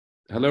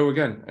Hello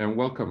again and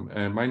welcome.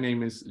 My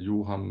name is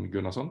Johan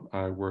Gunnarsson.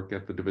 I work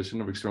at the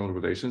Division of External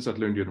Relations at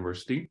Lund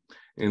University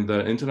in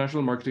the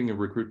International Marketing and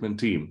Recruitment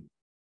team.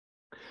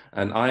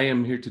 And I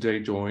am here today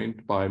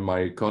joined by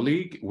my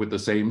colleague with the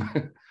same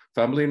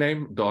family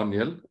name,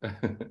 Daniel.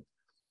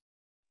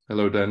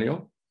 Hello,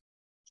 Daniel.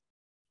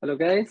 Hello,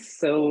 guys.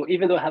 So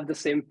even though I have the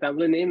same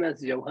family name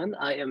as Johan,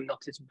 I am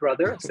not his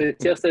brother. So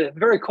it's just a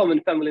very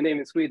common family name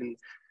in Sweden.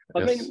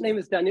 But Yes. my name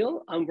is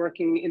Daniel. I'm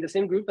working in the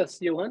same group as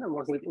Johan. I'm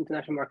working with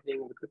international marketing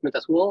and recruitment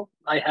as well.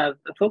 I have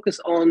a focus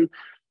on,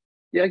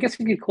 I guess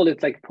you could call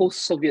it like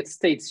post-Soviet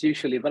states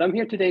usually, but I'm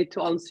here today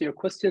to answer your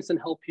questions and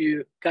help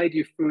you guide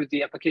you through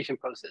the application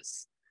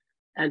process.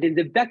 And in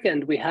the back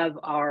end, we have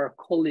our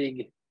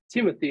colleague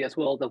Timothy as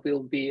well that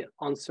will be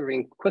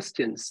answering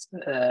questions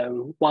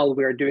while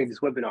we're doing this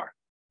webinar.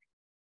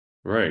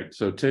 Right.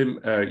 So Tim,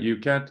 you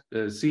can't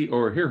see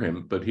or hear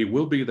him, but he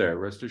will be there,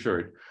 rest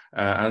assured,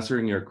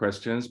 answering your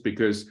questions,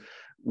 because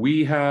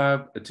we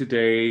have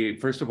today,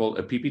 first of all,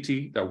 a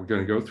PPT that we're going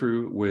to go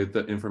through with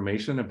the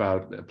information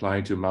about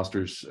applying to a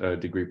master's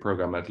degree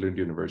program at Lund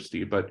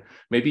University. But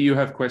maybe you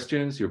have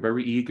questions, you're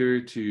very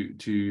eager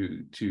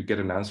to get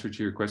an answer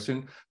to your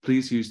question.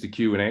 Please use the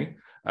Q&A.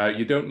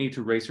 You don't need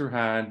to raise your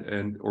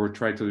hand or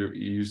try to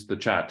use the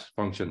chat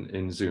function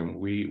in Zoom.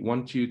 We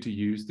want you to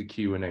use the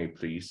Q&A,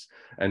 please.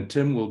 And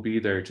Tim will be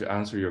there to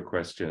answer your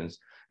questions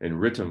in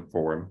written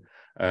form.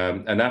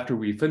 And after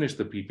we finish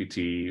the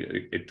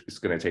PPT, it's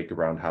going to take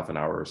around half an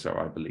hour or so,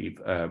 I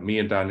believe. Me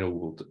and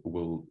Daniel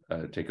will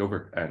take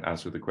over and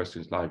answer the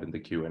questions live in the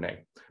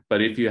Q&A.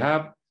 But if you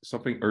have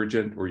something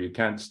urgent or you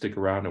can't stick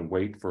around and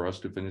wait for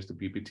us to finish the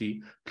PPT,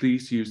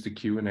 please use the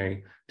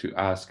Q&A to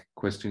ask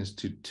questions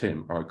to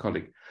Tim, our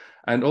colleague.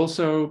 And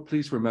also,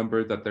 please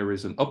remember that there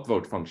is an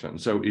upvote function.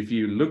 So if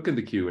you look in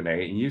the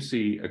Q&A and you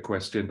see a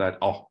question that,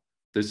 oh,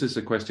 this is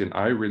a question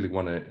I really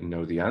want to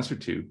know the answer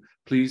to,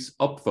 please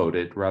upvote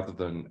it rather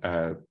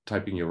than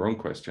typing your own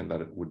question,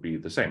 that it would be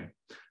the same.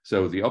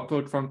 So the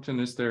upvote function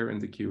is there in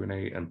the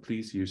Q&A, and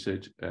please use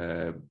it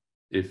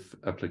if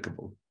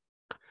applicable.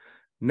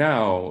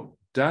 Now,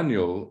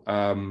 Daniel,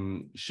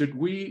 should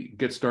we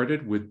get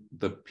started with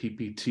the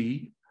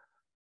PPT?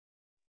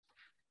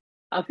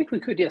 I think we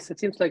could, yes. It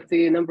seems like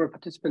the number of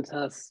participants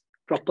has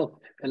dropped off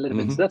a little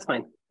bit, so that's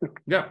fine.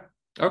 Yeah,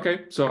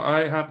 okay. So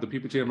I have the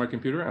PPT on my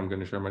computer. I'm going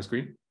to share my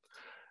screen.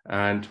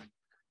 And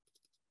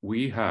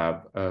we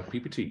have a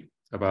PPT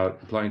about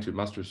applying to a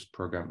master's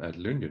program at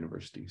Lund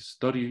University,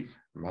 study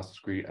master's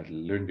degree at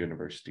Lund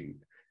University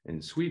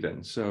in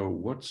Sweden. So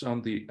what's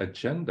on the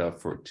agenda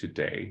for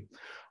today?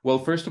 Well,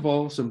 first of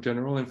all, some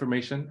general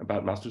information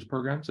about master's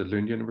programs at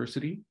Lund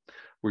University.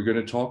 We're going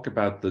to talk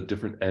about the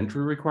different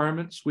entry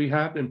requirements we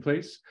have in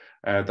place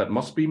that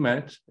must be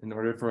met in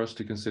order for us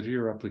to consider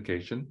your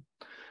application.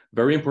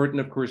 Very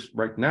important, of course,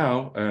 right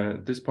now,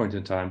 at this point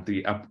in time,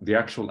 the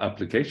actual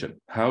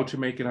application, how to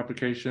make an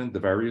application, the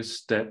various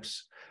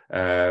steps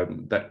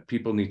that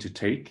people need to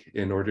take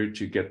in order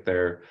to get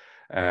their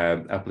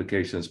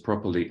applications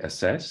properly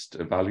assessed,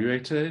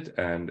 evaluated,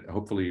 and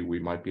hopefully we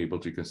might be able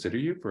to consider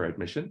you for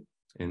admission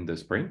in the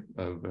spring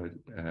of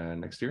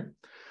next year.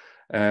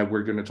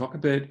 We're going to talk a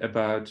bit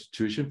about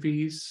tuition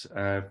fees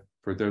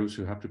for those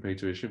who have to pay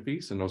tuition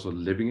fees, and also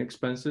living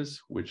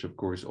expenses, which of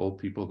course all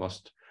people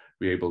must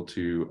be able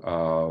to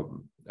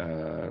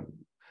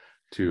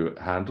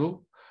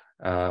handle.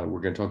 We're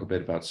going to talk a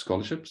bit about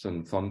scholarships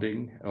and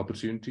funding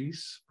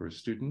opportunities for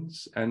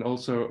students. And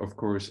also, of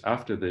course,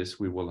 after this,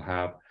 we will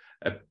have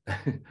a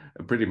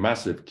pretty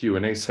massive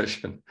Q&A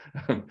session.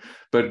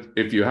 But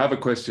if you have a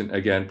question,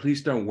 again,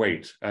 please don't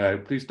wait.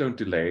 Please don't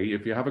delay.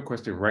 If you have a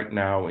question right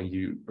now and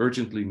you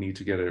urgently need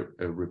to get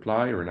a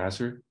reply or an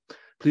answer,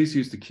 please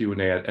use the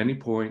Q&A at any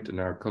point, and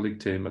our colleague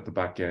Tim at the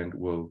back end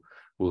will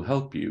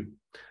help you.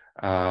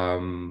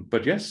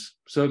 But yes,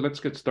 so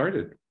let's get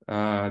started.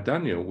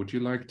 Daniel, would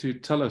you like to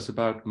tell us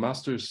about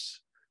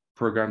master's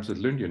programs at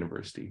Lund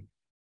University?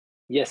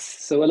 Yes,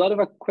 so a lot of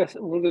the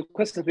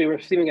questions we're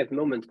receiving at the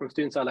moment from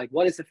students are like,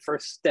 what is the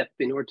first step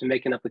in order to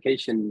make an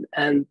application?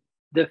 And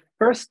the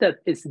first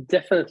step is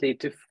definitely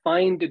to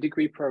find a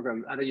degree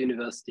program at a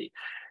university.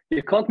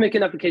 You can't make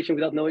an application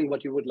without knowing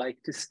what you would like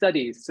to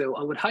study. So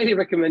I would highly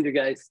recommend you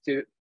guys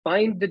to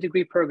find the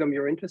degree program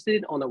you're interested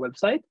in on our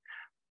website.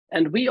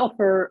 And we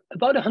offer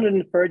about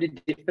 130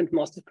 different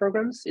master's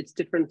programs. It's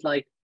different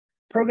like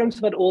programs,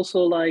 but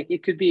also like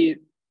it could be,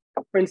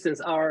 for instance,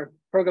 our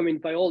program in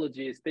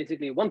biology is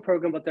basically one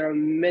program, but there are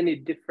many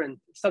different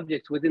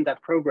subjects within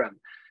that program.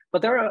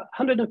 But there are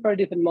 130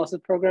 different master's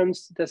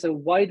programs. There's a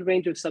wide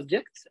range of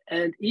subjects,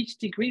 and each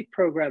degree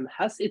program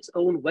has its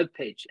own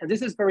webpage. And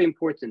this is very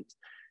important.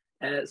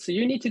 So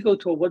you need to go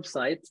to a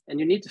website and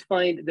you need to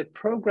find the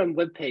program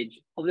webpage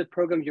of the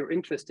program you're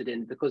interested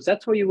in, because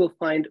that's where you will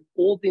find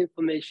all the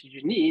information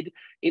you need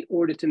in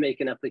order to make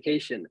an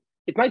application.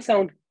 It might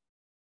sound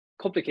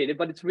complicated,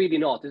 but it's really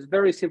not. It's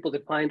very simple to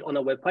find on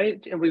a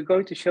webpage, and we're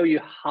going to show you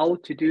how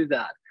to do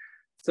that.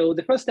 So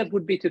the first step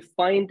would be to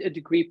find a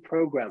degree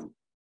program.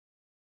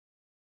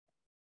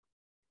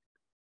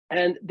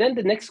 And then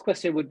the next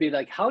question would be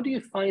like, how do you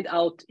find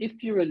out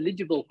if you're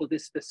eligible for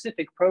this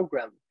specific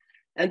program?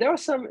 And there are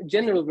some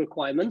general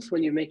requirements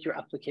when you make your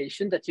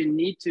application that you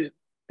need to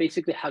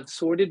basically have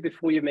sorted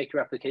before you make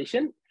your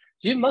application.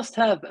 You must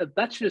have a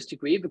bachelor's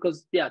degree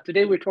because, yeah,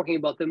 today we're talking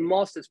about the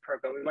master's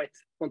program. We might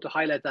want to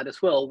highlight that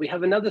as well. We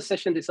have another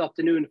session this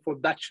afternoon for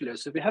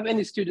bachelor's. So if we have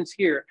any students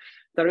here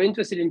that are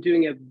interested in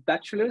doing a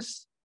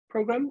bachelor's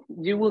program,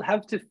 you will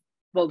have to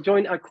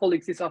join our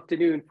colleagues this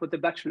afternoon for the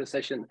bachelor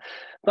session.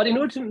 But in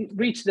order to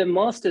reach the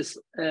master's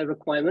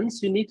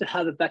requirements, you need to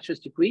have a bachelor's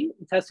degree.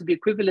 It has to be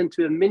equivalent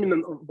to a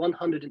minimum of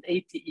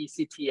 180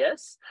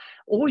 ECTS,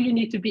 or you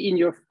need to be in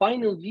your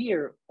final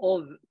year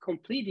of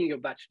completing your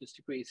bachelor's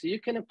degree. So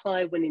you can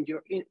apply when in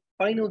your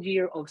final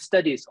year of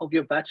studies of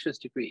your bachelor's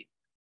degree.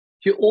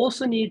 You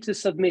also need to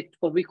submit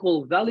what we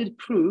call valid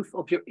proof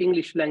of your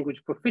English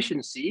language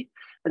proficiency.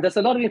 And there's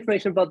a lot of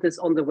information about this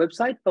on the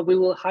website, but we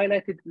will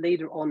highlight it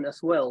later on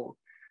as well.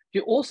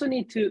 You also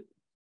need to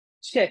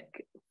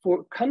check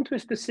for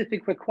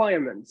country-specific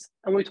requirements.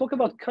 And when we talk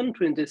about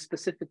country in this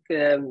specific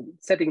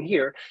setting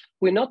here,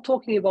 we're not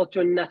talking about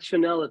your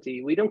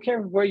nationality. We don't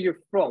care where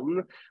you're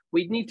from.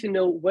 We need to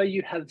know where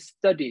you have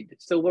studied.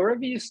 So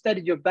wherever you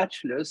studied your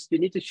bachelor's, you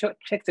need to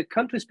check the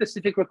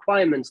country-specific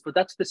requirements for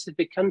that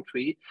specific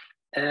country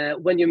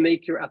when you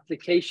make your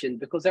application,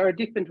 because there are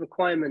different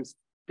requirements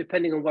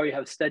depending on where you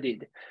have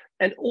studied.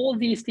 And all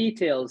these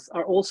details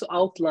are also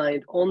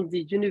outlined on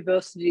the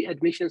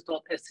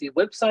universityadmissions.se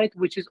website,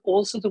 which is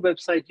also the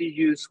website you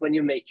use when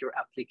you make your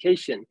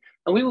application.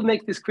 And we will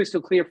make this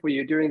crystal clear for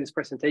you during this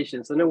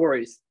presentation, so no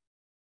worries.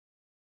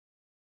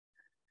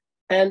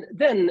 And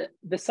then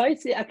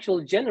besides the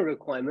actual general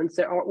requirements,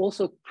 there are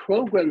also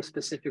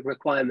program-specific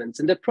requirements.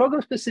 And the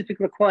program-specific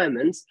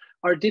requirements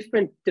are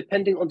different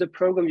depending on the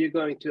program you're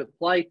going to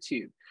apply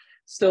to.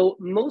 So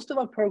most of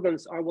our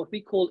programs are what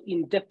we call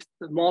in-depth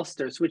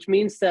masters, which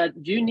means that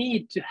you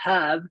need to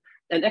have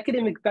an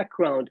academic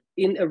background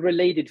in a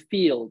related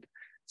field.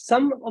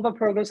 Some of our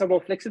programs are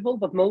more flexible,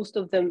 but most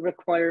of them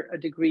require a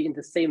degree in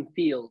the same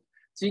field.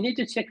 So you need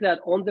to check that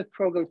on the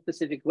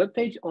program-specific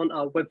webpage on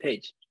our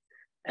webpage.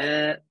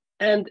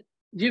 And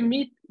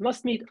you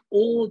must meet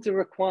all the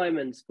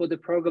requirements for the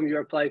program you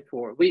apply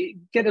for. We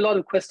get a lot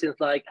of questions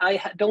like,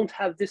 I don't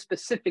have this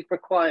specific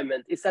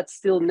requirement. Is that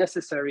still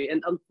necessary?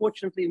 And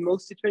unfortunately, in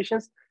most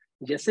situations,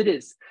 yes, it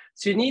is.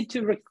 So you need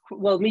to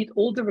meet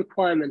all the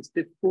requirements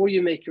before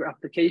you make your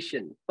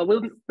application. But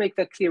we'll make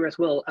that clear as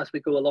well as we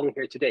go along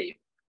here today.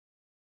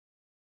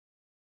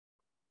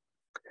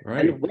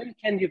 Right. And when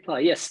can you apply?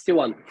 Yes,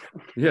 Johan.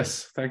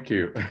 Yes, thank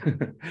you.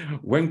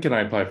 When can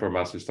I apply for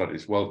Master's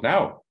Studies? Well,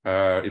 now,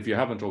 if you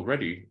haven't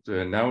already,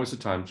 now is the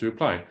time to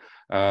apply.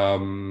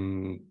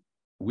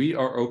 We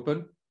are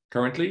open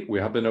currently. We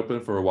have been open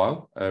for a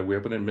while. We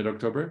opened in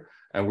mid-October,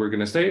 and we're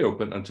going to stay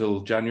open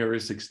until January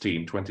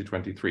 16,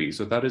 2023.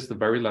 So that is the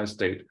very last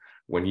date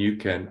when you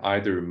can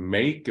either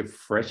make a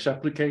fresh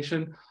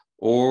application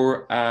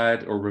or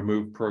add or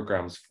remove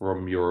programs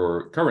from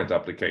your current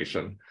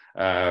application.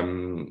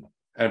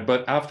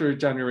 But after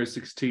January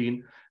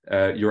 16,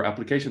 your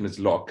application is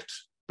locked,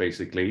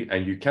 basically,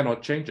 and you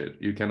cannot change it.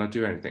 You cannot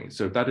do anything.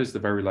 So that is the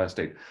very last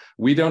date.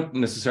 We don't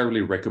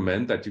necessarily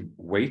recommend that you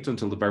wait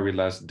until the very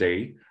last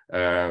day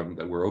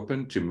that we're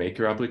open to make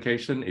your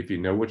application. If you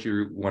know what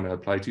you want to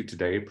apply to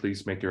today,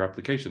 please make your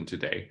application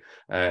today.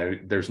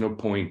 There's no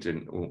point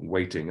in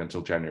waiting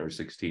until January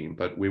 16,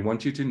 but we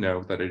want you to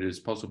know that it is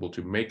possible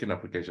to make an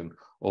application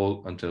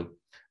all until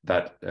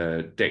that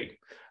date.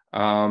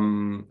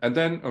 And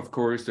then, of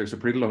course, there's a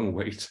pretty long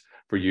wait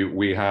for you.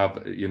 We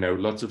have,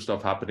 lots of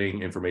stuff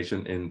happening,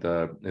 information in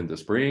the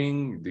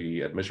spring.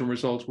 The admission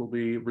results will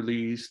be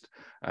released.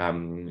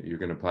 You're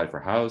going to apply for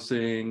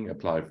housing,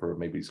 apply for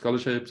maybe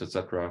scholarships,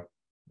 etc.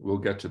 We'll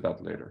get to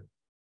that later.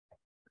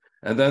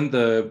 And then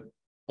the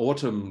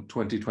autumn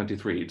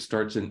 2023, it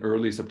starts in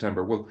early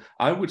September. Well,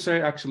 I would say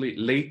actually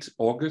late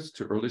August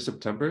to early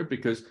September,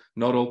 because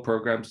not all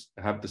programs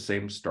have the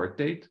same start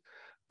date.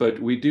 But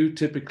we do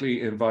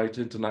typically invite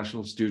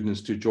international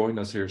students to join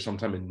us here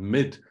sometime in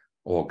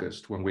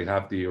mid-August, when we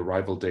have the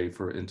arrival day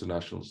for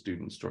international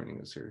students joining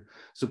us here.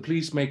 So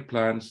please make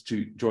plans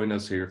to join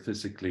us here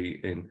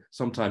physically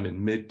sometime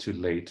in mid to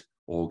late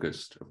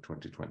August of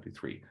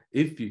 2023,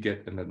 if you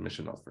get an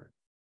admission offer.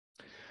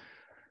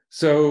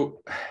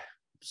 So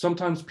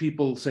sometimes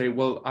people say,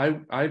 well,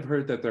 I've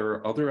heard that there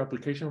are other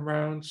application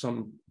rounds,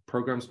 some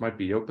programs might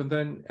be open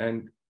then,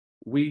 and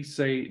we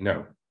say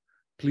no.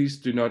 Please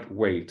do not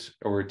wait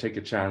or take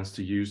a chance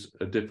to use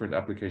a different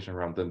application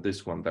round than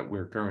this one that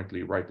we're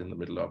currently right in the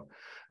middle of.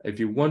 If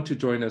you want to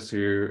join us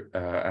here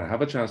and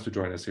have a chance to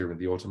join us here in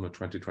the autumn of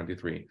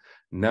 2023,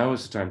 now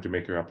is the time to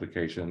make your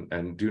application,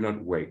 and do not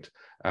wait.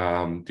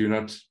 Do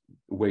not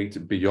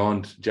wait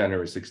beyond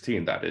January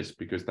 16, that is,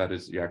 because that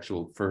is the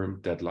actual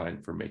firm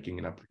deadline for making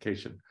an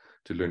application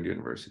to Lund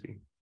University.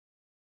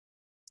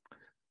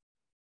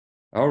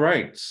 All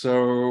right,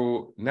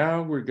 so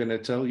now we're going to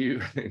tell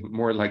you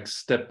more like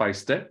step by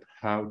step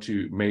how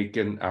to make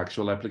an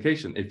actual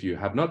application. If you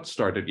have not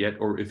started yet,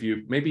 or if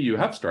maybe you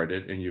have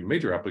started and you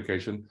made your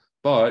application,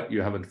 but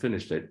you haven't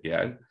finished it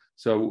yet.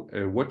 So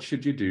what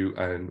should you do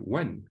and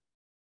when?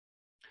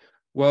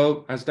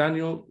 Well, as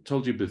Daniel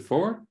told you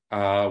before,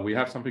 we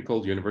have something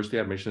called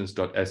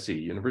universityadmissions.se,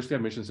 University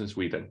Admissions in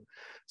Sweden.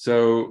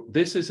 So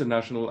this is a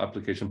national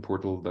application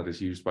portal that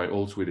is used by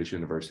all Swedish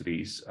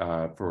universities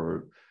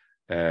for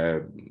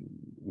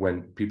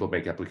when people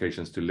make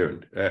applications to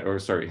Lund,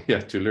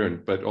 to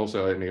Lund, but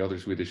also any other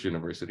Swedish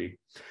university.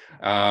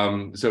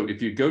 So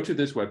if you go to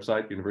this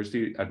website,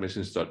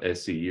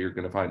 universityadmissions.se, you're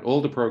going to find all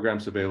the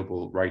programs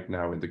available right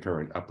now in the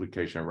current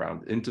application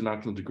round,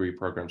 international degree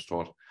programs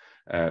taught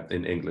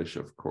in English,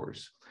 of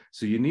course.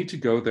 So you need to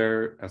go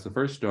there as a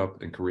first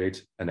step and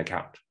create an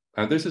account.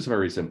 And this is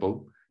very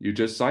simple. You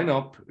just sign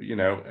up,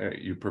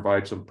 you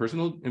provide some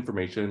personal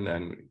information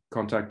and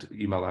contact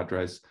email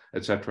address,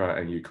 etc.,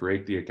 and you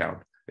create the account.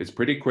 It's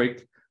pretty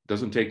quick.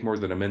 Doesn't take more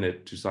than a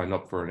minute to sign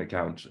up for an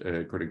account,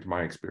 according to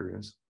my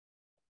experience.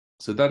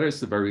 So that is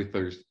the very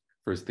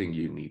first thing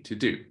you need to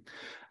do.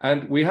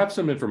 And we have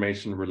some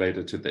information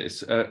related to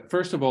this.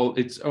 First of all,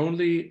 it's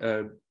only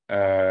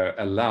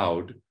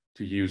allowed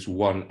to use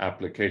one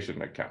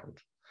application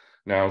account.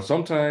 Now,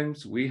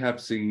 sometimes we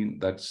have seen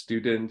that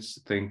students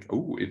think,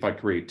 oh, if I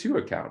create two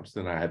accounts,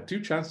 then I have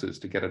two chances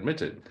to get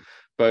admitted.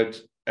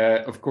 But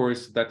of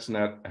course, that's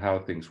not how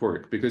things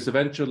work, because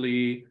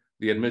eventually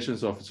the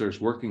admissions officers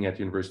working at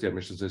University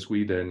Admissions in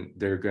Sweden,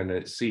 they're going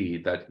to see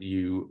that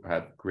you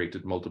have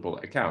created multiple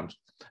accounts,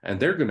 and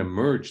they're going to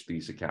merge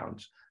these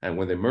accounts. And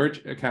when they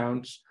merge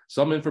accounts,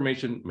 some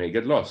information may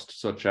get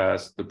lost, such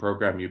as the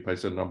program you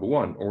place at number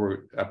one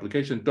or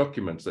application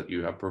documents that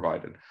you have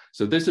provided.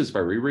 So this is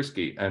very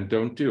risky, and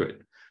don't do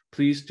it.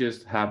 Please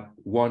just have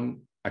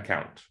one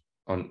account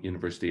on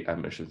University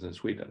Admissions in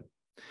Sweden.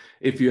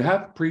 If you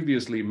have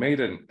previously made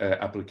an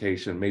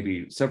application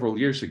maybe several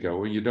years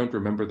ago and you don't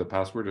remember the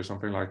password or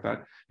something like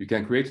that, you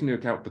can create a new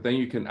account, but then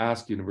you can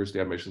ask University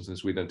Admissions in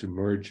Sweden to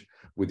merge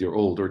with your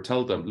old, or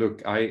tell them,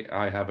 look,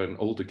 I have an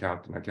old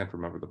account and I can't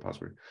remember the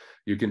password.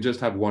 You can just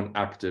have one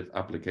active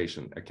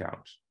application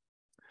account.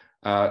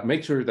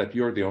 Make sure that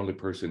you're the only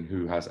person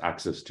who has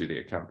access to the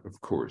account, of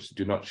course.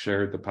 Do not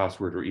share the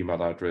password or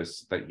email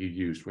address that you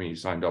used when you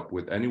signed up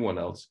with anyone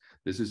else.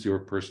 This is your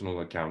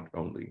personal account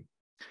only.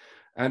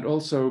 And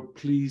also,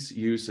 please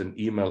use an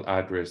email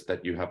address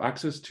that you have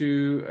access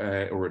to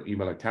or an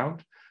email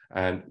account,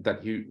 and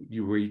that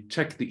you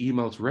check the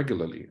emails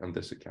regularly on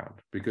this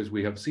account, because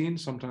we have seen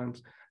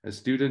sometimes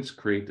students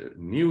create a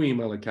new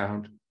email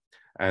account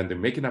and they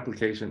make an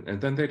application and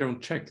then they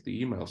don't check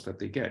the emails that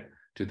they get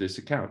to this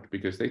account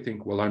because they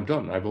think, well, I'm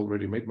done. I've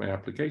already made my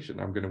application.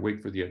 I'm going to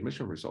wait for the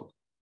admission result.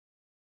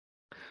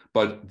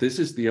 But this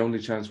is the only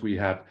chance we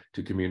have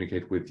to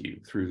communicate with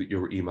you through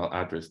your email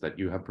address that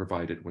you have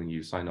provided when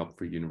you sign up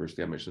for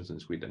University Admissions in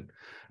Sweden.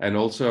 And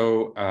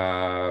also,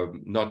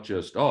 not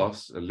just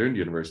us, Lund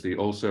University,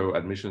 also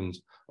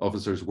admissions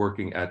officers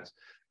working at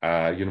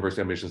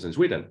University Admissions in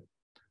Sweden.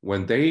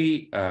 When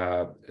they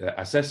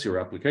assess your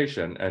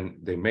application and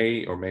they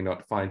may or may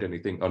not find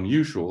anything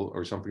unusual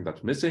or something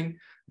that's missing,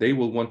 they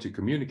will want to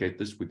communicate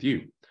this with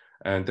you.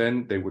 And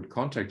then they would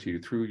contact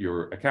you through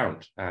your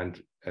account, and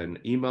an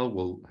email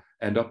will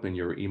end up in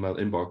your email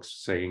inbox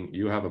saying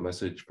you have a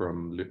message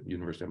from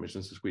University of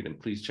Admissions in Sweden,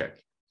 please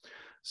check.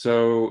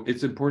 So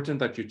it's important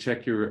that you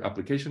check your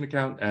application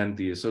account and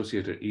the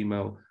associated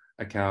email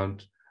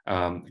account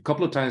a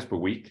couple of times per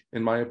week,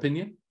 in my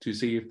opinion, to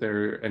see if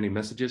there are any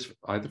messages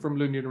either from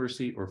Lund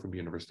University or from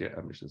University of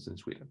Admissions in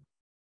Sweden.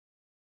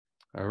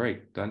 All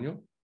right,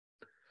 Daniel.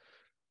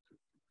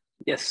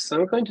 Yes, so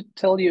I'm going to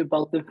tell you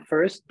about the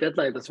first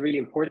deadline that's really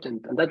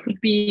important, and that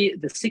would be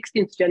the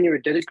 16th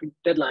January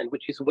deadline,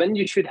 which is when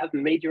you should have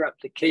made your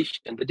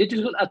application. The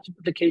digital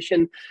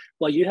application,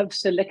 while you have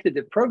selected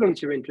the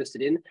programs you're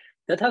interested in,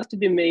 that has to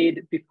be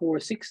made before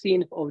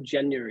 16th of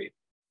January.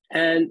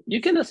 And you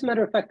can, as a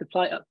matter of fact,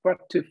 apply for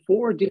up to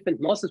 4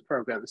 different master's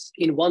programs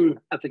in one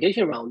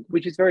application round,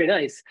 which is very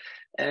nice.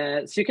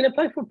 So you can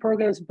apply for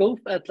programs both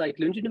at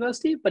Lund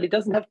University, but it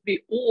doesn't have to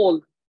be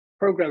all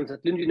programs at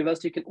Lund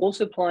University. You can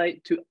also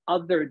apply to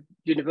other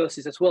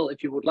universities as well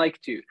if you would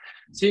like to.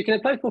 So you can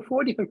apply for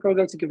 4 different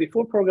programs. It can be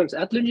 4 programs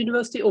at Lund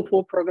University or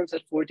 4 programs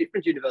at 4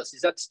 different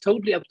universities. That's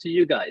totally up to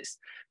you guys.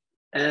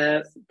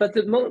 But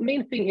the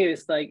main thing here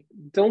is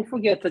don't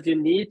forget that you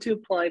need to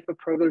apply for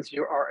programs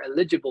you are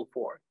eligible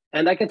for.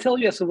 And I can tell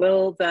you as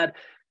well that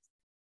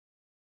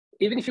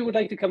even if you would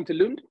like to come to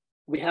Lund,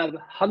 we have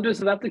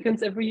hundreds of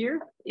applicants every year.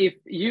 If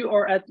you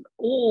are at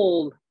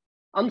all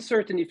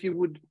uncertain if you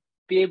would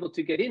be able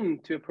to get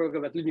into a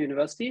program at Lund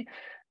University,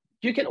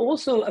 you can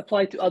also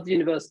apply to other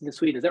universities in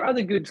Sweden. There are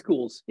other good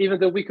schools, even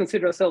though we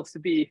consider ourselves to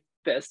be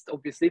best,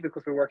 obviously,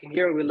 because we're working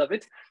here and we love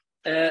it.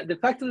 The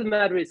fact of the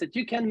matter is that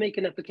you can make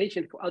an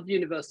application for other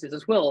universities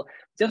as well.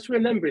 Just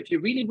remember, if you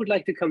really would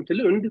like to come to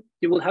Lund,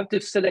 you will have to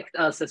select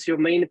us as your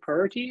main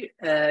priority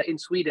in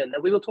Sweden.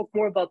 And we will talk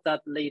more about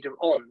that later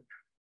on.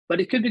 But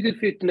it could be good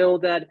for you to know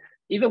that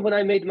even when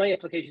I made my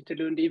application to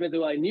Lund, even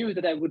though I knew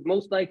that I would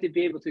most likely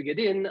be able to get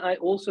in, I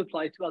also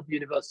applied to other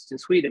universities in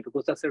Sweden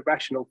because that's a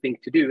rational thing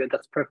to do, and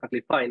that's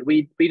perfectly fine.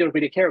 We don't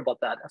really care about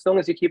that. As long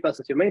as you keep us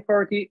as your main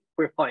priority,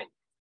 we're fine.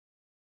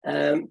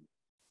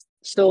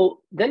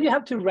 So then you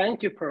have to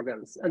rank your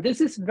programs. And this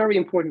is very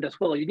important as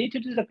well. You need to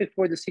do that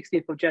before the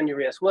 16th of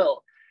January as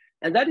well.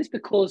 And that is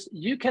because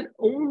you can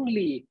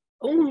only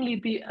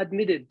be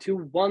admitted to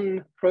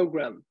one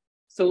program.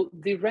 So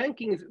the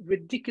ranking is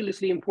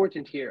ridiculously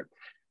important here.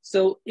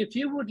 So if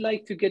you would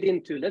like to get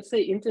into, let's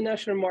say,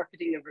 international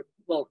marketing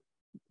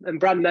and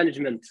brand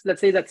management, let's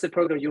say that's the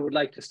program you would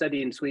like to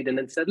study in Sweden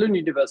and it's at Lund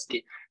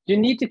University, you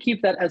need to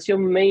keep that as your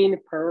main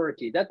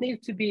priority. That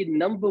needs to be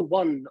number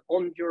one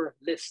on your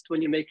list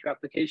when you make your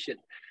application.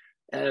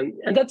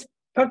 And that's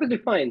perfectly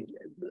fine,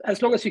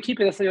 as long as you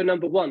keep it as your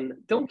number one.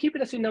 Don't keep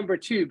it as your number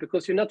two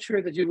because you're not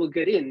sure that you will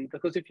get in,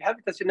 because if you have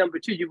it as your number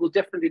two, you will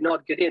definitely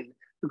not get in,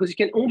 because you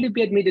can only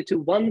be admitted to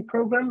one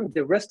program.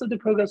 The rest of the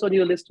programs on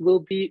your list will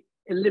be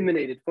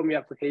eliminated from your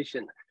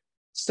application.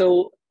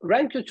 So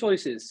rank your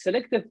choices.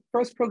 Select the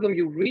first program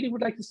you really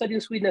would like to study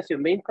in Sweden as your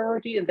main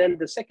priority, and then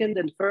the second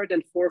and third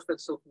and fourth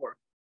and so forth.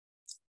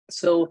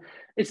 So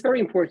it's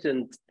very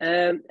important.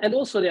 And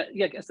also,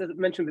 as I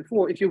mentioned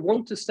before, if you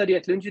want to study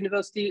at Lund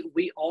University,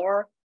 we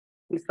are,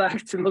 in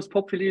fact, the most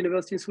popular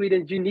university in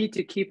Sweden. You need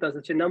to keep us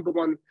as your number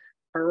one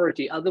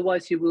priority.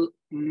 Otherwise, you will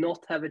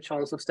not have a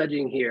chance of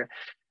studying here.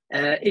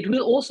 It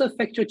will also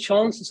affect your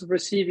chances of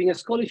receiving a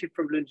scholarship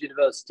from Lund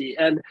University.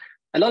 And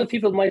a lot of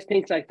people might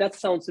think like that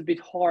sounds a bit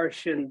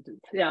harsh, and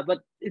yeah, but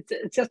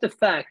it's just a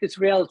fact. It's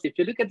reality. If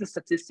you look at the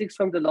statistics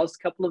from the last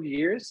couple of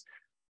years,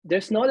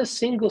 there's not a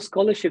single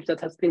scholarship that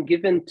has been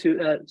given to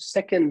a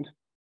second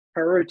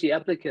priority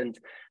applicant.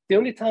 The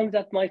only time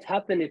that might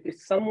happen if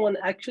someone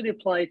actually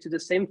applied to the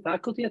same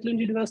faculty at Lund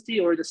University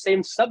or the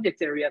same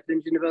subject area at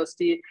Lund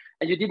University,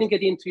 and you didn't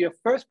get into your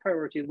first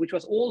priority, which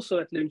was also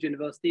at Lund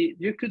University,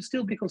 you could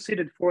still be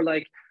considered for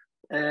like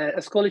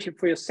a scholarship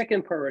for your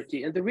second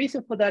priority. And the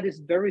reason for that is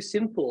very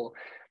simple.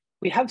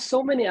 We have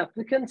so many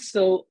applicants,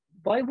 so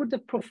why would the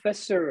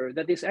professor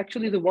that is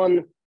actually the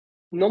one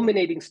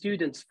nominating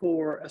students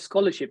for a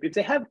scholarship, if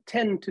they have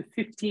 10 to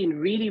 15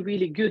 really,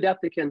 really good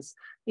applicants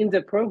in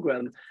their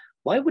program,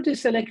 why would they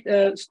select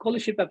a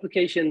scholarship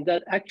application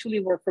that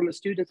actually were from a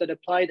student that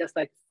applied as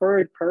like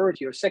third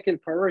priority or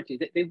second priority?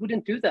 They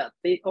wouldn't do that.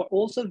 They are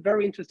also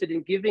very interested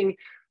in giving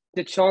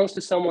the chance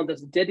to someone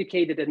that's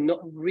dedicated and not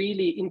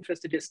really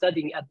interested in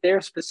studying at their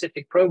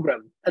specific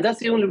program. And that's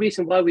the only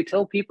reason why we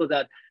tell people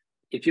that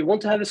if you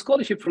want to have a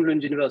scholarship from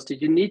Lund University,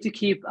 you need to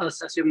keep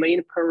us as your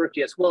main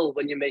priority as well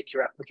when you make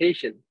your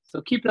application.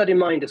 So keep that in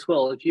mind as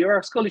well. If you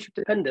are scholarship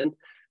dependent,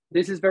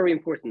 this is very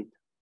important.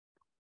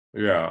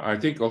 Yeah, I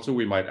think also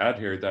we might add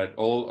here that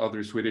all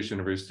other Swedish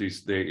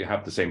universities, they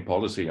have the same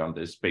policy on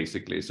this,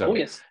 basically. So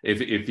yes.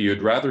 if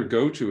you'd rather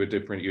go to a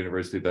different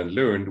university than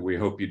Lund, we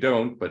hope you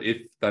don't. But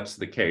if that's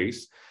the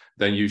case,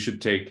 then you should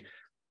take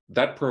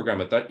that program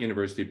at that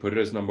university, put it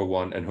as number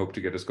one, and hope to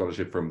get a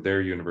scholarship from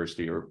their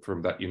university or from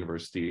that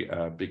university,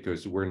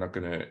 because we're not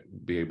going to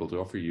be able to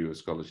offer you a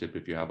scholarship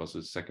if you have us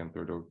as second,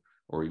 third,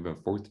 or even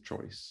fourth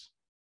choice.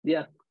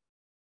 Yeah.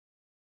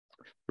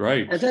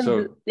 Right. And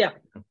then,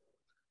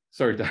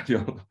 Sorry,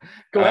 Daniel.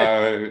 Go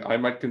ahead. I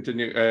might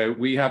continue.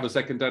 We have a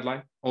second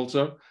deadline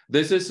also.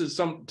 This is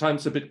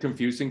sometimes a bit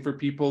confusing for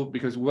people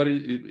because why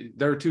are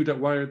there two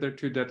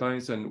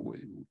deadlines and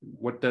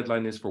what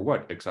deadline is for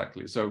what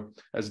exactly? So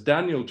as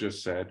Daniel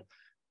just said,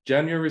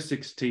 January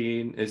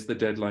 16 is the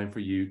deadline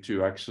for you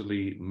to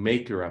actually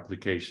make your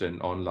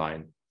application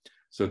online.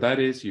 So that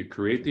is, you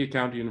create the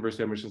account at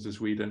University of Admissions in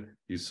Sweden,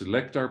 you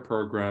select our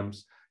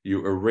programs,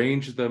 you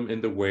arrange them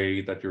in the way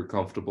that you're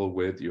comfortable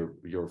with.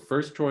 Your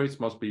first choice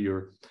must be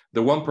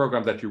the one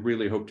program that you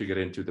really hope to get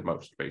into the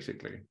most,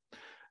 basically.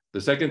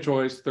 The second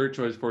choice, third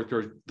choice, fourth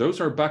choice,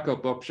 those are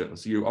backup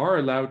options. You are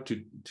allowed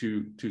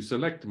to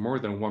select more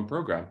than one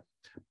program,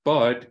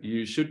 but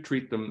you should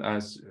treat them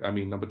as,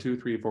 number 2,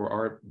 3, 4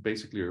 are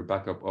basically your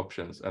backup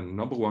options. And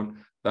number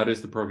one, that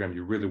is the program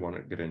you really want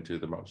to get into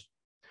the most.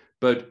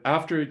 But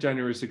after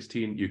January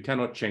 16, you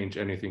cannot change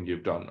anything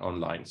you've done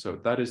online. So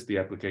that is the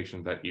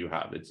application that you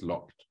have. It's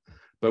locked.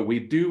 But we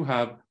do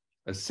have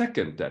a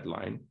second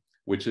deadline,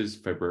 which is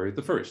February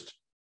the 1st.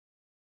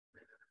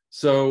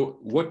 So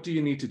what do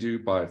you need to do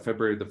by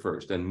February the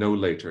 1st and no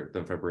later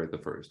than February the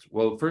 1st?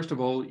 Well, first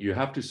of all, you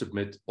have to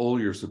submit all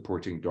your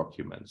supporting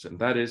documents. And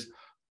that is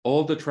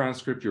all the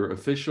transcript, your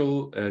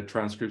official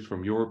transcripts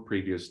from your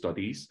previous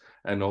studies,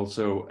 and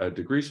also a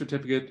degree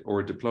certificate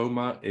or a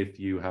diploma if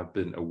you have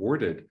been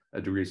awarded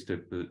a degree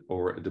certificate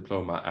or a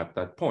diploma at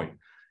that point.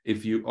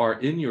 If you are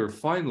in your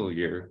final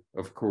year,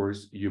 of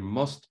course, you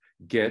must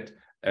get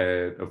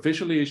an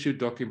officially issued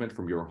document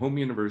from your home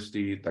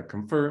university that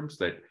confirms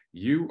that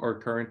you are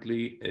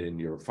currently in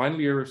your final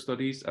year of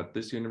studies at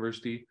this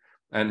university,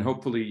 and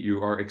hopefully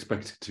you are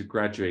expected to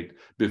graduate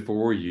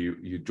before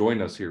you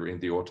join us here in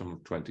the autumn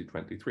of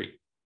 2023.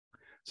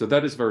 So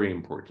that is very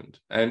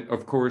important. And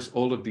of course,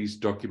 all of these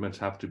documents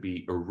have to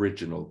be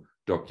original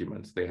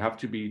documents. They have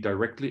to be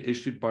directly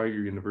issued by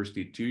your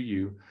university to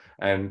you,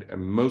 and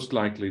most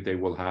likely they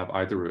will have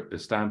either a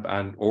stamp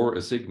and or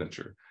a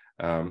signature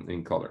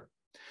in color.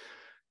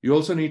 You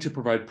also need to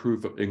provide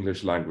proof of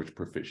English language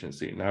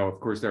proficiency. Now, of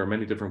course, there are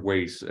many different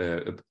ways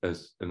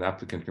as an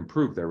applicant can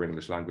prove their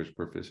English language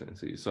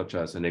proficiency, such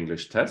as an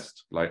English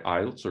test like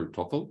IELTS or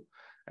TOEFL.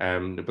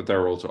 But there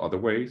are also other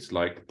ways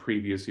like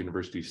previous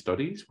university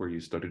studies where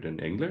you studied in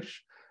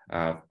English,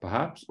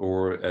 perhaps,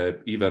 or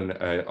even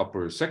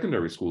upper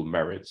secondary school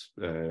merits.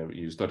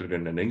 You studied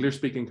in an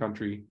English-speaking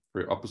country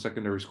for upper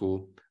secondary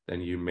school, then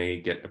you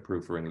may get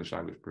approved for English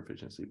language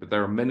proficiency. But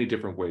there are many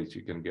different ways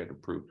you can get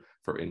approved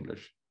for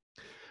English.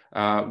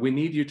 We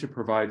need you to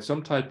provide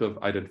some type of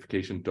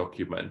identification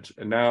document.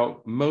 And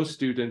now, most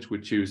students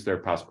would choose their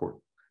passport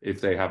if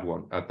they have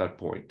one at that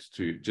point,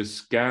 to just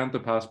scan the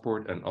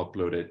passport and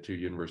upload it to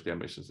university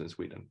admissions in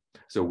Sweden.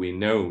 So we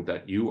know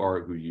that you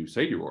are who you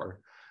say you are.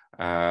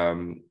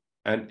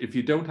 And if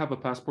you don't have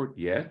a passport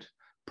yet,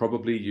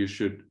 probably you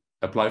should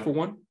apply for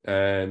one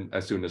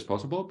as soon as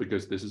possible,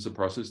 because this is a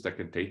process that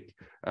can take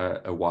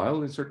a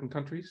while in certain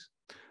countries.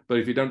 But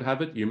if you don't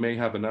have it, you may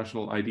have a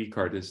national ID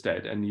card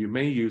instead, and you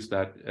may use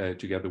that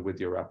together with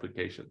your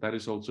application. That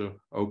is also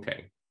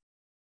okay.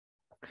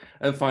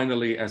 And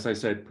finally, as I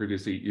said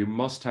previously, you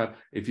must have,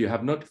 if you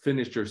have not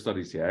finished your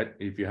studies yet,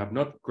 if you have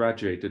not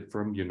graduated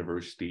from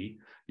university,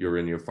 you're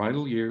in your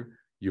final year,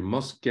 you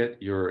must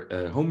get your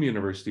home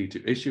university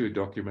to issue a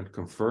document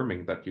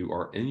confirming that you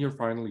are in your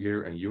final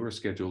year and you are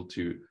scheduled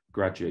to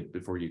graduate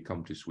before you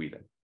come to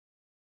Sweden.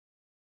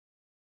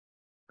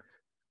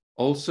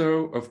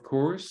 Also, of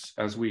course,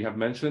 as we have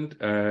mentioned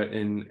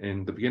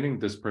in the beginning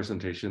of this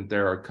presentation,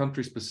 there are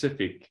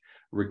country-specific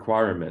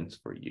requirements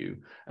for you.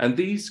 And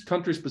these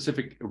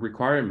country-specific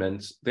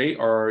requirements, they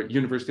are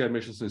university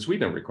admissions in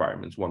Sweden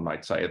requirements, one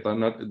might say.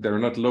 They're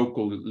not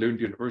local Lund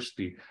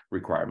University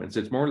requirements.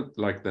 It's more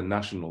like the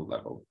national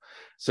level.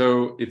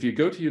 So if you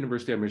go to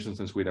University Admissions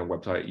in Sweden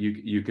website,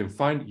 you can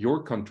find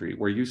your country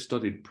where you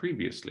studied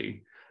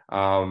previously.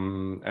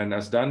 And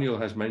as Daniel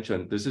has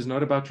mentioned, this is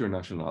not about your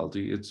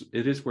nationality,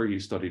 it is where you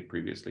studied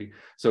previously.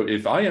 So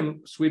if I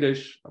am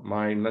Swedish,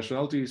 my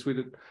nationality is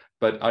Sweden,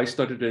 but I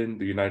studied in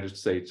the United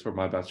States for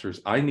my bachelor's,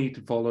 I need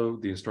to follow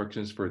the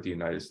instructions for the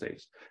United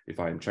States. If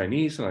I'm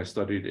Chinese and I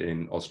studied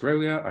in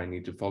Australia, I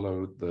need to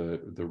follow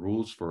the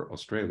rules for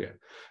Australia.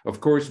 Of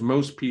course,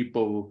 most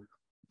people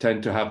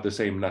tend to have the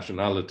same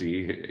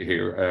nationality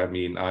here. I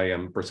mean, I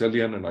am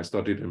Brazilian and I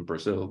studied in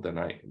Brazil, then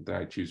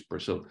I choose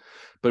Brazil.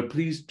 But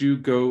please do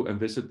go and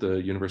visit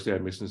the University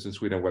Admissions in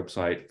Sweden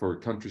website for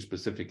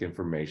country-specific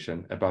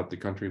information about the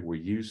country where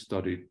you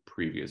studied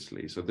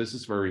previously. So this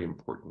is very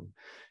important.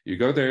 You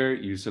go there,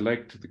 you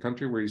select the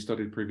country where you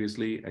studied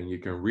previously, and you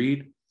can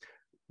read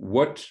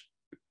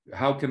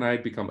how can I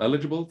become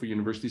eligible for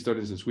university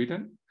studies in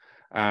Sweden?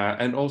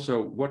 And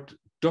also what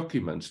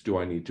documents do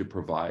I need to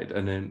provide,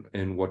 and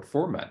in what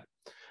format?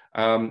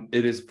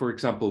 It is, for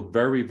example,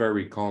 very,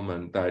 very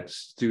common that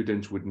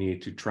students would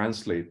need to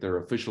translate their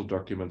official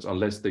documents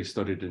unless they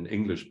studied in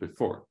English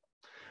before.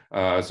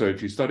 So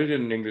if you studied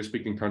in an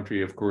English-speaking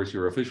country, of course,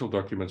 your official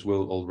documents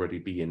will already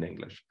be in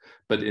English.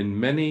 But in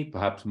many,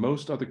 perhaps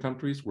most other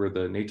countries where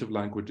the native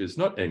language is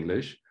not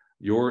English,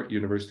 your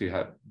university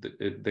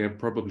they have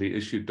probably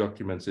issued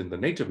documents in the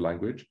native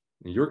language,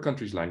 in your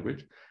country's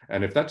language.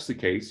 And if that's the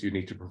case, you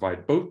need to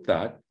provide both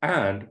that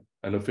and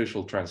an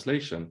official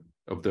translation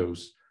of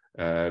those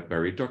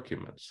very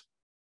documents.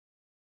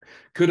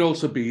 Could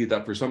also be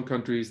that for some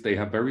countries, they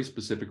have very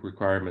specific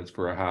requirements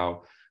for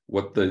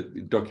what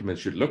the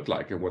documents should look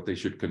like and what they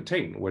should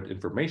contain, what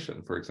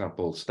information, for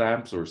example,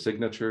 stamps or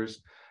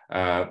signatures,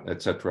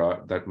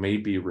 etc., that may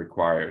be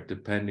required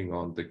depending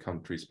on the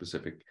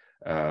country-specific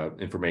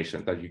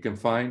information that you can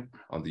find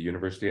on the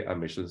University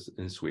Admissions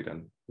in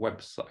Sweden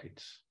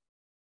website.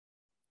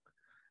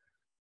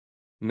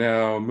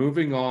 Now,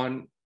 moving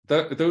on,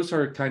 those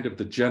are kind of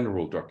the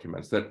general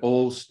documents that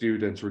all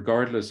students,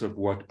 regardless of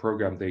what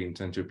program they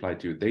intend to apply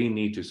to, they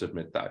need to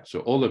submit that. So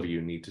all of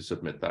you need to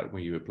submit that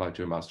when you apply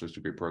to a master's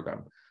degree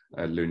program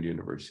at Lund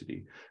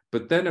University.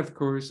 But then, of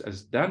course,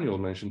 as Daniel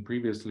mentioned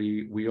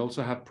previously, we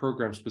also have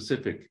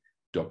program-specific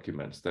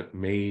documents that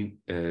may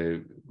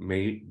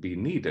be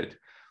needed.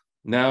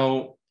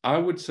 Now, I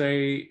would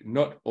say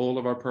not all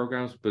of our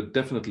programs, but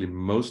definitely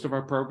most of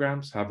our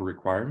programs have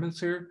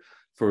requirements here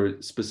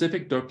for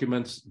specific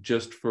documents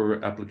just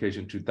for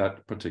application to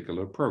that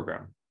particular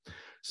program.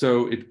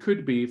 So it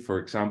could be, for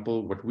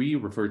example, what we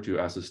refer to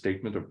as a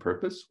statement of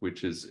purpose,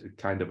 which is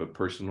kind of a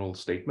personal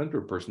statement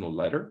or personal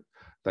letter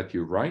that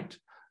you write.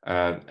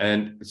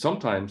 And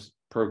sometimes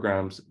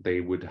programs,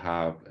 they would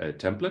have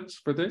templates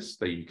for this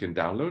that you can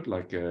download,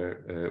 like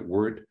a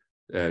Word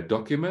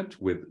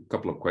document with a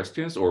couple of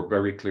questions or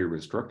very clear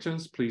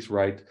instructions. Please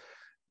write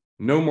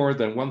no more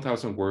than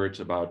 1,000 words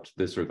about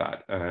this or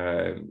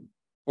that.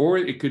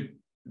 Or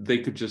they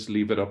could just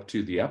leave it up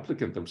to the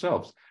applicant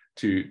themselves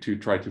to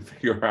try to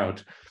figure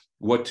out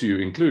what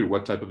to include,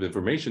 what type of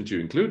information to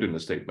include in a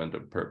statement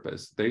of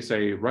purpose. They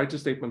say, write a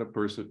statement of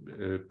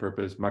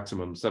purpose,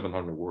 maximum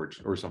 700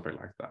 words or something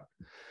like that.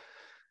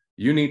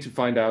 You need to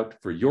find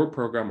out for your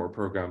program or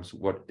programs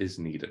what is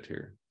needed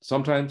here.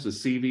 Sometimes a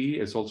CV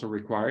is also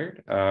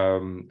required,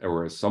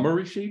 or a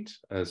summary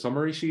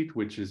sheet,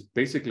 which is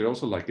basically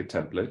also like a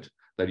template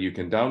that you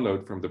can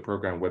download from the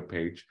program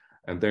webpage.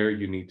 And there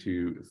you need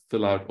to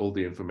fill out all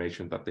the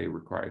information that they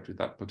require to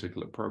that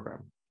particular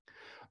program.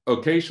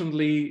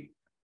 Occasionally,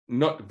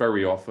 not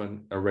very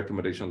often, a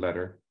recommendation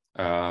letter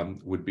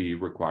would be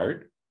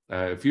required.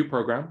 A few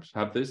programs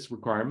have this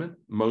requirement,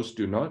 most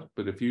do not,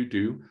 but a few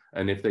do.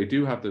 And if they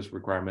do have this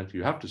requirement,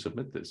 you have to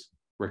submit this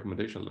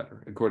recommendation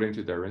letter according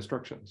to their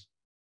instructions.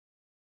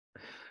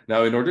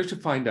 Now, in order to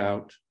find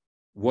out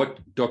what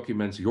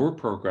documents your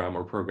program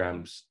or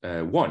programs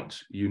want,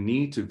 you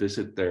need to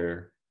visit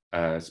their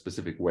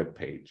specific web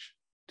page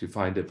to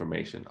find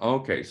information.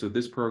 Okay, so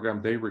this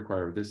program, they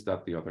require this,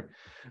 that, the other.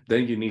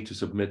 Then you need to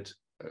submit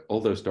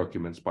all those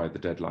documents by the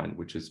deadline,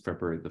 which is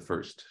February the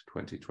 1st,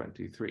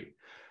 2023.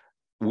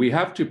 We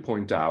have to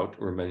point out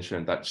or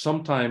mention that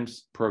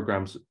sometimes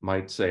programs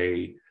might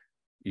say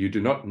you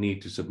do not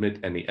need to submit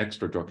any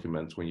extra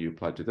documents when you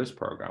apply to this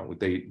program.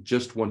 They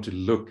just want to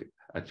look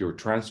at your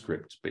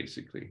transcripts,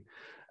 basically.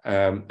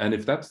 And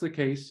if that's the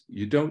case,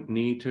 you don't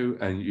need to,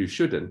 and you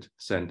shouldn't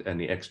send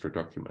any extra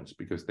documents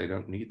because they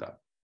don't need that.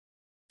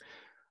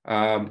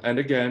 And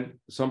again,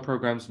 some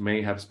programs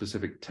may have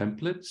specific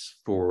templates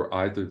for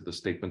either the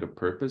statement of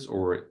purpose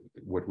or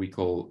what we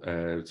call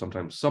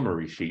sometimes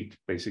summary sheet,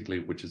 basically,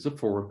 which is a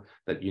form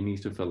that you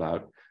need to fill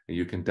out, and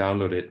you can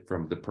download it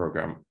from the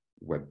program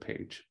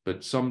webpage,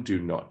 but some do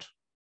not.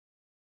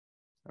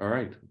 All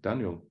right,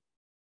 Daniel.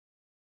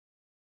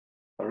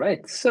 All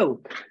right,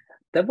 so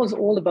that was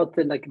all about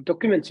the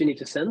documents you need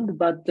to send,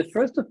 but the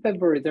 1st of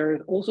February, there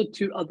are also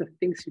 2 other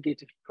things you need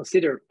to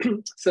consider.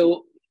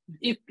 So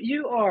if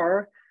you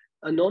are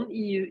a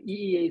non-EU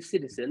EEA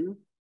citizen,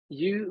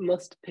 you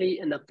must pay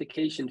an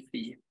application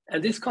fee.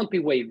 And this can't be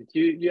waived.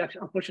 You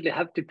actually unfortunately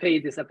have to pay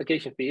this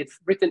application fee. It's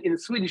written in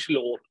Swedish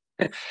law.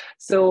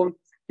 So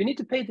you need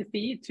to pay the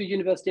fee to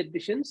university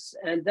admissions,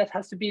 and that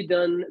has to be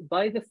done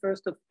by the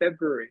 1st of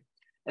February.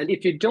 And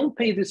if you don't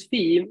pay this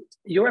fee,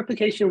 your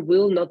application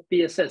will not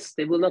be assessed.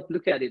 They will not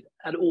look at it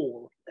at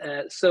all.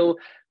 So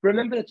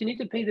remember that you need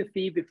to pay the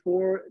fee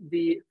before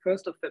the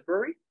 1st of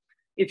February.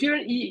 If you're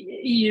an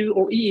EU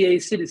or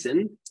EEA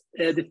citizen,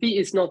 the fee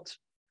is not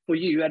for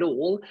you at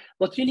all.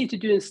 What you need to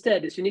do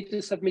instead is you need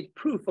to submit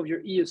proof of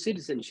your EU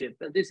citizenship.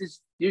 And this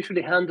is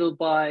usually handled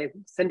by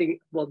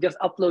just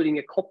uploading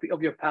a copy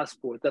of your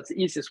passport. That's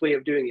the easiest way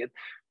of doing it.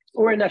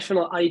 Or a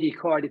national ID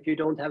card if you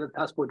don't have a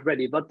passport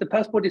ready. But the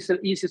passport is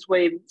the easiest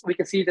way. We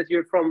can see that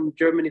you're from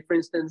Germany, for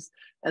instance,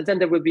 and then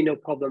there will be no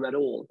problem at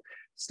all.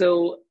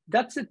 So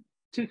that's it.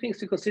 2 things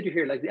to consider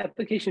here, like the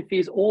application fee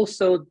is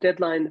also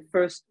deadline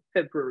 1st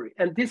February.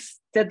 And this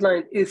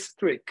deadline is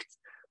strict.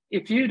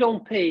 If you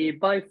don't pay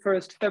by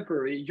 1st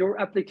February, your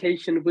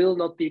application will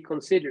not be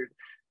considered.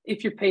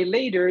 If you pay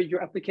later,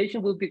 your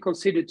application will be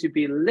considered to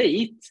be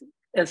late.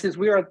 And since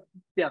we are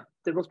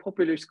the most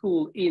popular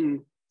school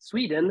in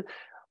Sweden,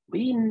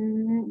 we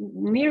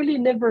nearly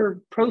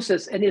never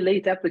process any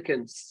late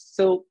applicants.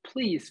 So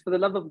please, for the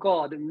love of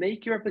God,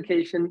 make your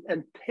application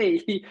and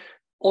pay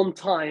on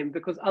time,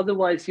 because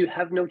otherwise you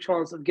have no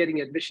chance of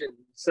getting admission.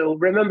 So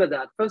remember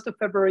that, 1st of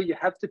February, you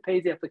have to pay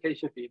the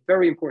application fee,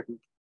 very important.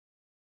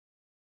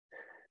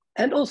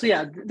 And also,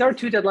 there are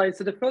 2 deadlines.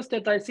 So the first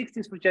deadline,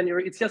 16th of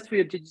January, it's just for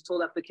your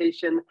digital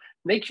application.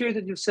 Make sure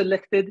that you've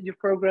selected your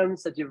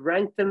programs, that you've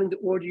ranked them in the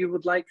order you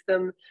would like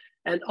them.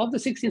 And of the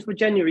 16th of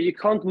January, you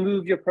can't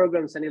move your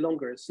programs any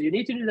longer. So you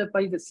need to do that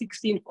by the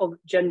 16th of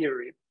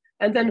January.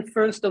 And then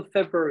 1st of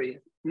February,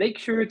 make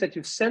sure that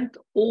you've sent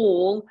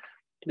all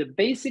the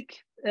basic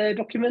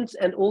documents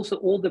and also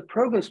all the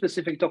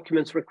program-specific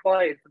documents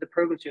required for the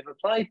programs you have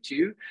applied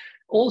to.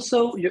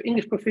 Also, your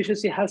English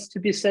proficiency has to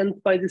be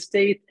sent by the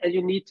state, and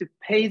you need to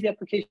pay the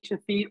application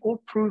fee or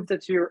prove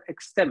that you're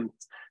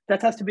exempt.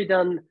 That has to be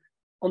done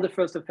on the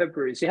 1st of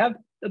February. So you have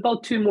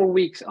about 2 more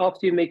weeks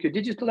after you make your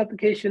digital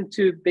application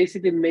to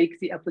basically make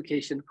the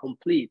application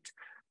complete.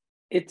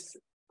 It's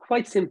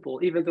quite simple,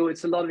 even though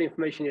it's a lot of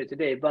information here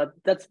today, but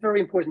that's very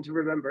important to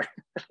remember.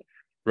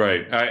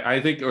 Right.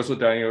 I think also,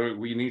 Daniel,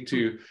 we need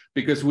to,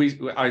 because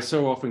I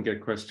so often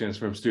get questions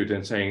from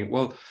students saying,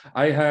 well,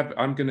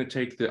 I'm going to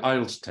take the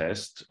IELTS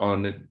test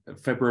on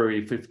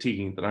February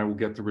 15th and I will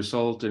get the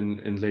result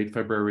in late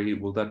February.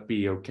 Will that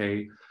be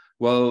okay?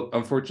 Well,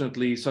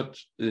 unfortunately,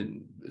 such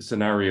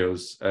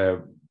scenarios,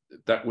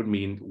 that would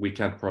mean we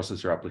can't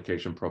process your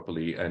application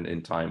properly and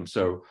in time.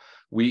 So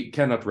we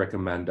cannot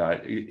recommend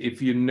that.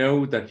 If you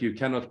know that you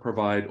cannot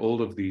provide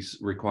all of these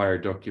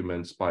required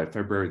documents by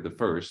February the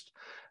 1st,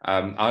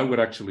 I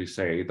would actually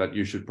say that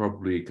you should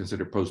probably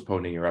consider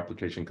postponing your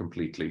application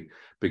completely,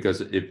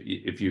 because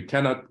if you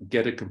cannot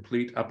get a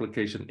complete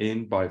application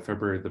in by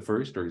February the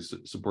 1st or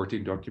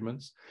supporting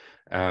documents,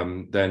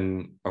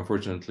 then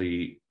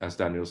unfortunately, as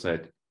Daniel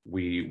said,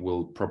 we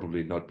will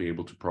probably not be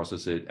able to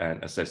process it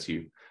and assess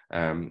you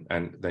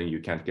and then you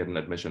can't get an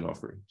admission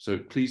offer. So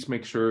please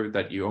make sure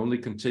that you only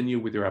continue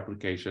with your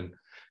application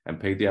and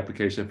pay the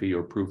application fee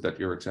or prove that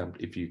you're exempt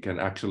if you can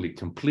actually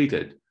complete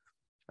it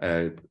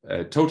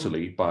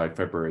totally by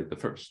February the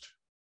 1st.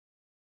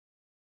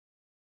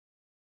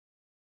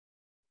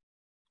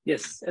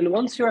 Yes, and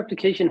once your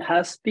application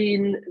has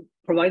been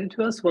provided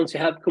to us, once you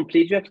have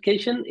completed your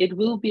application, it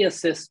will be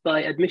assessed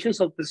by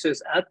admissions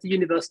officers at the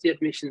university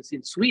admissions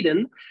in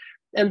Sweden,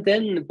 and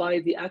then by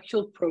the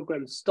actual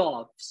program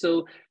staff.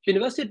 So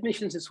university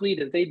admissions in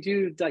Sweden, they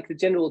do like the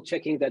general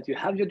checking that you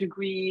have your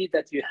degree,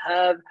 that you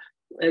have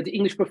the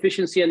English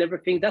proficiency and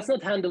everything. That's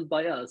not handled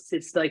by us.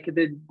 It's like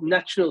the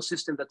national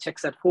system that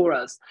checks that for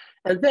us.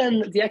 And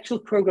then the actual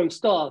program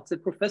staff, the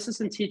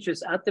professors and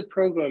teachers at the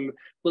program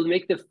will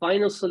make the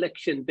final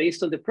selection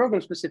based on the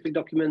program-specific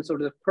documents or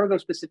the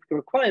program-specific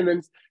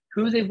requirements,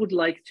 who they would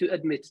like to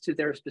admit to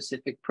their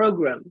specific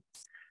program.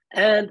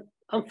 And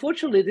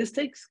unfortunately, this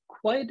takes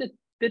quite a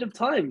bit of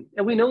time.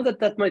 And we know that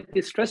that might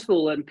be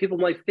stressful and people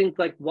might think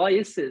like, why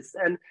is this?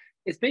 And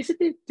it's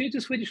basically due to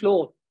Swedish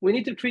law. We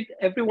need to treat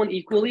everyone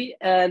equally,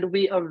 and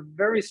we are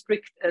very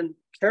strict and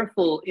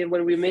careful in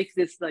when we make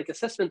this like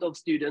assessment of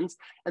students,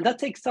 and that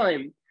takes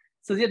time.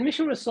 So the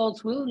admission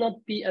results will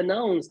not be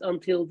announced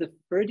until the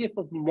 30th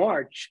of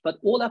March, but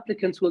all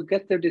applicants will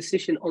get their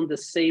decision on the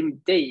same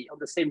day, on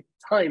the same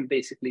time,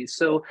 basically.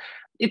 So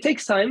it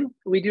takes time.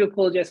 We do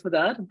apologize for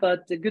that,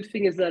 but the good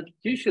thing is that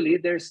usually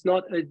there's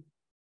not a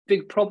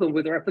big problem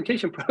with our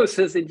application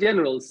process in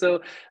general.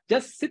 So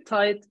just sit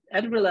tight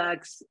and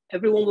relax.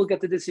 Everyone will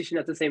get the decision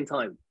at the same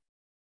time.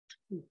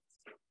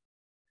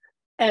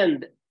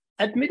 And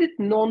admitted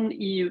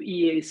non-EU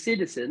EEA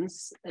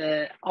citizens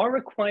are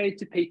required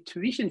to pay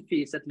tuition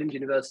fees at Lund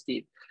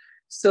University.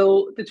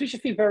 So the tuition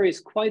fee varies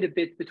quite a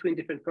bit between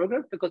different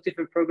programs, because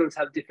different programs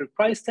have different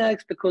price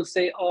tags, because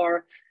they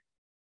are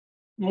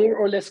more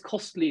or less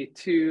costly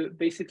to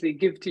basically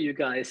give to you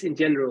guys in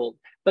general.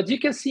 But you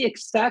can see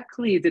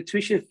exactly the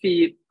tuition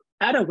fee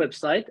at our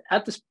website,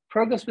 at the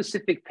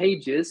program-specific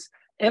pages.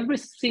 Every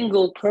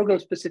single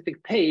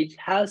program-specific page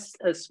has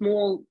a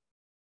small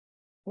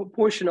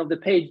portion of the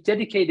page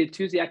dedicated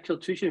to the actual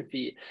tuition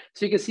fee.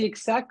 So you can see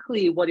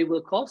exactly what it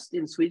will cost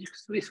in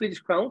Swedish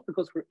crowns,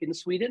 because we're in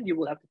Sweden, you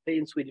will have to pay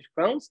in Swedish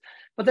crowns.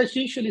 But there's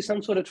usually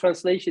some sort of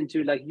translation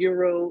to like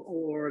euro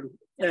or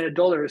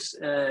dollars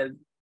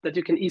that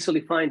you can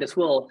easily find as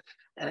well.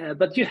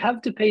 But you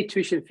have to pay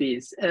tuition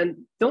fees, and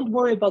don't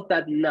worry about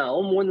that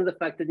now, more than the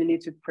fact that you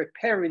need to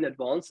prepare in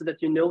advance so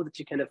that you know that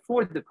you can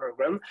afford the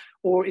program,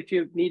 or if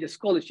you need a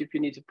scholarship, you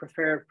need to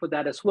prepare for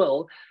that as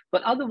well.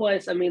 But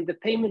otherwise, I mean, the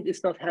payment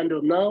is not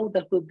handled now.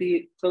 That will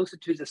be closer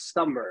to the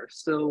summer.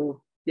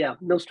 So yeah,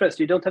 no stress.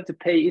 You don't have to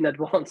pay in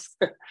advance.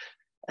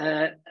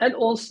 And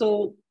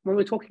also, when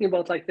we're talking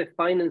about like the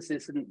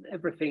finances and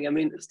everything, I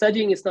mean,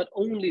 studying is not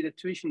only the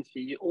tuition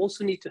fee, you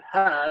also need to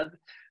have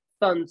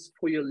funds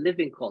for your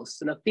living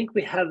costs. And I think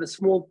we have a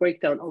small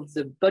breakdown of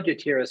the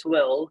budget here as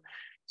well.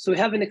 So we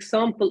have an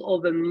example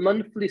of a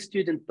monthly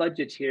student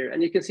budget here.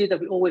 And you can see that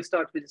we always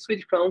start with the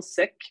Swedish crowns,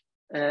 SEK,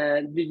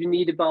 and you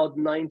need about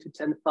 9,000 to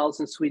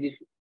 10,000 Swedish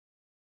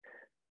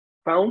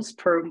crowns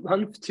per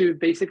month to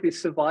basically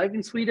survive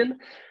in Sweden.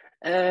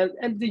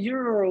 And the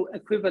euro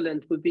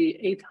equivalent would be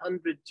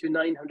 800 to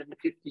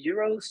 950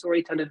 euros, or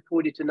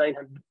 840 to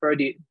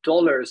 930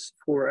 dollars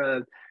for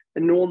a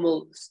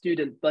normal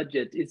student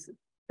budget. It's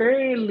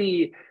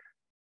fairly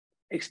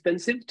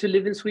expensive to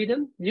live in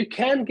Sweden. You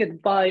can get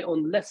by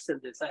on less than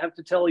this. I have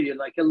to tell you,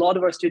 like a lot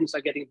of our students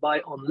are getting by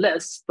on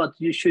less, but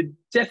you should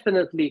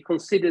definitely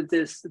consider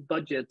this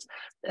budget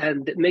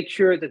and make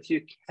sure that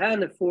you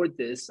can afford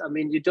this. I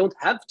mean, you don't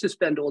have to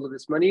spend all of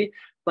this money,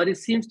 but it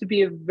seems to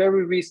be a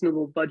very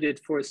reasonable budget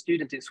for a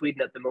student in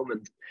Sweden at the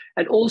moment.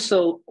 And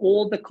also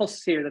all the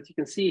costs here that you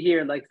can see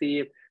here, like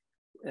the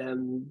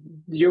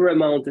euro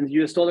amount and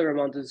the US dollar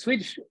amount and the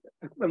Swedish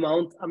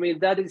amount, I mean,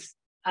 that is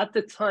at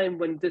the time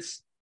when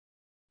this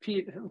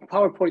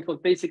PowerPoint was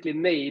basically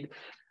made.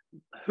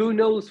 Who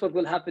knows what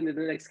will happen in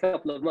the next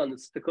couple of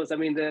months? Because I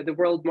mean, the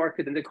world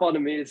market and the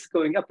economy is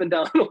going up and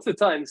down all the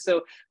time.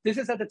 So this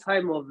is at the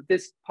time of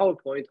this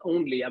PowerPoint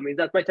only. I mean,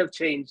 that might have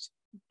changed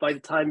by the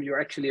time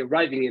you're actually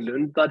arriving in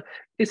Lund, but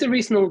it's a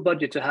reasonable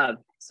budget to have.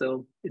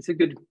 So it's a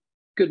good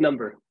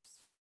number.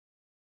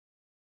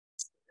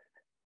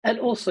 And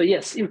also,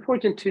 yes,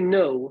 important to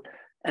know,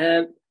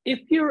 if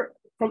you're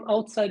from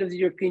outside of the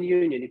European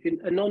Union, if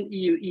you're a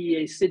non-EU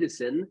EEA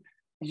citizen,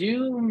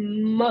 you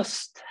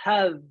must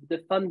have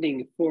the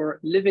funding for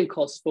living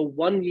costs for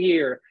 1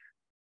 year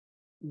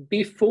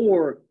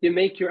before you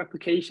make your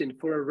application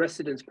for a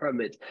residence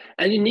permit.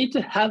 And you need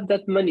to have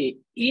that money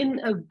in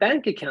a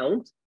bank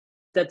account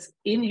that's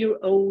in your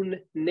own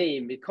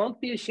name. It can't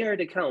be a shared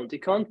account.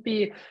 It can't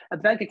be a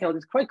bank account.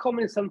 It's quite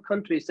common in some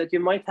countries that you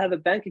might have a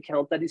bank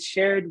account that is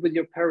shared with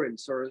your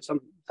parents or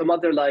some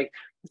other like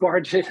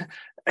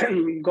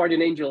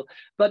guardian angel.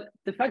 But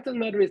the fact of the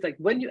matter is, like,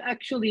 when you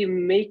actually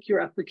make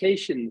your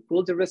application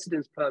for the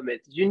residence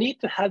permit, you need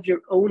to have your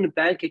own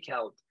bank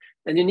account.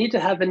 And you need to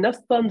have enough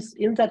funds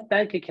in that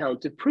bank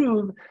account to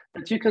prove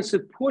that you can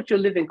support your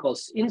living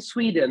costs in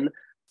Sweden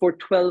for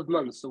 12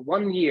 months, so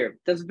 1 year.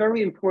 That's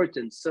very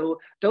important. So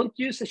don't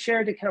use a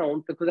shared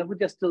account, because that would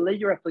just delay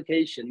your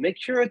application. Make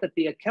sure that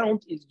the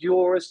account is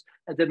yours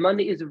and the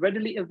money is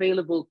readily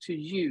available to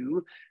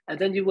you, and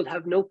then you will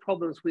have no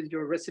problems with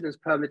your residence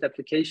permit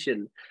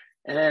application.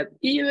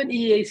 EU and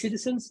EEA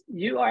citizens,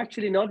 you are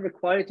actually not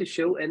required to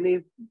show any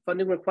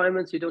funding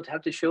requirements. You don't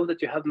have to show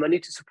that you have money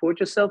to support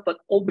yourself, but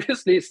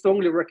obviously it's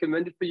strongly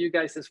recommended for you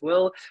guys as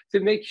well to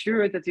make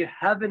sure that you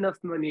have enough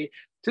money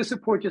to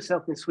support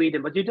yourself in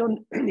Sweden. But you don't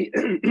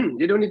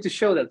you don't need to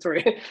show that,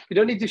 sorry. You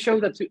don't need to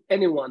show that to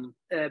anyone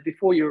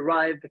before you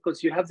arrive,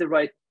 because you have the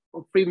right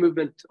of free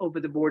movement over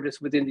the borders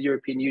within the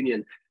European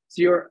Union.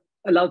 So you're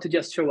allowed to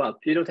just show up.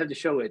 You don't have to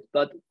show it.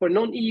 But for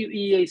non-EU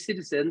EEA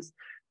citizens,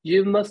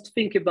 you must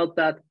think about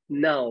that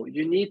now.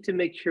 You need to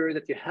make sure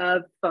that you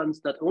have funds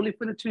not only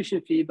for the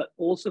tuition fee, but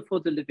also for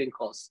the living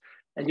costs.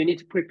 And you need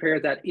to prepare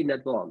that in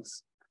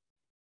advance.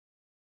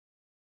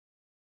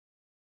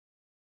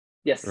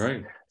 Yes.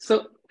 Right.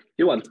 So,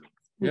 Johan.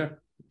 Yeah.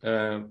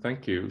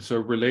 Thank you. So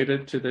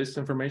related to this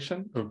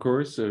information, of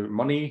course,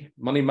 money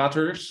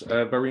matters,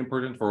 very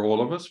important for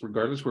all of us,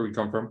 regardless where we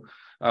come from.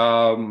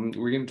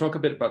 We're going to talk a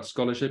bit about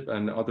scholarship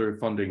and other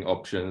funding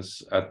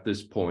options at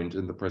this point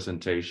in the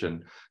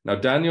presentation. Now,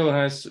 Daniel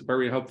has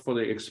very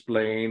helpfully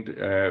explained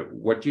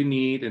what you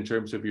need in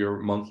terms of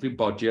your monthly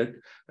budget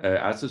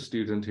as a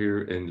student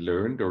here in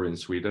Lund or in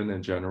Sweden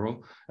in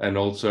general, and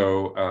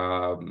also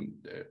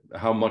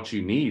how much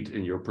you need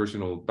in your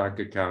personal bank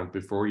account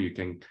before you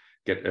can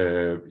get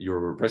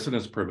your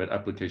residence permit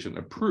application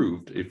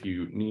approved if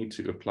you need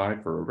to apply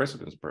for a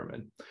residence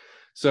permit.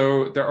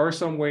 So there are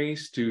some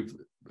ways to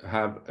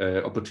have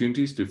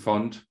opportunities to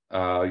fund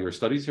your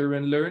studies here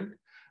in Lund.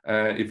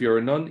 If you're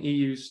a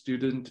non-EU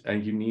student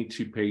and you need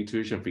to pay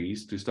tuition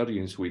fees to study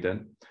in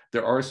Sweden,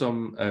 there are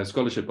some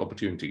scholarship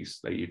opportunities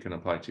that you can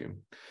apply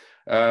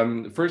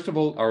to. First of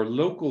all, our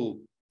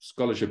local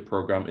scholarship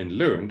program in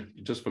Lund,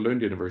 just for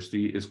Lund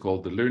University, is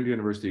called the Lund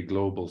University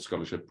Global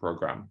Scholarship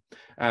Program.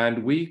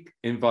 And we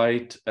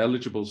invite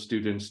eligible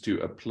students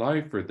to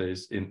apply for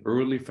this in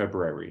early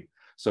February.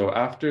 So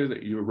after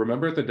you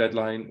remember the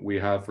deadline we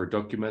have for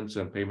documents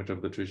and payment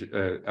of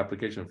the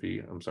application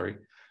fee,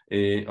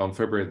 on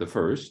February the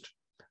 1st.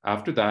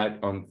 After that,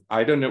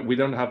 I don't know, we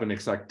don't have an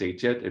exact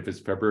date yet, if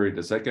it's February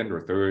the 2nd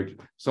or 3rd,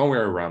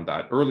 somewhere around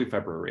that, early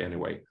February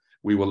anyway.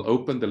 We will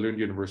open the Lund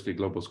University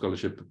Global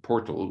Scholarship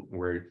portal,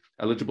 where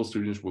eligible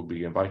students will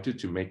be invited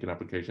to make an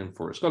application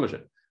for a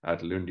scholarship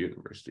at Lund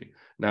University.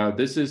 Now,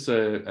 this is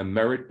a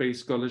merit-based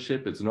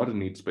scholarship. It's not a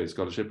needs-based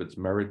scholarship. It's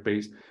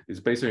merit-based. It's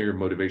based on your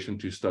motivation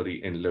to study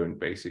in Lund,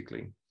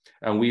 basically.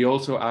 And we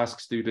also ask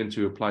students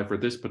who apply for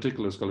this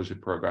particular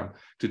scholarship program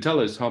to tell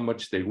us how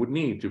much they would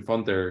need to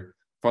fund their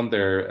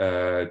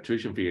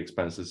tuition fee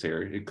expenses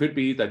here. It could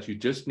be that you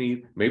just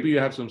need, maybe you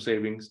have some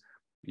savings,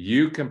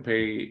 you can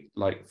pay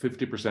like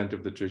 50%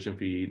 of the tuition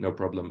fee, no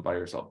problem, by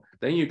yourself.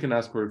 Then you can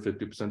ask for a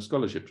 50%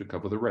 scholarship to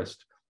cover the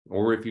rest.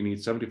 Or if you need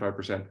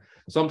 75%,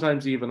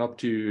 sometimes even up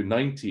to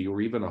 90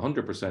 or even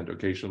 100%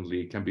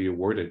 occasionally can be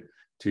awarded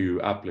to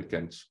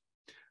applicants.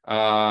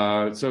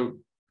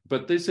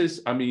 But this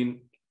is, I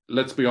mean,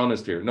 let's be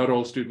honest here, not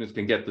all students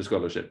can get the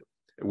scholarship.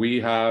 We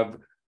have,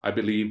 I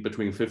believe,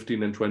 between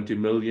 15 and 20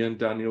 million,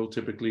 Daniel,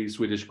 typically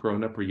Swedish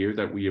krona per year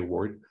that we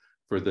award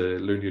for the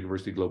Lund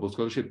University Global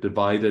Scholarship,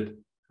 divided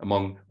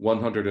among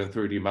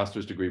 130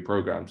 master's degree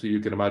programs. So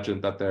you can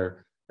imagine that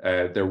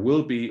there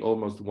will be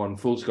almost one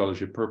full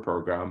scholarship per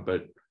program,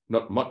 but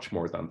not much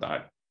more than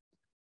that.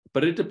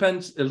 But it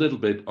depends a little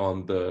bit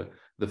on the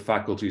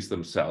faculties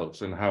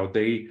themselves and how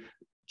they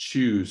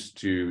choose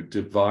to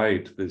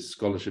divide this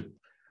scholarship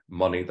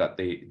money that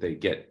they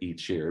get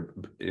each year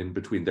in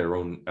between their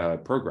own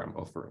program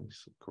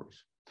offerings, of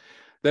course.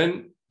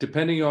 Then,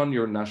 depending on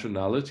your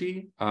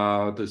nationality,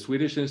 the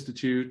Swedish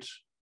Institute,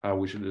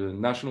 which is the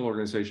National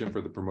Organization for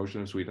the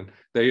Promotion of Sweden,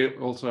 they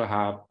also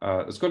have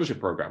a scholarship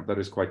program that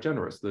is quite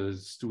generous. The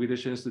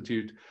Swedish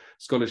Institute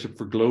Scholarship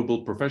for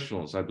Global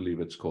Professionals, I believe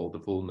it's called, the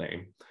full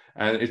name.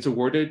 And it's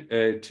awarded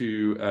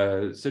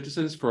to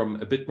citizens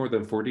from a bit more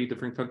than 40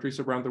 different countries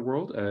around the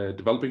world,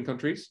 developing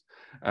countries.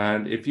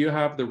 And if you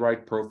have the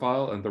right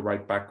profile and the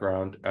right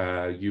background,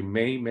 you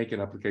may make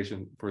an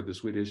application for the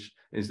Swedish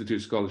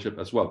Institute Scholarship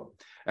as well.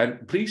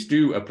 And please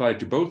do apply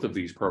to both of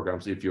these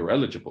programs if you're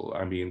eligible.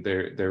 I mean,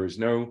 there's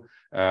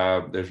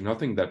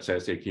nothing that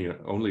says you can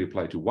only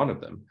apply to one of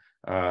them.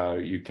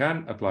 You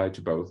can apply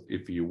to both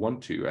if you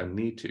want to and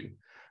need to.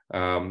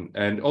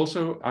 And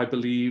also, I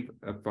believe,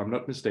 if I'm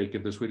not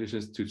mistaken, the Swedish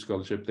Institute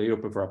Scholarship, they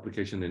open for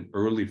application in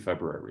early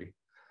February.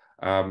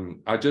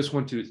 I just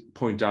want to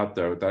point out,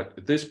 though,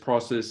 that this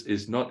process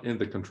is not in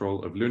the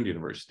control of Lund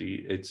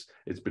University.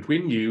 It's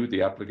between you,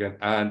 the applicant,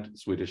 and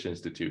Swedish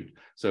Institute.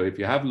 So if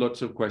you have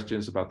lots of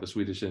questions about the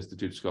Swedish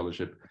Institute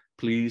Scholarship,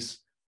 please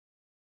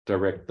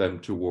direct them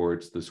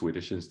towards the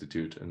Swedish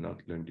Institute and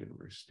not Lund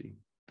University.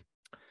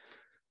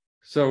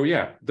 So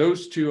yeah,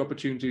 those two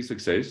opportunities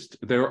exist.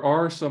 There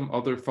are some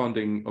other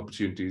funding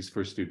opportunities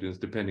for students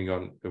depending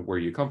on where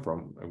you come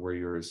from and where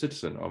you're a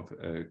citizen of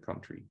a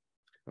country,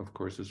 of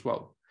course, as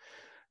well.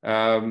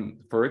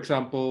 For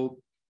example,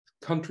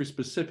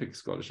 country-specific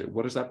scholarship.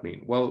 What does that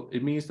mean? Well,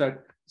 it means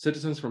that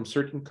citizens from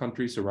certain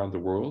countries around the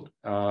world,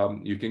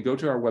 you can go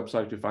to our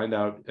website to find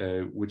out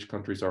which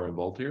countries are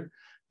involved here.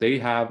 They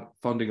have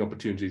funding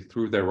opportunities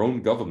through their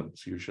own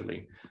governments,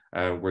 usually,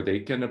 where they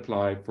can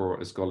apply for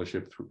a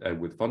scholarship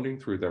with funding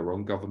through their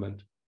own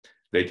government.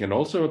 They can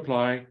also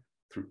apply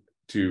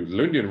to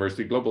Lund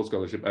University Global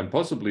Scholarship and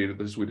possibly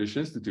the Swedish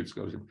Institute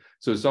Scholarship.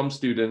 So some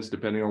students,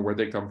 depending on where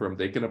they come from,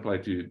 they can apply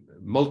to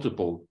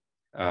multiple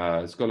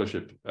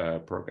scholarship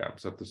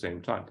programs at the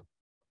same time.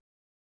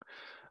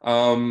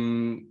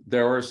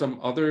 There are some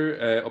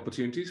other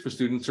opportunities for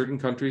students. Certain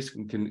countries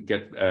can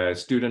get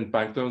student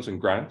bank loans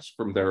and grants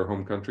from their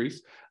home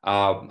countries.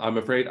 I'm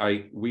afraid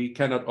we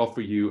cannot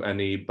offer you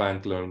any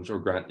bank loans or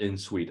grant in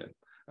Sweden.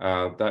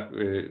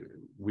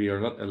 We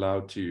are not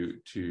allowed to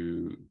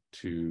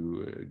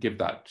give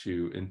that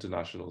to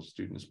international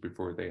students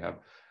before they have,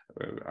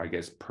 I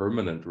guess,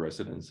 permanent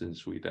residence in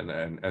Sweden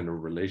and a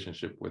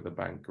relationship with a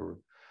bank or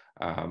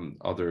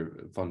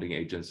other funding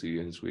agency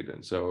in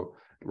Sweden. So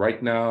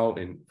right now,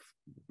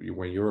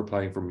 when you're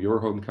applying from your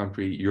home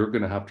country, you're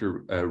going to have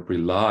to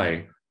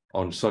rely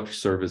on such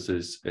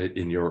services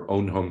in your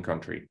own home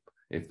country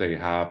if they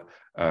have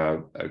a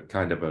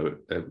kind of a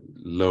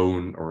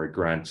loan or a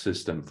grant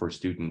system for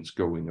students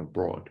going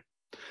abroad.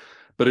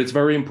 But it's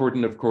very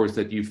important, of course,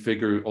 that you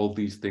figure all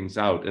these things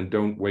out and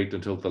don't wait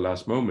until the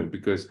last moment,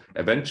 because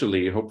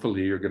eventually,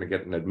 hopefully, you're going to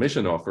get an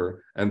admission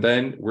offer, and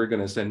then we're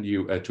going to send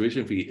you a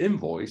tuition fee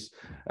invoice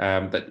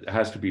that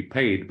has to be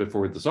paid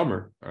before the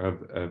summer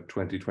of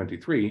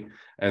 2023.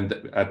 And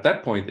at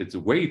that point, it's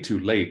way too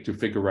late to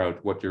figure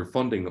out what your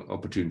funding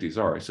opportunities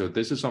are. So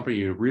this is something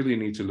you really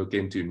need to look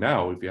into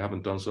now, if you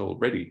haven't done so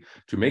already,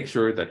 to make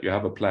sure that you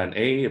have a plan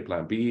A, a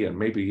plan B, and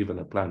maybe even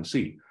a plan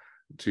C.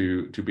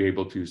 To be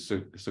able to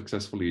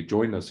successfully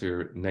join us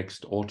here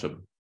next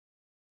autumn.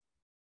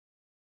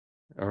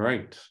 All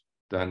right,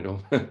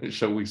 Daniel,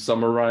 shall we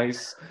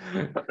summarize?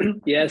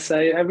 Yes,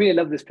 I really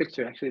love this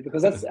picture, actually,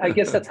 because I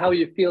guess that's how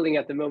you're feeling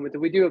at the moment.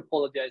 And we do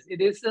apologize. It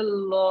is a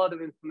lot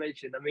of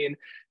information. I mean,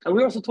 and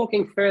we're also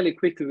talking fairly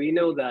quickly. We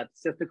know that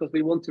just because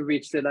we want to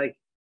reach the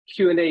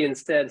Q&A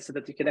instead, so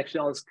that you can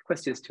actually ask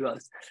questions to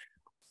us.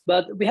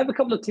 But we have a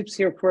couple of tips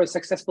here for a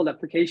successful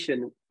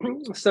application.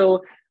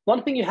 So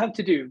one thing you have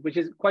to do, which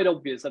is quite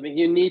obvious, I mean,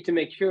 you need to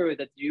make sure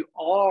that you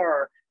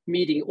are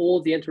meeting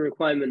all the entry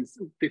requirements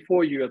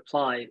before you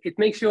apply. It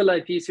makes your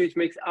life easier. It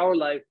makes our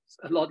lives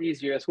a lot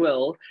easier as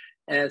well.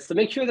 So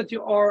make sure that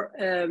you are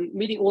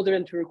meeting all the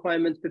entry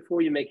requirements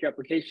before you make your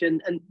application.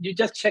 And you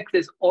just check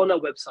this on our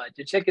website.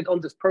 You check it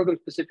on this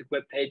program-specific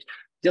webpage.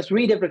 Just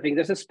read everything.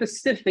 There's a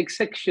specific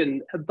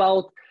section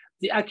about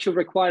the actual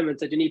requirements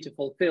that you need to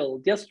fulfill.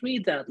 Just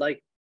read that,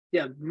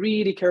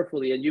 really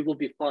carefully, and you will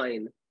be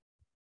fine.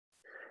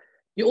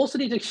 You also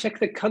need to check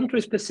the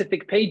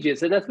country-specific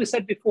pages. And as we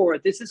said before,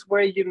 this is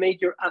where you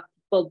made your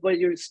where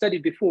you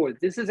studied before.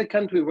 This is a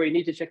country where you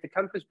need to check the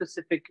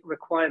country-specific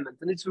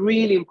requirements. And it's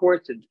really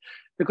important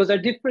because there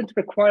are different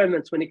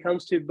requirements when it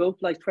comes to both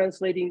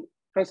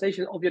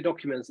translation of your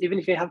documents. Even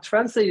if you have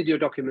translated your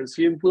documents,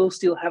 you will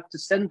still have to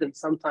send them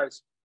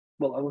sometimes.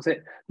 Well, I will say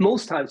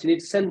most times you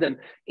need to send them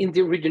in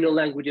the original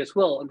language as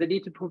well. And they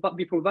need to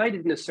be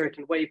provided in a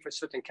certain way for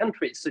certain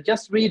countries. So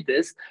just read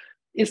this.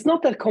 It's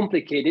not that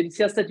complicated. It's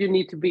just that you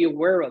need to be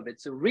aware of it.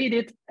 So read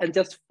it and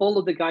just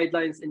follow the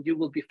guidelines and you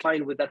will be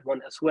fine with that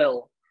one as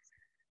well.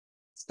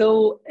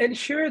 So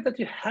ensure that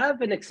you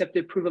have an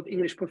accepted proof of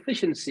English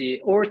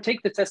proficiency or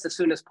take the test as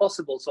soon as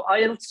possible. So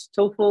IELTS,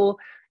 TOEFL,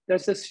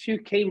 there's a few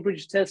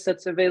Cambridge tests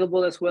that's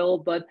available as well.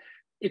 But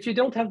if you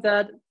don't have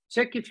that,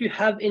 check if you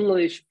have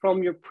English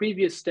from your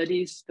previous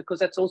studies, because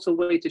that's also a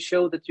way to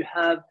show that you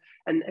have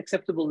an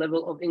acceptable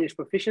level of English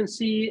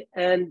proficiency.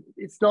 And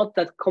it's not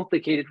that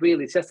complicated,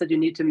 really. It's just that you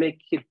need to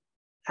make it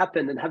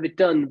happen and have it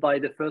done by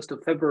the 1st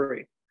of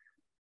February.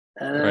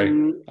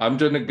 Right. I'm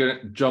going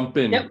to jump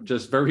in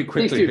just very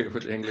quickly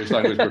with English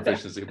language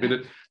proficiency,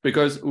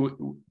 because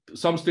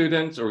some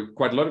students, or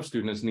quite a lot of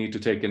students, need to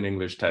take an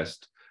English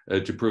test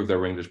to prove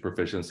their English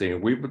proficiency.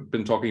 And we've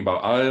been talking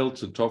about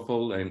IELTS and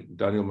TOEFL, and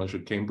Daniel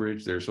mentioned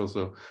Cambridge. There's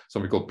also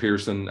something called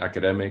Pearson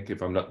Academic,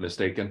 if I'm not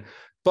mistaken.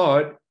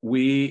 But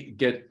we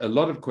get a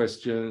lot of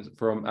questions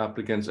from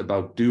applicants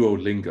about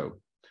Duolingo.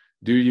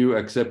 Do you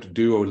accept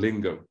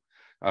Duolingo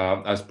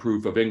as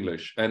proof of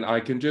English? And I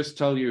can just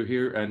tell you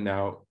here and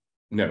now,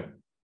 no.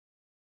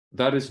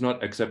 That is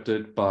not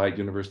accepted by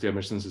University of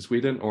Admissions in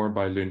Sweden or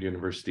by Lund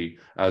University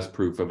as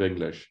proof of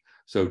English.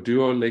 So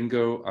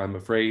Duolingo, I'm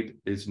afraid,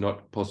 is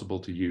not possible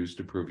to use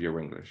to prove your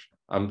English.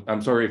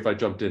 I'm sorry if I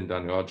jumped in,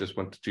 Daniel. I just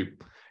wanted to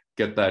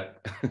get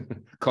that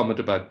comment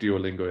about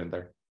Duolingo in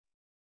there.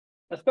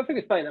 That's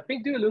perfectly fine. I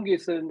think Duolingo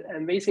is an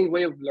amazing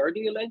way of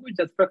learning a language.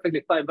 That's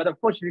perfectly fine. But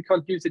unfortunately, you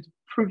can't use it to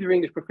prove your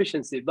English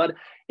proficiency. But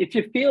if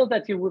you feel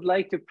that you would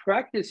like to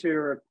practice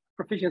your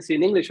proficiency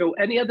in English or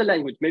any other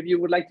language, maybe you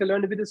would like to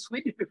learn a bit of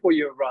Swedish before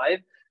you arrive,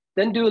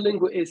 then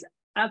Duolingo is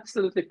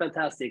absolutely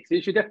fantastic. So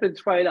you should definitely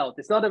try it out.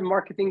 It's not a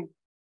marketing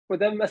for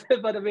them,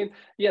 but I mean,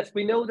 yes,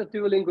 we know that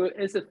Duolingo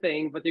is a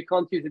thing, but you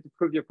can't use it to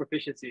prove your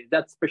proficiency.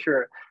 That's for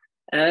sure.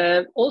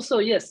 And also,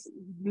 yes,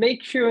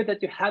 make sure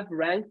that you have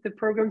ranked the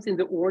programs in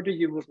the order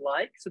you would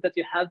like, so that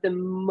you have the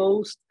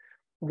most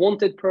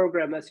wanted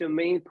program as your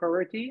main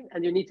priority.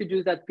 And you need to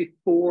do that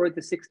before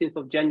the 16th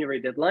of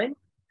January deadline.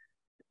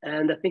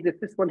 And I think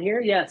that this one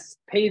here, yes,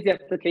 pay the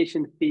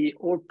application fee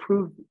or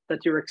prove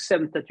that you're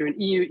exempt, that you're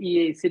an EU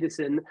EA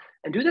citizen,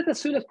 and do that as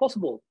soon as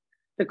possible.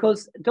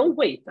 Because don't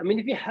wait. I mean,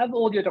 if you have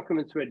all your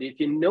documents ready, if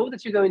you know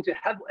that you're going to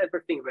have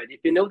everything ready, if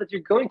you know that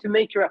you're going to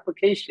make your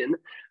application,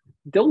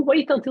 don't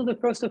wait until the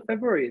 1st of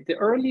February. The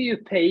earlier you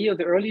pay or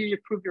the earlier you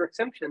prove your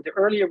exemption, the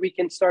earlier we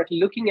can start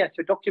looking at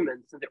your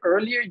documents, and the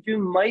earlier you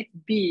might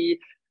be,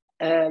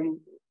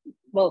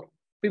 well,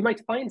 we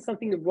might find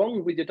something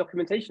wrong with your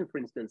documentation, for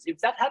instance. If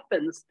that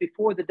happens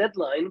before the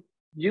deadline,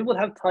 you will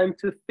have time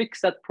to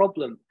fix that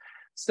problem.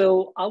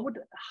 So I would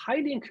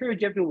highly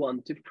encourage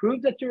everyone to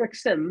prove that you're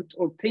exempt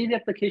or pay the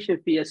application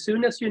fee as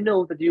soon as you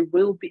know that you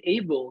will be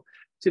able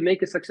to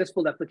make a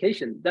successful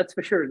application. That's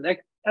for sure.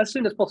 Like, as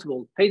soon as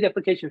possible, pay the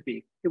application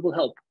fee. It will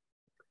help.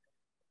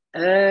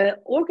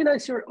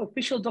 Organize your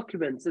official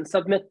documents and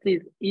submit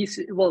these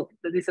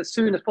as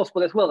soon as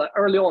possible as well,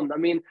 early on. I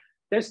mean,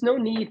 there's no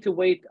need to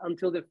wait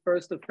until the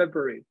 1st of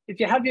February. If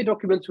you have your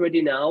documents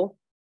ready now,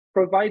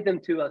 provide them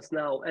to us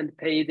now and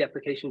pay the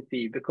application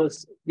fee,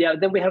 because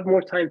then we have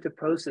more time to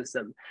process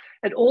them.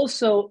 And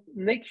also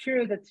make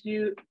sure that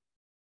you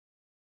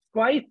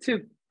try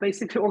to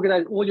basically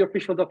organize all your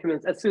official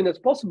documents as soon as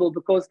possible,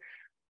 because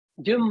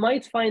you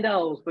might find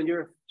out when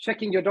you're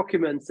checking your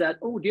documents that,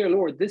 oh dear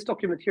Lord, this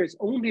document here is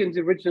only in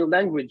the original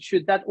language.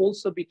 Should that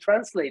also be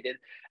translated?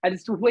 And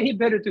it's way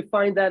better to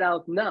find that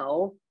out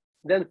now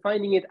than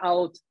finding it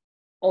out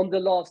on the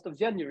last of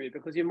January,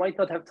 because you might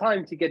not have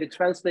time to get it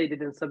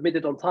translated and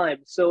submitted on time.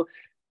 So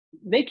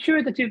make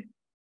sure that you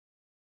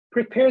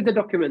prepare the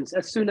documents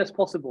as soon as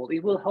possible.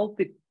 It will help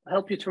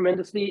you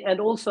tremendously. And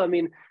also, I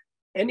mean,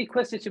 any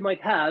questions you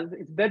might have,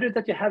 it's better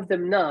that you have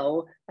them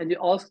now and you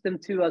ask them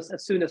to us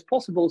as soon as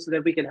possible, so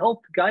that we can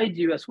help guide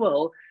you as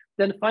well,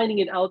 than finding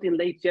it out in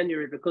late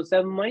January, because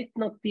there might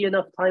not be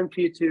enough time for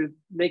you to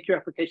make your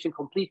application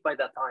complete by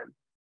that time.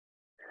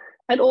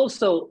 And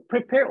also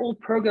prepare all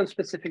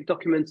program-specific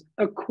documents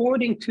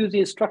according to the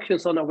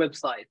instructions on our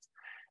website.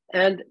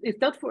 And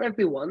it's not for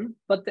everyone,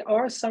 but there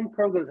are some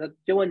programs that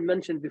Johan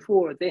mentioned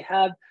before. They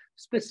have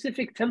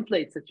specific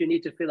templates that you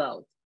need to fill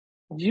out.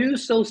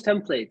 Use those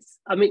templates.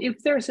 I mean,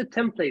 if there's a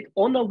template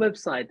on our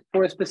website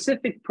for a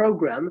specific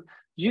program,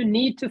 you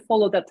need to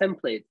follow that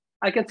template.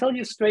 I can tell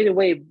you straight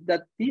away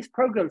that these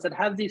programs that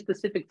have these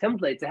specific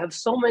templates, they have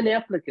so many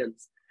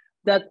applicants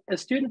that a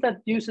student that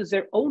uses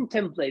their own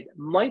template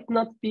might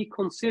not be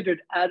considered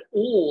at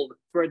all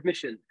for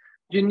admission.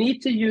 You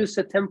need to use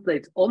a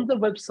template on the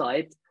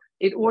website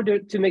in order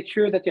to make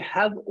sure that you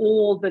have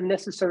all the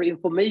necessary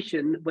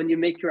information when you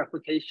make your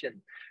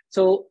application.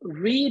 So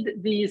read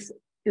these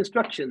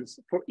instructions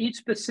for each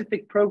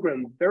specific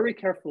program very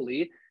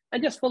carefully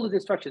and just follow the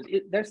instructions.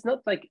 There's not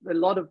like a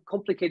lot of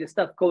complicated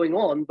stuff going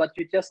on, but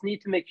you just need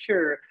to make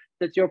sure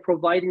that you're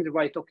providing the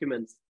right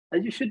documents.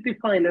 And you should be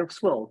fine as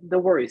well, no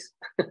worries.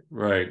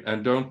 Right,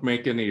 and don't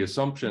make any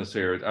assumptions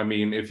here. I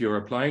mean, if you're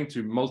applying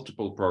to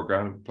multiple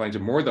programs, applying to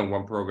more than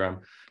one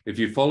program, if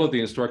you follow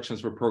the instructions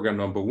for program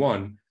number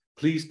 1,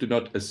 please do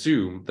not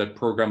assume that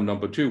program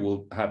number 2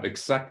 will have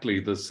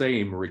exactly the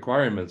same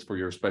requirements for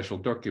your special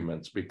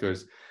documents,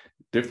 because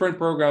different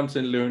programs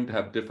in Lund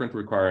have different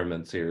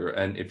requirements here.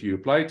 And if you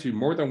apply to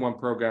more than one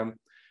program,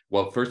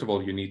 well, first of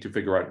all, you need to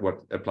figure out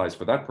what applies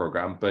for that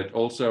program. But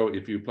also,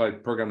 if you apply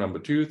program number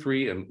 2,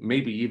 3, and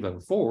maybe even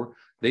 4,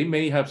 they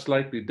may have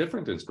slightly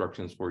different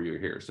instructions for you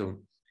here. So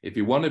if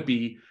you want to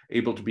be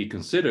able to be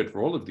considered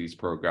for all of these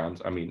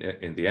programs, I mean,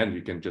 in the end,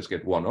 you can just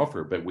get one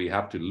offer, but we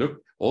have to look,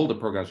 all the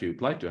programs you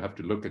apply to have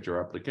to look at your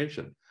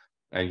application.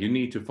 And you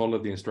need to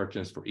follow the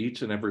instructions for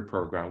each and every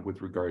program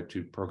with regard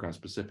to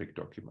program-specific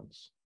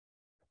documents.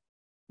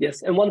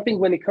 Yes, and one thing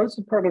when it comes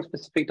to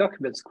program-specific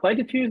documents,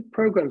 quite a few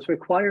programs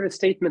require a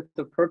statement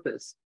of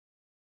purpose.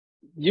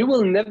 You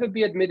will never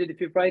be admitted if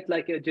you write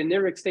like a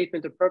generic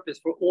statement of purpose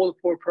for all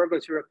 4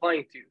 programs you're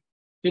applying to.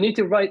 You need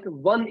to write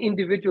one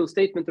individual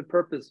statement of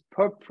purpose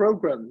per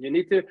program. You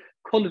need to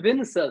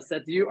convince us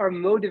that you are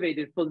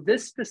motivated for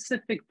this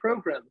specific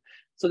program.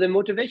 So the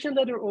motivation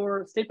letter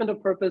or statement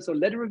of purpose or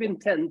letter of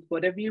intent,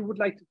 whatever you would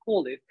like to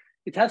call it,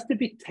 it has to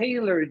be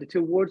tailored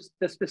towards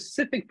the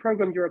specific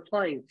program you're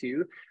applying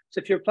to. So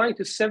if you're applying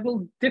to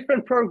several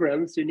different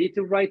programs, you need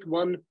to write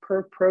one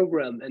per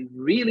program and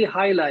really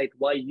highlight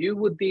why you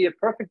would be a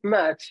perfect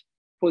match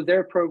for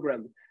their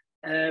program.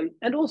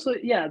 And also,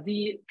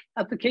 the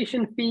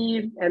application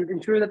fee and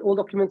ensure that all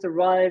documents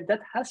arrive, that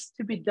has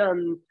to be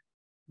done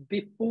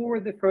before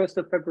the 1st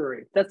of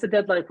February. That's the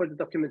deadline for the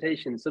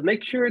documentation. So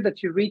make sure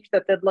that you reach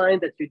that deadline,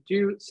 that you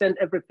do send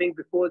everything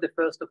before the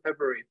 1st of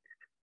February.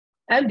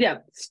 And yeah,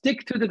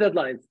 stick to the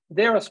deadlines.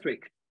 They are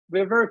strict.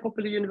 We're a very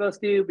popular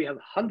university. We have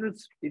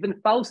hundreds, even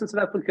thousands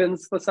of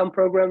applicants for some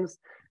programs.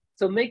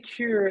 So make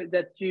sure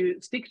that you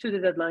stick to the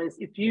deadlines.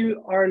 If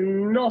you are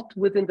not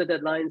within the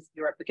deadlines,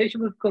 your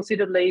application will be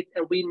considered late,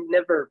 and we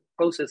never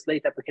process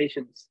late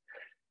applications.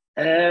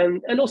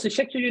 And also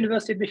check your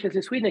university admissions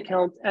in Sweden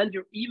account and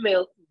your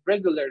email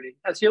regularly.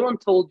 As Johan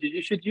told you,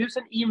 you should use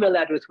an email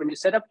address when you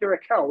set up your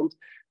account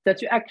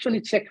that you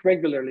actually check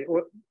regularly.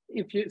 Or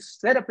if you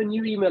set up a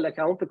new email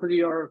account because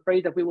you are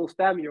afraid that we will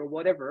spam you or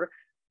whatever,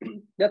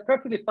 that's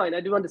perfectly fine.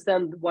 I do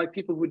understand why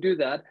people would do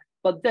that.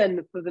 But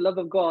then, for the love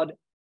of God,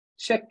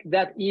 check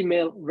that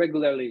email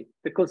regularly,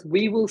 because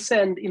we will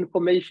send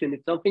information if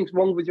something's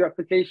wrong with your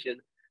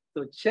application.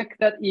 So check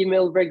that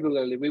email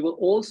regularly. We will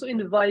also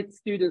invite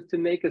students to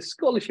make a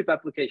scholarship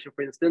application,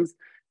 for instance.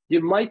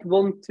 You might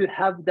want to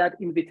have that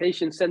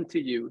invitation sent to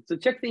you. So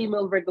check the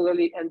email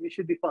regularly and you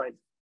should be fine.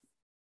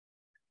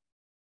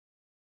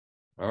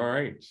 All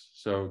right,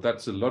 so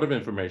that's a lot of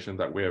information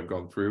that we have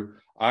gone through.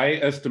 I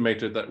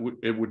estimated that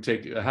it would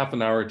take a half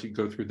an hour to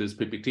go through this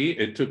PPT.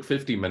 It took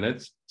 50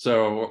 minutes,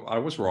 so I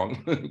was wrong,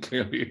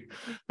 clearly.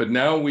 But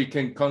now we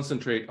can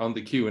concentrate on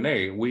the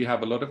Q&A. We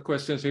have a lot of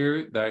questions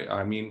here that,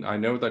 I mean, I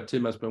know that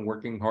Tim has been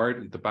working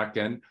hard at the back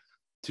end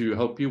to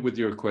help you with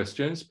your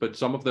questions, but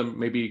some of them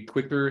may be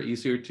quicker,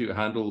 easier to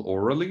handle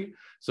orally.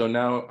 So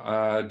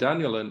now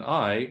Daniel and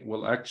I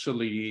will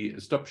actually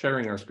stop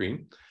sharing our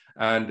screen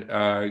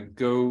and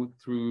go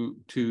through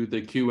to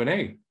the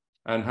Q&A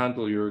and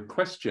handle your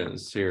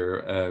questions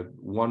here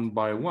one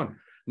by one.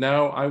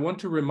 Now, I want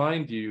to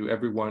remind you,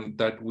 everyone,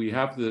 that we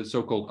have the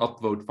so-called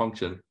upvote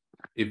function.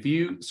 If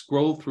you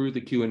scroll through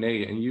the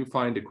Q&A and you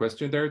find a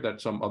question there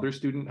that some other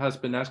student has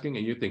been asking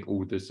and you think,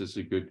 oh, this is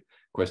a good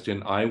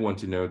question, I want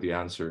to know the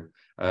answer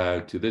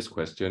to this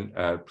question,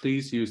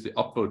 please use the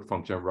upvote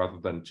function rather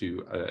than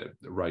to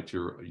write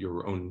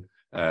your own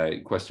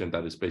question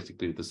that is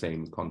basically the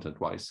same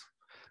content-wise.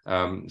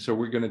 So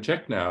we're going to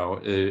check now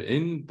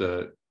in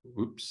the,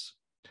 oops,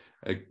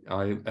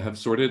 I have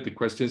sorted the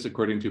questions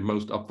according to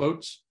most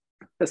upvotes.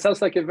 That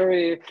sounds like a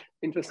very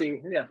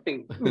interesting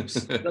thing. Oops,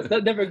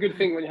 that's never a good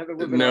thing when you have a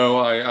webinar. No,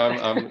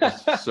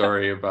 I'm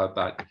sorry about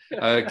that.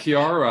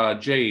 Chiara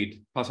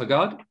Jade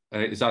Pasagad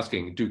is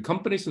asking, do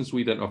companies in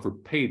Sweden offer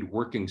paid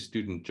working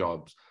student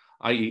jobs?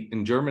 I.e.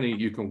 in Germany,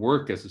 you can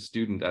work as a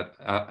student at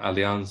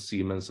Allianz,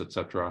 Siemens,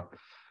 etc.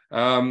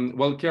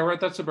 Well, Chiara,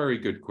 that's a very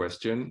good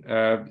question.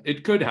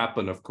 It could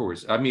happen, of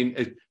course. I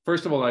mean,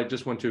 first of all, I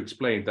just want to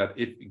explain that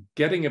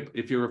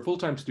if you're a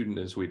full-time student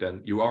in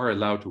Sweden, you are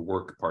allowed to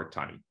work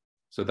part-time.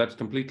 So that's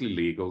completely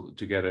legal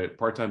to get a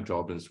part-time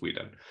job in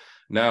Sweden.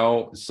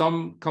 Now,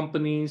 some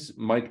companies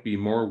might be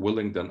more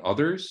willing than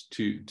others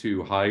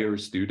to hire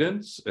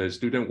students,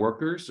 student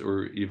workers,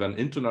 or even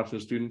international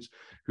students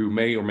who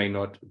may or may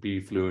not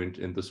be fluent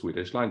in the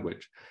Swedish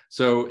language.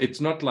 So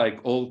it's not like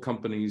all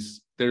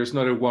companies, there's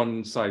not a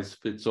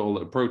one-size-fits-all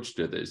approach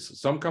to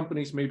this. Some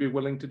companies may be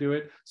willing to do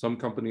it. Some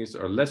companies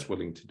are less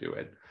willing to do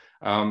it.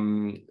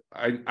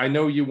 I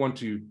know you want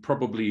to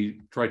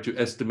probably try to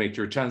estimate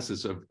your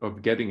chances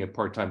of getting a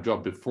part-time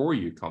job before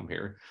you come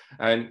here.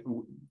 And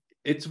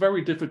it's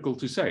very difficult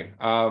to say.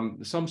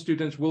 Some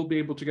students will be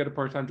able to get a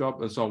part-time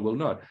job and some will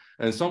not.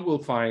 And some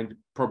will find,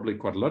 probably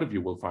quite a lot of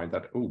you will find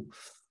that, oh,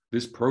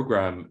 this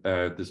program,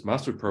 this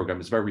master program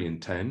is very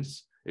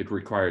intense. It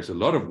requires a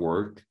lot of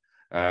work.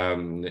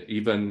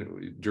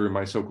 Even during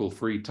my so-called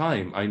free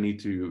time, I need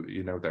to,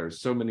 there are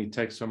so many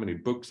texts, so many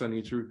books I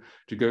need to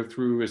go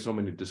through, so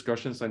many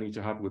discussions I need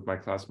to have with my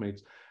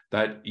classmates,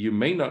 that you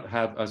may not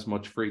have as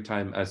much free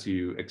time as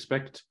you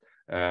expect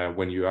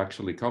when you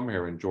actually come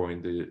here and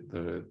join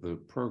the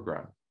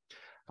program.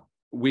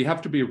 We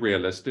have to be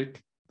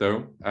realistic,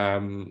 though.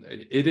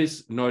 It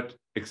is not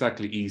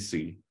exactly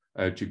easy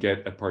to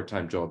get a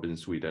part-time job in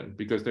Sweden,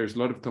 because there's a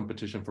lot of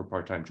competition for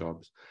part-time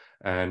jobs,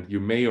 and you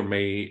may or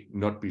may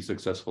not be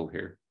successful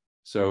here.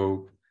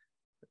 So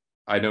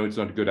I know it's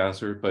not a good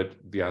answer, but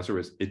the answer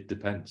is it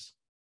depends.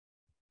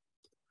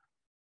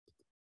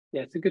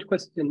 Yeah, it's a good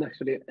question,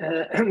 actually.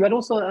 But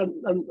also,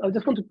 I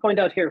just want to point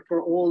out here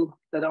for all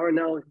that are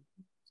now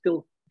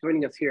still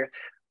joining us here,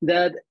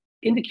 that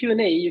in the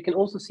Q&A, you can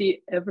also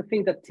see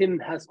everything that Tim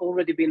has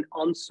already been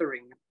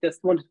answering.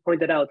 Just wanted to point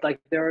that out. Like,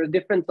 there are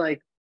different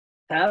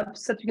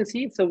tabs that you can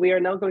see. So we are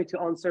now going to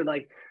answer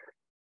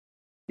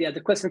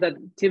the questions that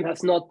Tim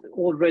has not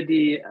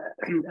already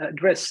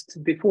addressed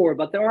before,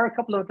 but there are a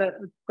couple of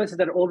questions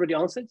that are already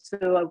answered.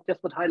 So I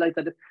just would highlight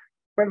that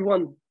for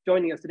everyone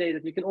joining us today,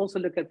 that you can also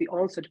look at the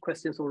answered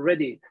questions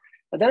already.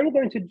 And then I'm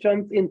going to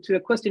jump into a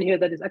question here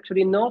that is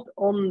actually not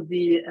on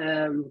the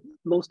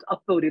most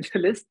upvoted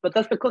list, but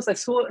that's because I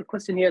saw a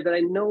question here that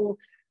I know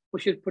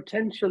we should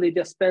potentially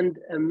just spend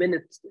a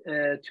minute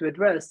to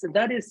address. And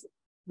that is,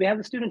 we have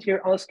a student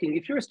here asking,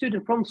 if you're a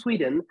student from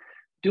Sweden,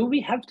 do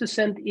we have to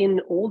send in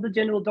all the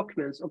general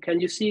documents, or can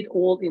you see it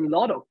all in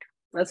Ladoc?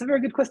 That's a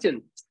very good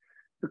question,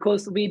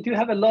 because we do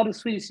have a lot of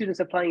Swedish students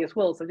applying as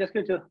well. So I'm just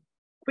going to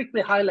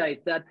quickly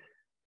highlight that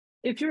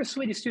if you're a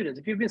Swedish student,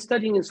 if you've been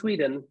studying in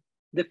Sweden,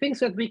 the things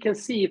that we can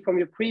see from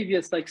your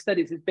previous like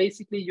studies is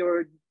basically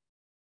your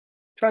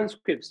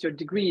transcripts, your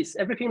degrees,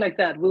 everything like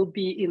that will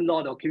be in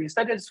Ladok. If you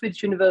studied at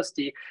Swedish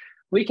University,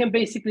 we can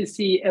basically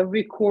see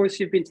every course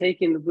you've been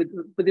taking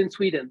within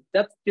Sweden.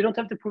 That you don't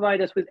have to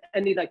provide us with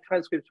any like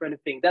transcripts or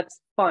anything. That's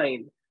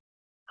fine.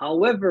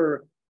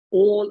 However,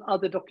 all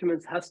other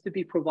documents has to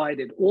be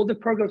provided. All the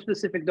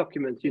program-specific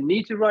documents you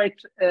need to write.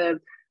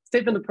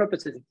 Statement of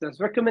purposes. If there's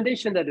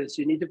recommendation letters,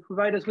 you need to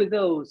provide us with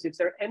those. If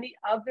there are any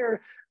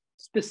other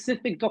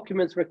specific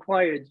documents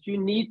required, you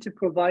need to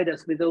provide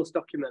us with those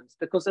documents,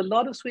 because a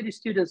lot of Swedish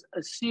students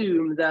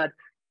assume that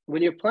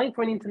when you're applying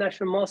for an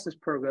international master's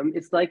program,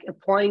 it's like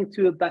applying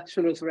to a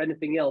bachelor's or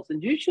anything else.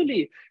 And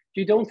usually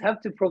you don't have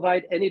to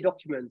provide any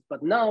documents,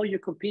 but now you're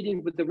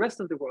competing with the rest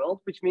of the world,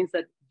 which means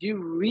that you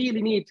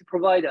really need to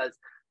provide us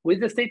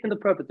with the statement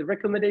of purpose, the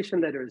recommendation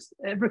letters,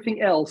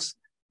 everything else,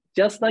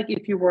 just like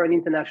if you were an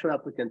international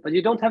applicant. But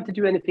you don't have to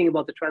do anything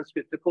about the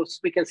transcript, because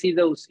we can see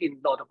those in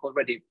Ladok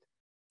already.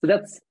 So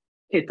that's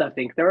it, I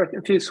think. There are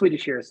a few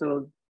Swedish here.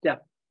 So yeah,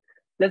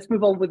 let's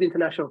move on with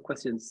international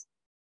questions.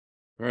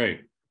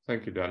 Right.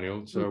 Thank you,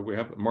 Daniel. So we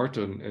have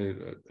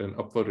Martin, an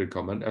upvoted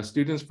comment. As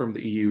students from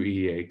the EU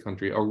EEA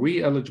country, are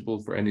we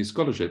eligible for any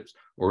scholarships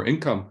or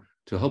income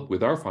to help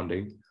with our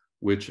funding,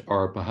 which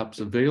are perhaps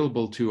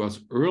available to us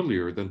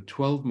earlier than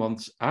 12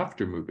 months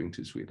after moving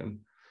to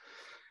Sweden?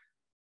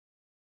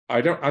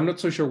 I'm not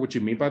so sure what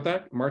you mean by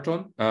that,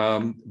 Martin.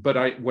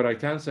 But what I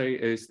can say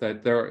is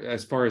that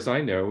as far as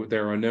I know,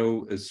 there are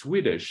no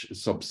Swedish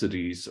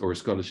subsidies or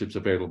scholarships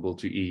available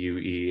to EU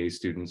EEA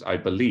students, I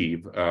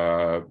believe,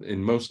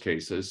 in most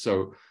cases.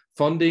 So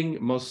funding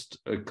must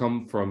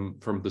come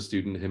from the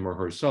student, him or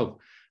herself,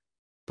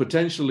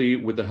 potentially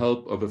with the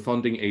help of a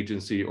funding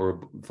agency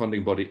or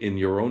funding body in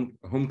your own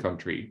home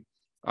country.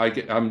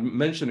 I'm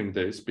mentioning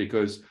this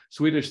because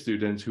Swedish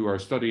students who are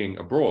studying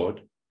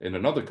abroad in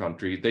another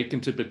country, they can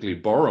typically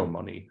borrow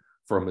money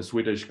from a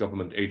Swedish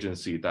government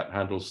agency that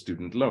handles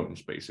student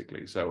loans,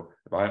 basically. So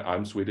if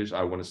I'm Swedish,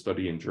 I want to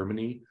study in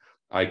Germany,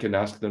 I can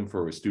ask them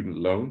for a student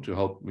loan to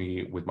help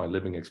me with my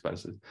living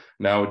expenses.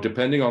 Now,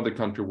 depending on the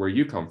country where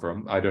you come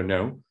from, I don't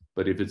know,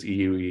 but if it's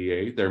EU,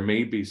 EEA, there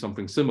may be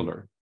something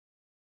similar.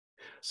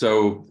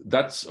 So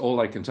that's all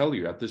I can tell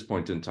you at this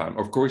point in time.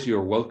 Of course,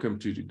 you're welcome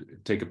to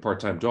take a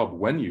part-time job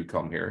when you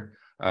come here.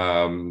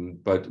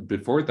 But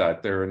before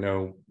that, there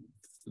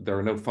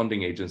are no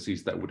funding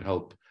agencies that would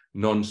help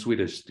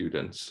non-Swedish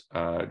students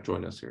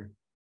join us here.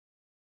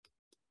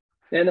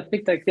 And I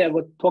think like, yeah,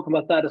 we'll talk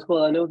about that as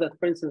well. I know that,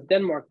 for instance,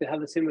 Denmark, they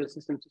have a similar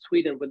system to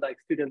Sweden with like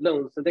student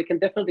loans. So they can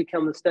definitely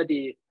come and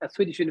study at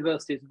Swedish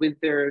universities with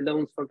their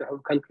loans from their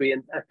home country.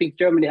 And I think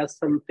Germany has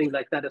something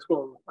like that as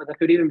well. That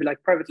could even be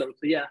like private loans.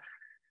 So yeah,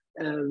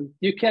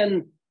 you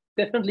can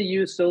definitely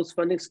use those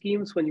funding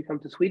schemes when you come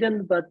to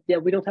Sweden. But yeah,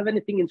 we don't have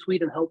anything in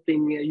Sweden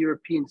helping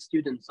European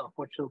students,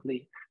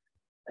 unfortunately.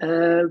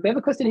 We have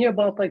a question here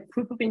about like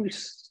proof of English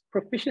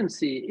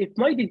proficiency. If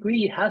my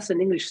degree has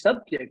an English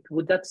subject,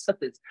 would that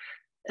suffice?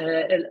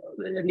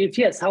 And if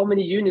yes, how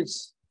many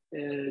units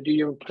do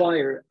you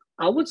require?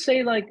 I would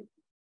say like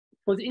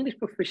for the English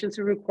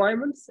proficiency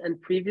requirements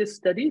and previous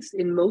studies,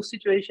 in most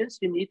situations,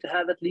 you need to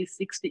have at least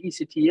 60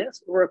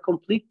 ECTS or a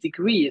complete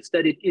degree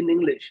studied in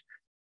English.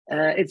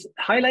 It's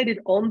highlighted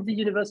on the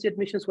university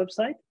admissions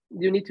website.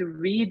 You need to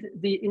read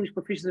the English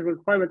proficiency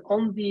requirement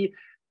on the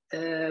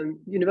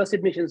university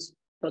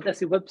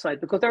admissions.se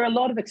website, because there are a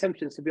lot of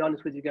exemptions, to be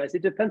honest with you guys.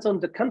 It depends on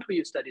the country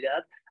you studied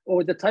at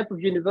or the type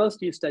of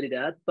university you studied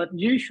at, but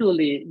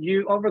usually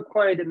you are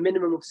required a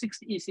minimum of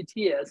 60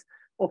 ECTS,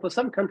 or for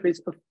some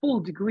countries, a full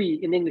degree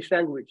in English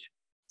language.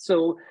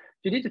 So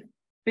you need to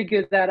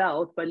figure that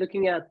out by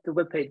looking at the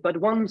webpage, but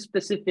one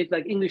specific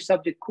like English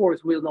subject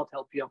course will not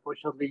help you,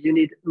 unfortunately. You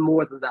need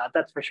more than that,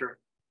 that's for sure.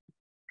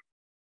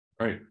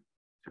 Right.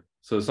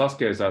 So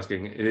Saskia is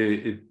asking,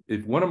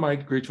 if one of my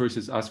degree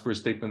choices asks for a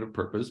statement of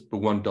purpose, but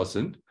one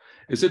doesn't,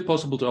 is it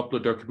possible to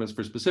upload documents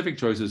for specific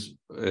choices,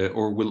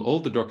 or will all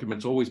the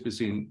documents always be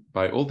seen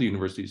by all the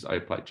universities I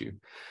applied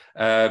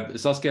to?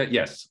 Saskia,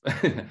 yes.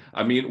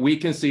 I mean, we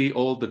can see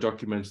all the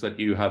documents that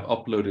you have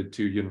uploaded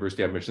to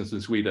university admissions in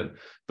Sweden,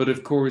 but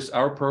of course,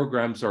 our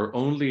programs are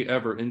only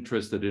ever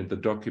interested in the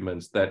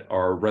documents that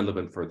are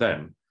relevant for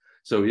them.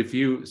 So if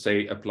you,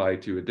 say, apply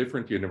to a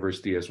different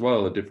university as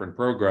well, a different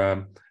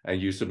program, and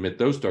you submit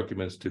those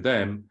documents to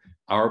them,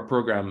 our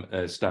program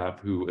staff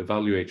who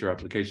evaluate your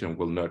application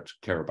will not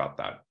care about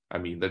that. I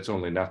mean, that's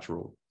only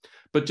natural.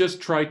 But just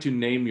try to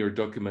name your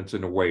documents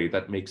in a way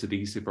that makes it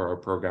easy for our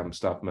program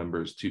staff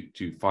members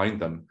to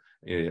find them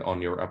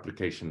on your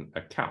application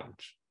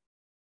account.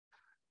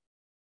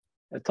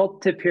 A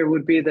top tip here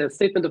would be the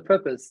statement of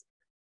purpose.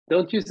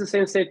 Don't use the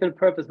same statement of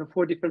purpose for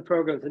 4 different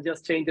programs and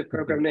just change the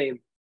program name.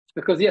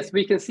 Because yes,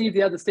 we can see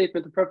the other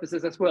statement of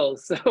purposes as well.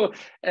 So,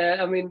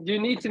 I mean, you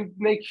need to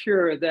make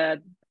sure that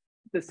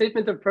the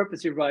statement of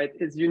purpose you write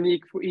is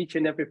unique for each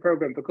and every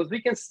program, because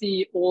we can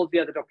see all the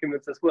other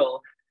documents as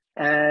well.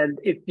 And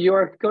if you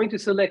are going to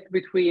select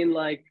between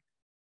like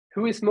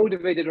who is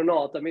motivated or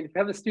not. I mean, if you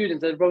have a student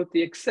that wrote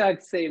the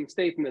exact same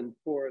statement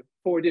for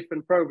 4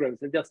 different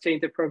programs and just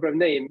changed the program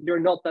name, you're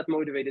not that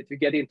motivated to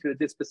get into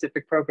this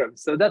specific program.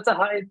 So that's a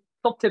high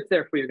top tip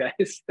there for you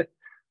guys.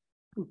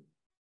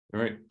 All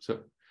right. So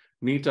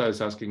Nita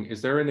is asking, is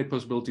there any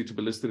possibility to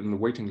be listed in the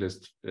waiting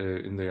list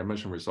in the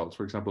admission results?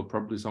 For example,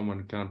 probably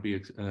someone cannot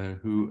be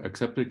who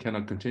accepted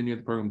cannot continue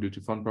the program due to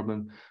fund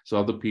problem, so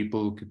other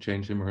people could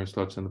change him or her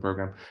slots in the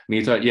program.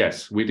 Nita,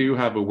 yes, we do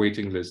have a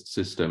waiting list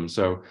system.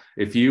 So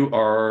if you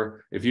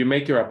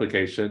make your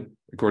application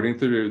according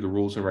to the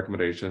rules and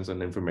recommendations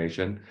and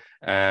information,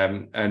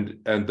 and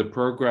the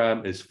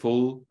program is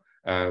full,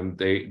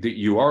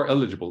 you are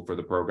eligible for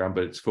the program,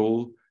 but it's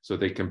full, so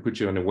they can put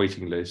you on a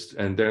waiting list.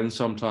 And then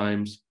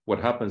sometimes what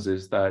happens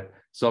is that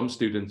some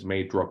students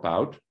may drop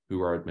out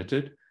who are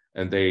admitted,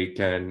 and they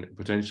can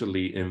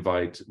potentially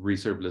invite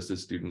reserve listed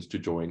students to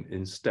join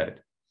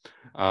instead.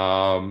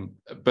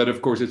 But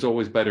of course, it's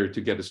always better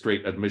to get a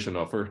straight admission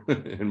offer,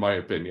 in my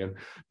opinion,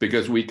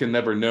 because we can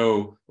never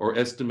know or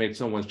estimate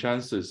someone's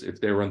chances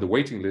if they're on the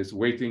waiting list,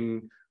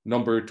 waiting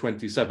number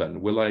 27.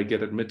 Will I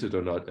get admitted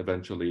or not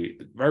eventually?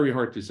 Very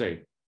hard to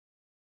say.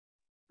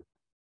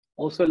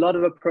 Also, a lot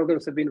of our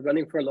programs have been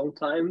running for a long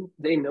time.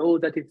 They know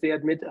that if they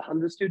admit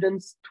 100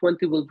 students,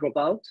 20 will drop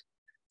out.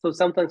 So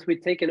sometimes we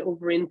take an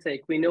over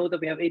intake. We know that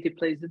we have 80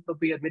 places,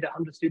 but we admit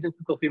 100 students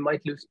because we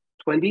might lose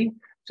 20.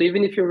 So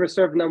even if you're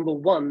reserve number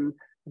 1,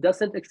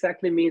 doesn't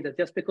exactly mean that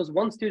just because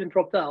 1 student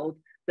dropped out,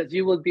 that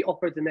you will be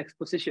offered the next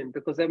position,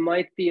 because there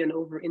might be an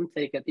over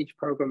intake at each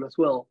program as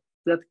well.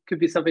 That could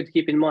be something to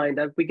keep in mind.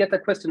 And we get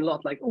that question a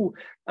lot, like, oh,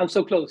 I'm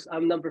so close,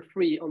 I'm number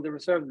 3 on the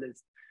reserve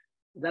list.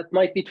 That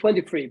might be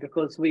 23,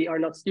 because we are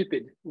not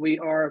stupid. We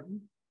are,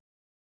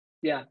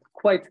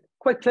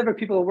 quite clever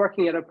people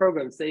working at our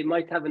programs. They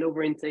might have an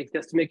over intake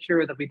just to make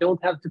sure that we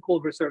don't have to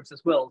call reserves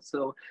as well.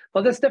 So,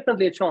 but there's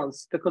definitely a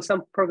chance, because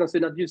some programs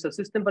do not use the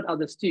system, but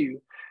others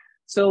do.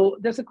 So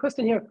there's a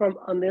question here from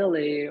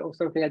Anele or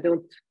something. I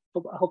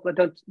hope I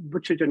don't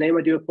butcher your name.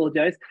 I do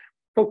apologize.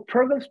 For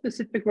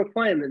program-specific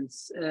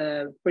requirements,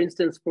 for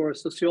instance, for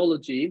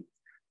sociology,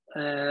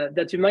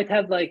 that you might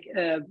have like,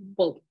 a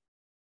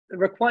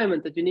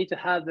requirement that you need to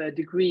have a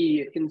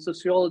degree in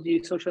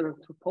sociology, social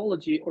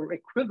anthropology, or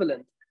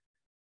equivalent.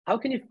 How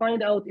can you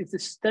find out if the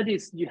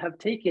studies you have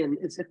taken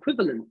is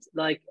equivalent?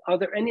 Like, are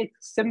there any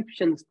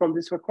exemptions from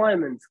this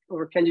requirement,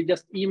 or can you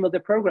just email the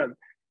program?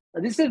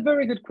 And this is a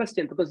very good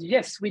question, because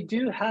yes, we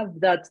do have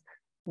that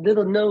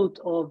little note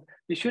of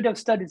you should have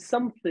studied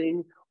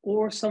something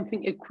or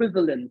something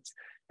equivalent.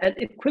 And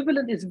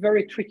equivalent is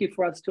very tricky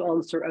for us to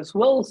answer as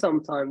well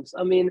sometimes.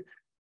 I mean,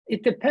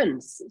 it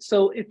depends.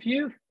 So if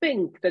you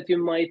think that you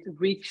might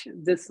reach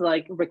this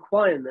like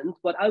requirement,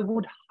 what I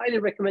would highly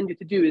recommend you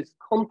to do is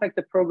contact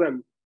the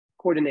program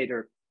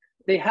coordinator.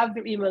 They have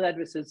their email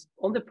addresses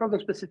on the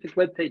program specific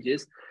web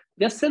pages.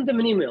 Just send them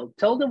an email,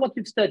 tell them what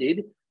you've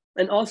studied,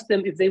 and ask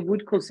them if they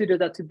would consider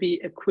that to be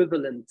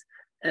equivalent.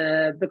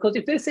 Because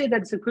if they say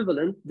that it's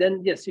equivalent,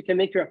 then yes, you can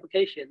make your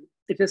application.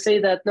 If they say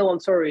that, no, I'm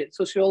sorry,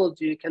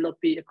 sociology cannot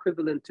be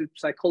equivalent to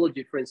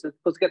psychology, for instance,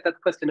 because we get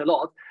that question a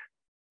lot,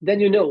 then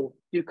you know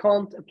you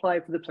can't apply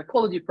for the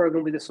psychology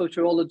program with a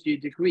sociology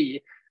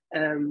degree.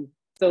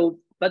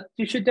 But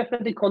you should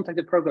definitely contact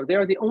the program. They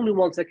are the only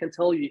ones that can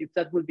tell you if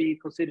that would be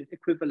considered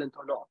equivalent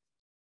or not.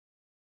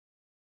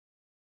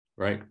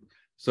 Right.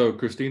 So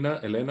Christina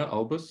Elena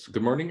Albus,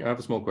 good morning. I have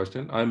a small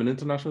question. I'm an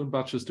international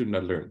bachelor student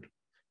at Lund.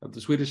 At the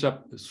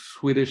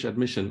Swedish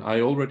admission,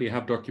 I already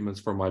have documents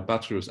for my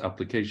bachelor's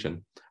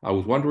application. I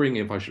was wondering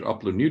if I should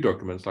upload new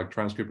documents like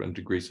transcript and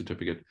degree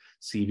certificate,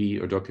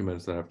 CV, or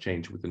documents that have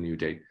changed with the new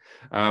date.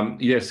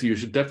 Yes, you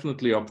should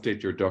definitely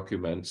update your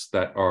documents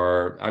that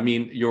are,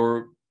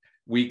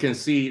 we can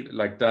see,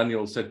 like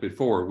Daniel said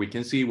before, we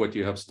can see what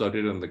you have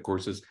studied in the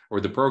courses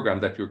or the program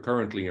that you're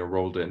currently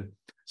enrolled in.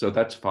 So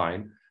that's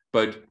fine.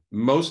 But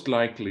most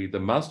likely the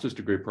master's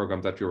degree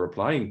program that you're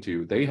applying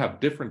to, they have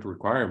different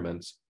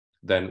requirements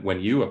than when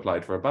you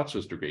applied for a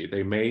bachelor's degree.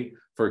 They may,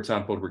 for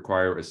example,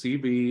 require a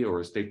CV or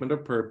a statement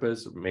of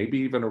purpose, maybe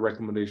even a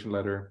recommendation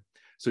letter.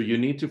 So you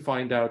need to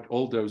find out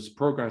all those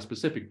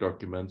program-specific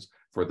documents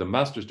for the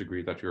master's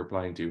degree that you're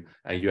applying to,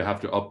 and you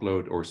have to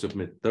upload or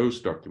submit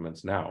those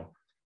documents now,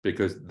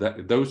 because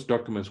those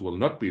documents will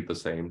not be the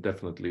same,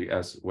 definitely,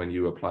 as when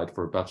you applied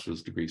for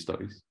bachelor's degree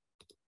studies.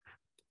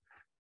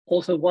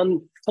 Also,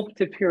 one top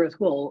tip here as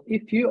well,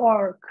 if you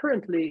are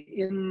currently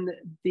in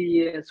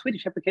the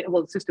Swedish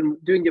application system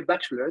doing your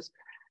bachelor's,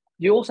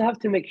 you also have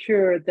to make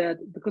sure that,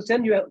 because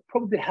then you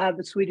probably have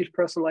a Swedish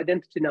personal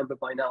identity number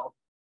by now.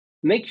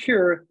 Make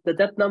sure that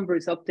that number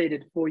is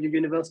updated for your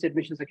university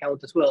admissions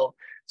account as well,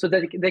 so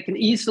that they can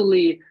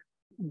easily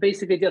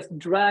basically just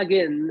drag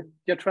in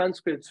your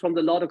transcripts from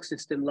the LADOX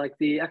system, like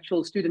the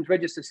actual student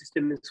register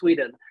system in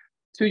Sweden,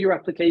 to your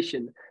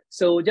application.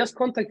 So just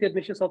contact the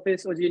admissions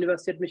office or the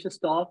university admissions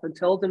staff and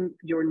tell them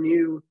your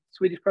new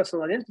Swedish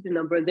personal identity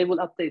number, and they will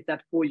update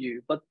that for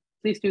you. But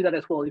please do that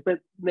as well. It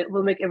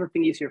will make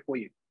everything easier for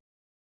you.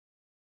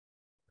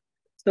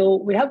 So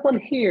we have one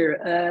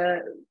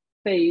here.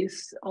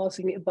 face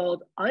asking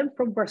about, I'm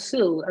from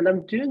Brazil and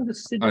I'm doing the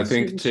I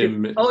think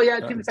citizenship. Tim. Oh yeah,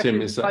 Tim is Tim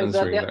actually is trying that.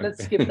 answering Yeah, that.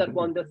 let's skip that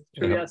one. That's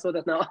true. Yeah. Yeah, I saw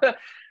that now.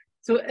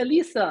 So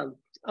Elisa,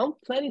 I'm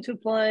planning to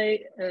apply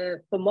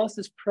for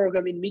master's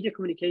program in media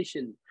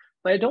communication,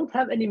 but I don't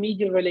have any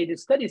media related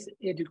studies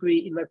degree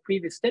in my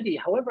previous study.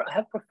 However, I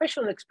have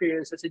professional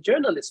experience as a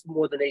journalist for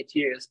more than 8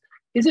 years.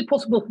 Is it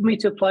possible for me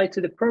to apply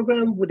to the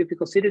program? Would it be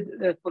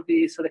considered for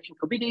the selection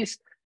committees?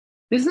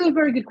 This is a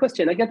very good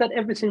question. I get that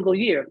every single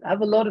year. I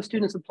have a lot of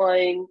students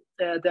applying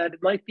that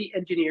might be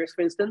engineers,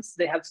 for instance.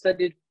 They have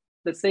studied,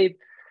 let's say,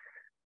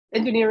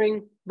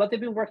 engineering, but they've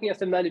been working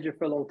as a manager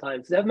for a long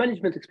time. So they have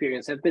management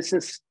experience, have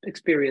business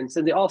experience,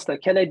 and they ask,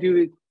 like, can I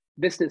do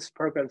business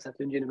programs at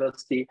Lund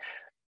University?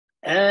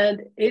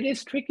 And it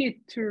is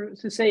tricky to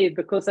say,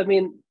 because, I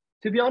mean,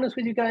 to be honest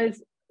with you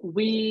guys,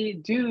 we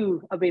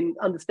do, I mean,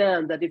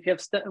 understand that if you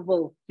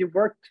have, you've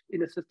worked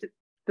in a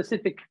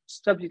specific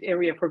subject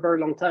area for a very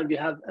long time, you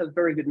have a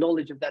very good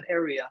knowledge of that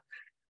area.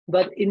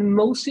 But in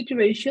most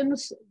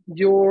situations,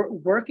 your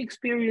work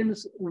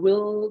experience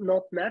will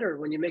not matter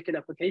when you make an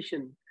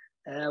application.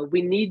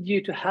 We need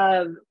you to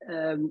have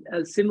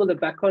a similar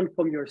background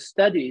from your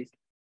studies.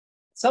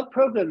 Some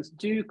programs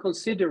do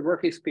consider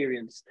work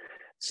experience.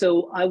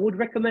 So I would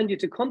recommend you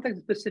to contact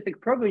a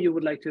specific program you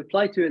would like to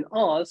apply to and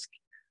ask.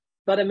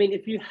 But I mean,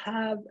 if you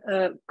have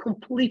a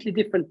completely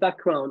different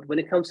background when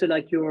it comes to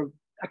like your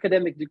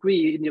academic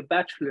degree in your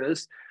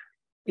bachelor's,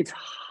 it's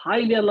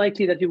highly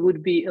unlikely that you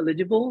would be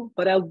eligible,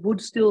 but I would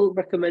still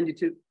recommend you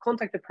to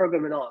contact the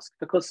program and ask,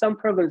 because some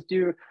programs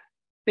do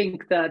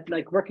think that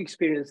like work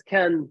experience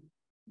can,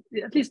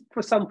 at least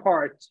for some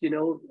parts,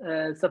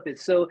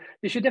 suffice. So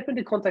you should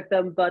definitely contact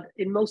them, but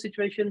in most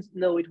situations,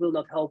 no, it will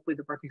not help with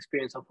the work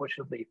experience,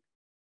 unfortunately.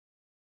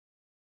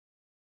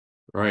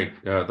 Right.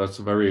 Yeah, that's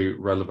a very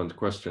relevant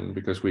question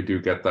because we do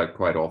get that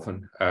quite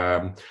often.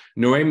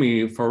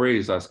 Noemi Foray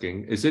is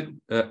asking, is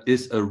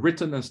a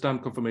written and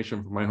stamped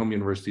confirmation from my home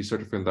university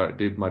certifying that I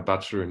did my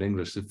bachelor in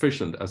English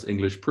sufficient as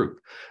English proof?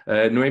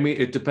 Noemi,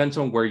 it depends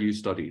on where you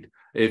studied.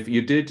 If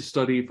you did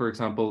study, for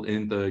example,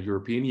 in the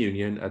European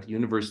Union at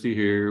university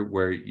here,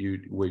 where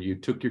you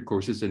took your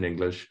courses in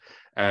English,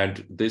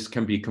 and this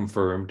can be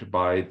confirmed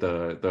by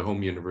the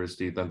home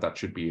university, then that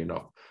should be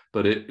enough.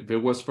 But if it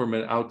was from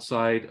an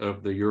outside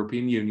of the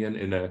European Union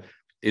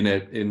in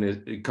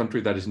a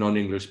country that is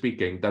non-English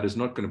speaking, that is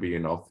not going to be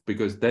enough,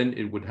 because then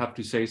it would have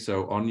to say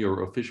so on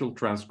your official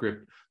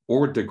transcript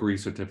or degree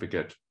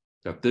certificate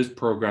that this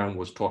program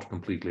was taught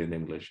completely in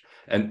English.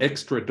 An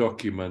extra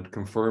document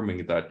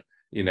confirming that,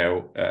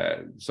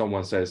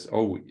 someone says,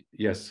 oh,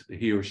 yes,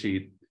 he or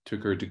she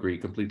took her degree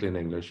completely in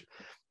English,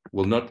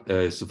 will not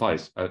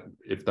suffice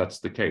if that's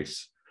the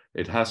case.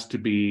 It has to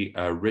be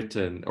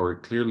written or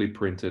clearly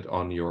printed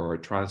on your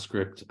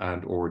transcript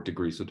and or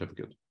degree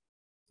certificate.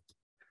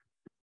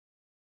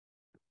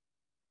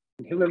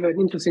 You have an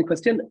interesting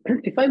question.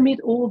 If I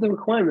meet all the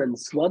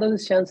requirements, what are the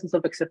chances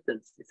of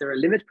acceptance? Is there a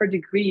limit per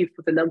degree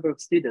for the number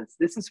of students?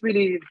 This is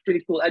really,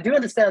 really cool. I do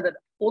understand that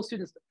all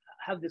students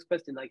have this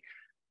question, like,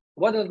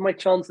 what are my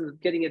chances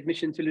of getting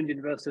admission to Lund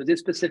University or this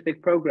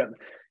specific program?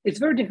 It's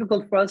very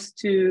difficult for us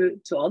to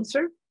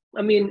answer.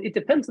 I mean, it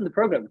depends on the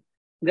program.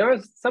 There are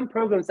some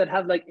programs that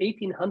have like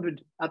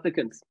 1,800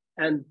 applicants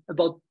and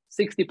about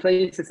 60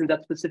 places in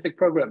that specific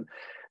program.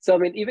 So, I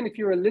mean, even if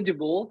you're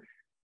eligible,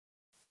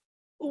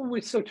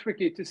 it's so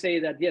tricky to say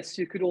that, yes,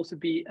 you could also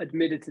be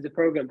admitted to the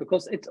program,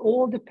 because it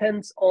all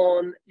depends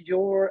on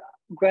your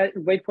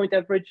grade point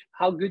average,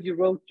 how good you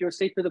wrote your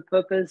statement of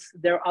purpose.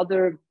 There are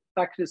other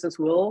factors as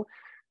well.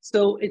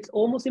 So it's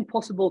almost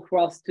impossible for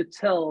us to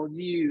tell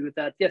you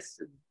that, yes,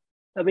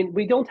 I mean,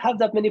 we don't have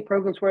that many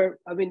programs where,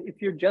 I mean,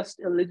 if you're just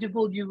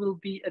eligible, you will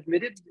be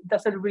admitted. It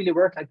doesn't really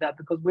work like that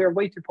because we're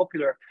way too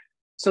popular.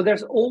 So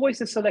there's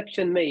always a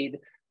selection made.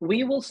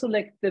 We will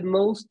select the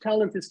most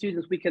talented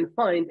students we can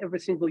find every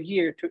single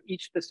year to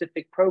each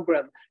specific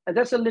program. And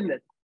there's a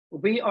limit.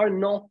 We are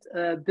not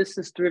a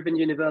business-driven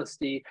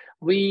university.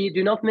 We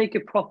do not make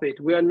a profit.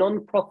 We are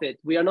non-profit.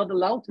 We are not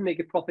allowed to make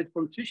a profit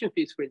from tuition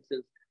fees, for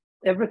instance.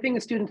 Everything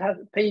a student has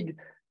paid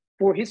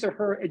for his or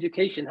her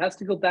education has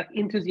to go back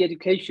into the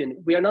education.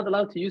 We are not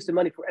allowed to use the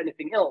money for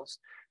anything else.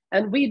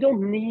 And we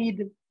don't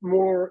need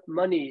more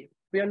money.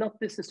 We are not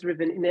business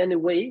driven in any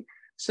way.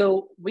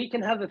 So we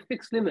can have a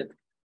fixed limit.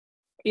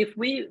 If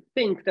we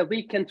think that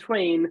we can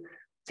train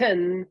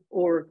 10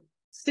 or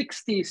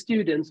 60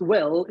 students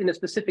well in a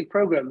specific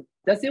program,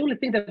 that's the only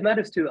thing that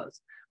matters to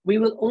us. We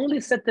will only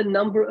set the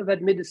number of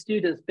admitted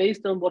students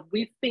based on what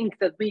we think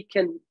that we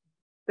can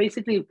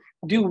basically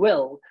do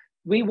well.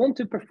 We want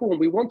to perform.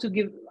 We want to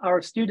give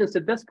our students the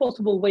best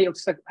possible way of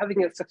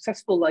having a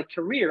successful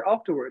career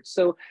afterwards.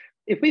 So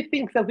if we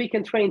think that we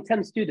can train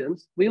 10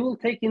 students, we will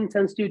take in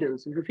 10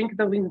 students. If we think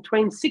that we can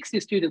train 60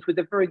 students with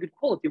a very good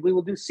quality, we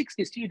will do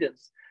 60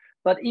 students.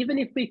 But even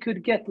if we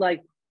could get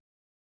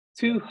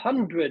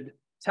 200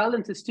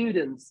 talented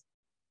students,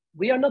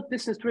 we are not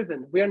business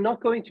driven. We are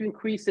not going to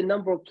increase the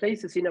number of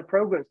places in our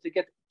programs to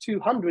get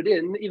 200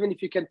 in, even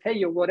if you can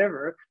pay or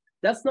whatever.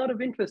 That's not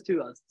of interest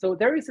to us. So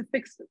there is a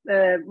fixed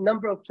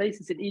number of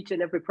places in each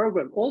and every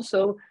program.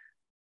 Also,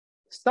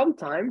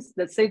 sometimes,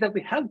 let's say that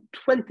we have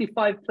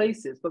 25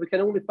 places, but we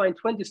can only find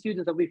 20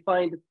 students that we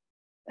find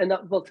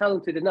enough, well,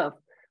 talented enough.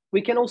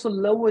 We can also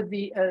lower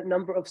the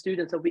number of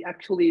students that we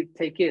actually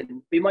take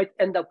in. We might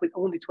end up with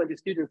only 20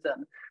 students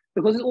then,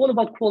 because it's all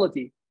about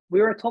quality.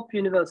 We're a top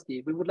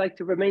university. We would like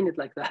to remain it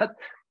like that.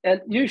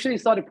 And usually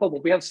it's not a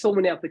problem. We have so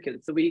many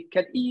applicants, so we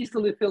can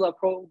easily fill our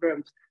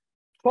programs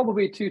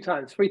probably 2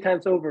 times, 3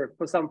 times over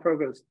for some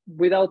programs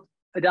without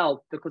a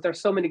doubt, because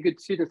there's so many good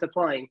students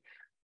applying.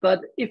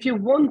 But if you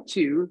want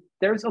to,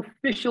 there's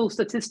official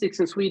statistics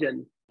in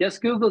Sweden.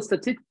 Just Google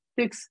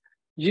statistics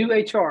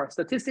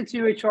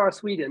UHR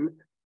Sweden,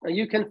 and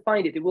you can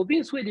find it. It will be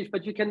in Swedish,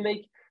 but you can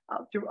make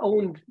your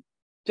own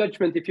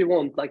judgment if you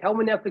want. Like, how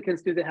many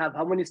applicants do they have?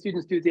 How many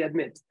students do they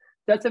admit?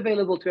 That's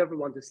available to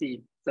everyone to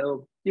see.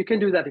 So you can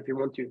do that if you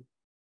want to.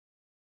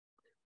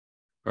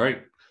 All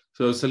right.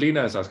 So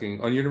Selina is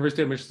asking, on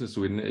university admissions in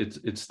Sweden,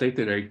 it's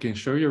stated that you can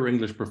show your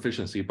English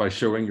proficiency by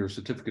showing your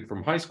certificate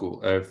from high school,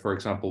 for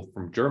example,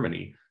 from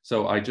Germany.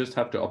 So I just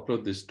have to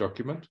upload this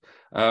document.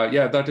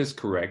 Yeah, that is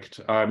correct.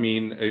 I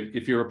mean,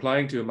 if you're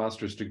applying to a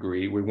master's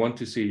degree, we want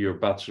to see your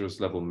bachelor's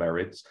level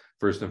merits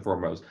first and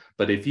foremost.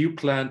 But if you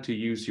plan to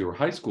use your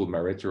high school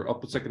merits or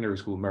upper secondary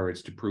school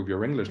merits to prove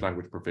your English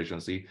language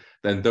proficiency,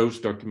 then those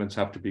documents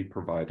have to be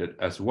provided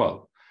as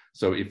well.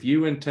 So if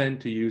you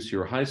intend to use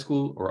your high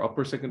school or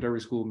upper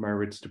secondary school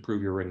merits to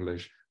prove your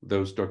English,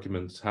 those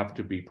documents have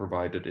to be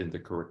provided in the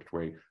correct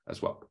way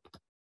as well.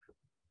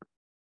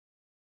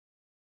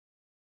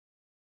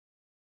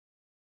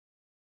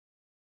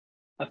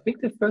 I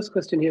think the first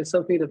question here is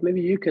something that maybe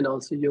you can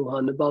answer,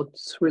 Johan, about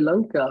Sri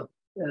Lanka.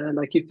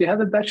 Like, if you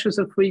have a bachelor's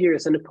of 3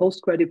 years and a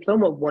postgrad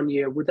diploma of 1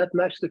 year, would that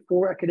match the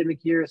 4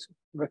 academic years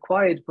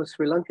required for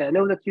Sri Lanka? I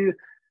know that you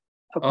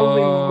are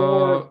probably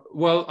more...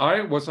 Well,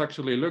 I was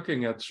actually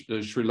looking at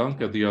Sri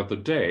Lanka the other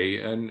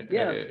day, and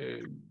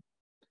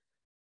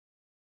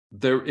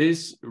there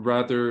is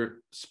rather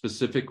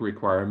specific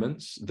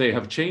requirements. They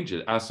have changed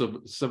it as of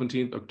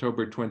 17th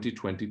October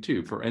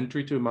 2022. For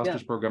entry to a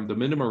master's program, the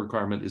minimum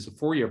requirement is a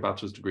 4-year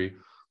bachelor's degree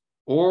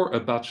or a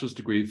bachelor's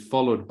degree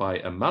followed by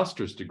a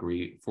master's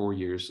degree, 4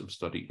 years of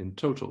study in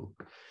total.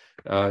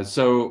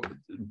 So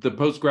the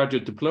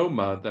postgraduate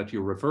diploma that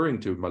you're referring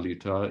to,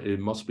 Malita, it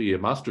must be a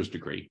master's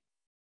degree,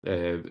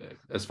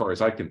 as far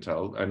as I can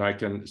tell. And I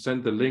can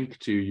send the link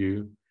to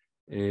you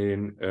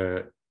in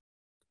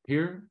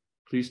here.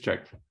 Please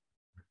check.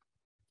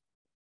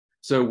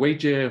 So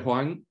Weijie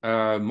Huang,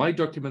 my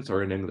documents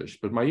are in English,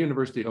 but my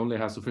university only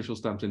has official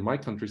stamps in my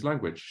country's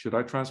language. Should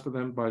I transfer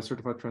them by a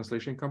certified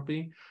translation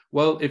company?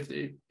 Well,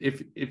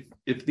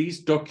 if these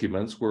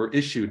documents were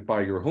issued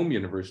by your home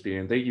university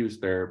and they use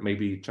their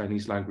maybe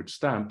Chinese language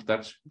stamp,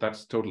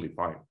 that's totally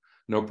fine.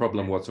 No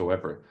problem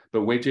whatsoever.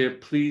 But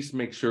Weijie, please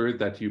make sure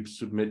that you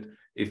submit,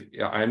 if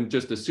I'm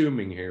just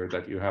assuming here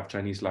that you have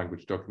Chinese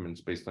language documents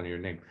based on your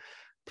name.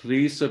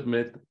 Please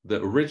submit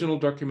the original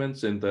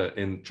documents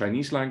in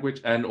Chinese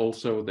language and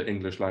also the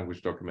English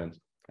language documents.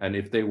 And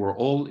if they were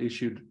all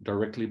issued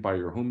directly by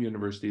your home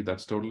university,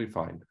 that's totally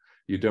fine.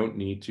 You don't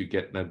need to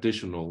get an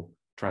additional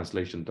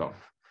translation done.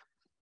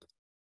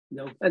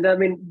 No, and I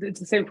mean, it's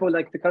the same for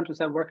like the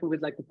countries I'm working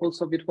with, like the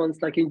post-Soviet ones,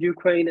 like in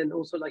Ukraine and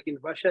also like in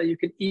Russia. You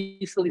can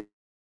easily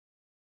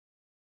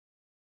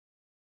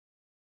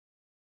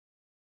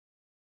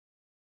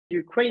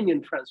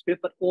Ukrainian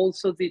transcript, but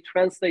also the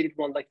translated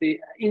one, like the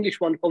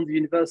English one from the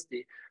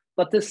university.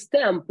 But the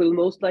stamp will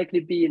most likely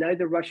be in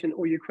either Russian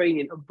or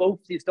Ukrainian on both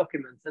these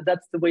documents. And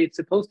that's the way it's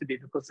supposed to be,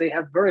 because they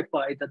have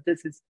verified that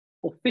this is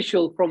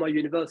official from our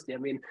university. I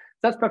mean,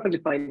 that's perfectly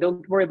fine.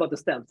 Don't worry about the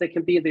stamps. They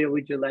can be in the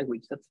original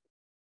language. That's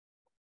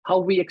how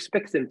we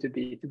expect them to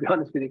be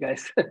honest with you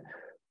guys.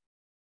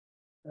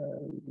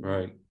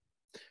 Right.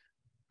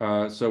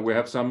 So we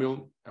have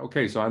Samuel.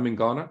 Okay, so I'm in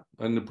Ghana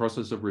in the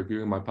process of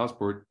reviewing my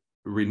passport.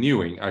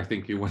 Renewing, I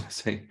think you want to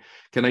say.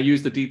 Can I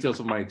use the details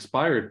of my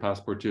expired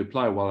passport to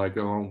apply while I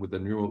go on with the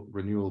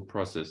renewal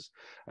process?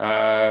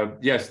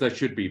 Yes, that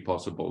should be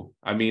possible.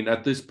 I mean,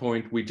 at this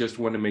point, we just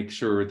want to make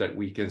sure that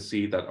we can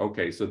see that,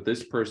 okay, so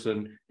this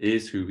person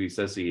is who he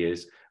says he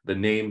is. The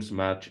names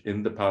match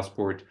in the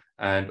passport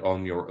and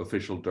on your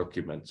official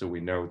document, so we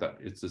know that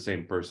it's the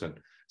same person.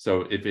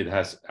 So if it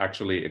has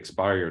actually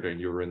expired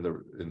and you're in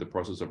the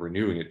process of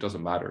renewing, it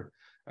doesn't matter.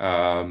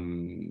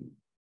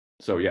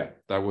 So yeah,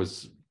 that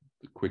was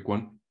quick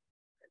one.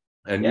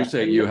 And you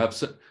say you have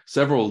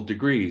several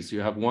degrees.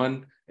 You have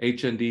one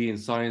HND in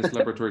Science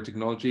Laboratory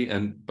Technology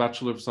and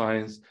Bachelor of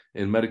Science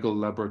in Medical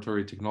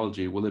Laboratory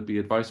Technology. Will it be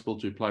advisable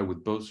to apply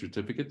with both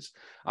certificates?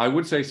 I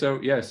would say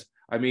so, yes.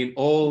 I mean,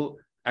 all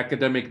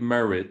academic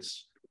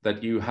merits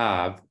that you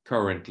have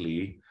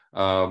currently,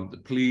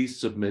 please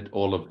submit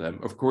all of them.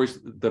 Of course,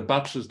 the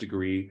bachelor's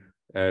degree,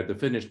 the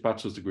finished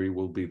bachelor's degree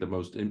will be the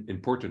most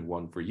important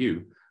one for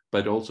you.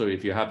 But also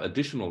if you have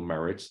additional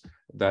merits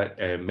that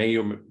may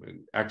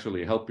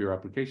actually help your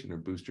application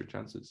and boost your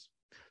chances.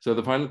 So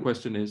the final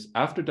question is,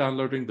 after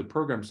downloading the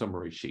program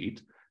summary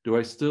sheet, do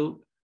I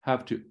still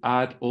have to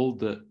add all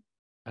the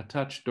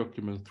attached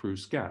documents through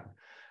scan?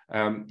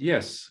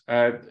 Yes,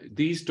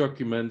 these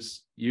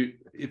documents,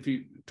 if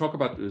you talk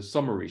about the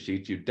summary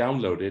sheet, you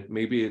download it,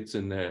 maybe it's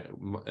in a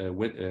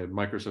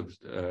Microsoft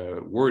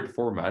Word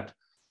format,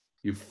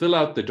 you fill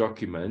out the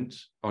document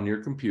on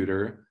your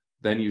computer,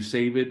 then you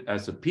save it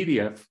as a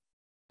PDF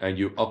and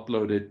you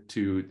upload it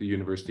to the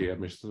University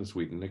Admissions in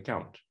Sweden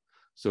account.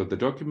 So the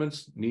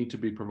documents need to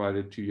be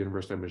provided to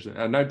University Admissions.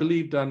 And I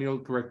believe, Daniel,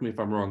 correct me if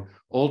I'm wrong,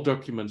 all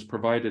documents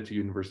provided to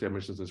University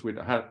Admissions in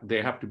Sweden,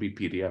 they have to be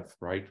PDF,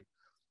 right?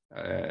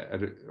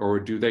 Or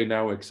do they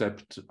now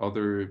accept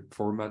other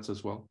formats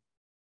as well?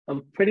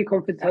 I'm pretty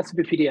confident it has to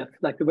be PDF,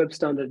 like the web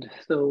standard.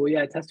 So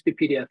yeah, it has to be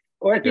PDF.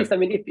 Or at least, I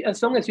mean,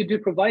 as long as you do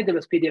provide them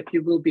as PDF,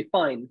 you will be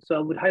fine. So I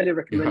would highly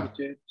recommend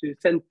you to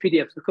send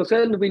PDFs, because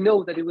then we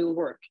know that it will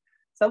work.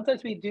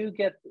 Sometimes we do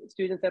get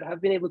students that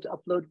have been able to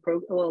upload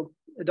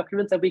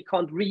documents that we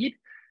can't read.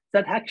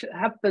 That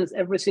happens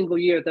every single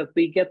year, that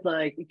we get,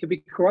 like, it could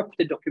be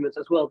corrupted documents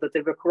as well, that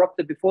they were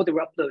corrupted before they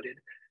were uploaded.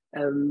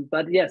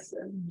 But yes,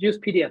 use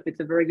PDF.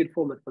 It's a very good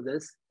format for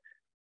this.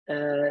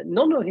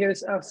 Nono here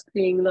is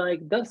asking,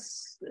 like,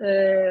 is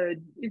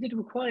it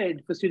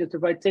required for students to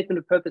write statement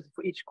of purpose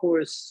for each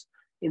course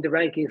in the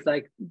rankings,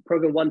 like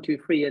program 1, 2,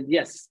 3? And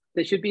yes,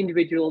 they should be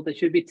individual, they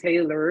should be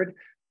tailored.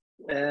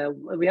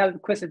 We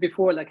have questions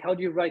before, like, how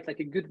do you write like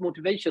a good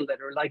motivation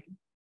letter? Like,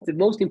 the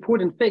most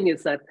important thing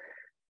is that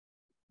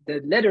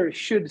the letter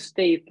should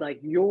state like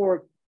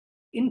your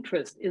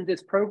interest in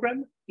this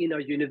program, in our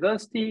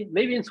university,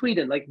 maybe in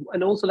Sweden, like,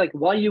 and also like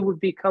why you would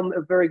become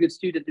a very good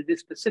student in this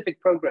specific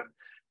program.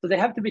 So they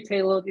have to be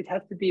tailored. It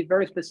has to be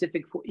very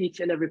specific for each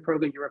and every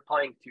program you're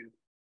applying to.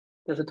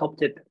 That's a top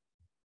tip.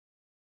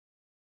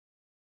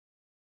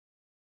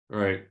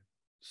 Right.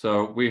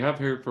 So we have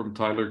here from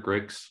Tyler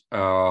Griggs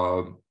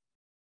a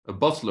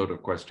busload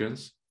of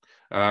questions.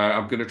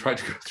 I'm going to try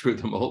to go through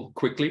them all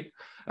quickly.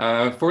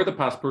 For the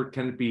passport,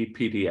 can it be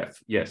PDF?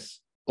 Yes.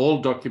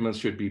 All documents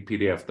should be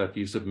PDF that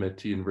you submit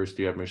to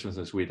University Admissions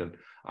in Sweden.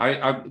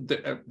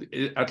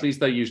 At least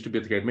that used to be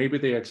the case. Maybe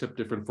they accept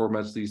different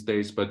formats these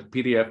days, but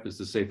PDF is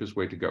the safest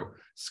way to go.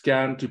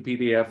 Scan to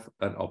PDF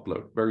and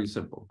upload. Very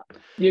simple.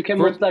 You can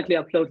most likely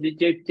upload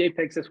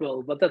JPEGs as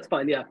well, but that's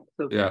fine. Yeah.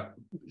 So. Yeah.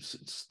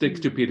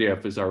 Stick to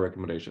PDF is our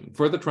recommendation.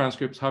 For the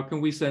transcripts, how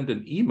can we send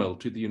an email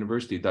to the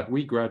university that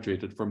we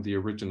graduated from the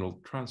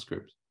original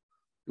transcripts?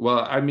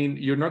 Well, I mean,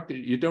 you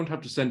don't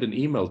have to send an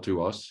email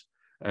to us.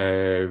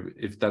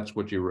 If that's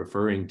what you're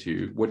referring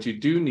to. What you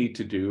do need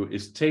to do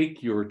is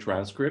take your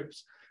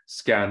transcripts,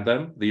 scan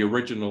them, the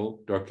original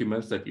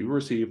documents that you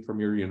received from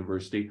your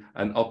university,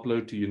 and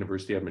upload to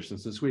University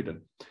Admissions in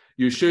Sweden.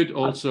 You should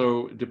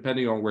also,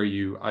 depending on where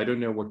I don't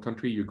know what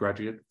country you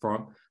graduate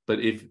from, but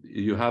if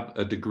you have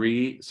a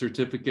degree,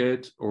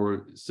 certificate,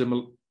 or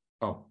similar,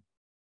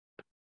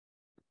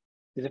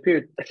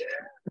 disappeared.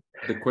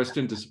 The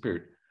question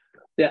disappeared.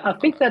 Yeah, I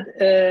think that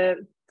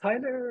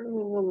Tyler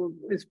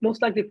is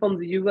most likely from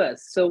the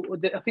US. So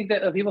I think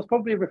that he was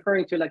probably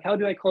referring to, like, how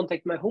do I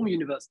contact my home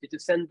university to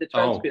send the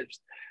transcripts?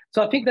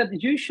 So I think that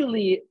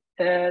usually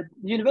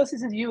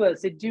universities in the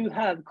US, they do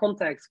have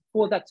contacts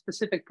for that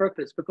specific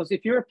purpose, because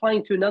if you're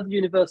applying to another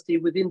university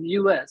within the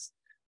US,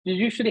 you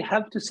usually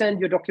have to send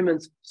your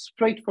documents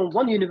straight from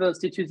one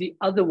university to the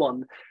other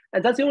one.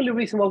 And that's the only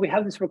reason why we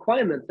have this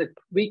requirement, that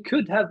we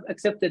could have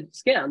accepted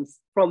scans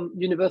from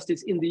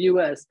universities in the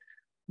US,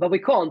 but we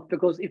can't,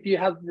 because if you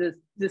have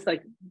this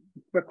like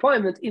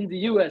requirement in the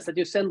US that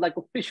you send like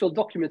official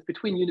documents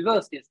between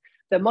universities,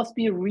 there must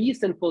be a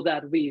reason for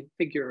that, we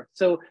figure.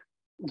 So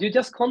you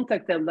just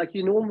contact them like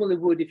you normally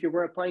would if you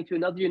were applying to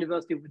another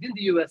university within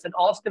the US, and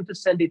ask them to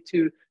send it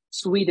to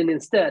Sweden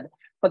instead.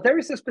 But there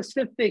is a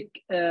specific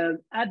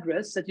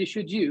address that you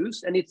should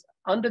use, and it's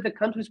under the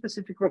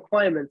country-specific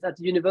requirements at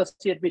the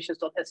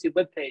universityadmissions.se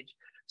webpage.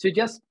 So you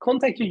just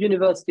contact your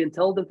university and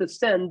tell them to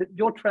send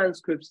your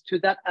transcripts to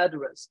that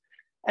address.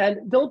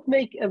 And don't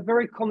make a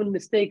very common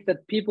mistake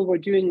that people were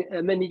doing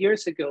many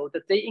years ago,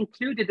 that they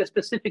included a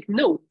specific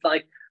note,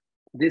 like,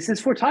 this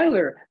is for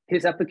Tyler,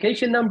 his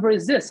application number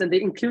is this, and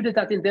they included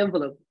that in the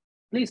envelope.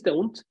 Please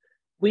don't.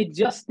 We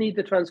just need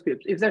the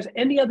transcripts. If there's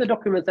any other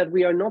documents that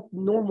we are not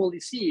normally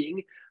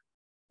seeing,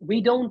 we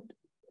don't,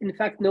 in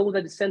fact, know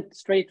that it's sent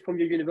straight from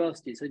your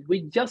university. So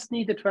we just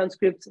need the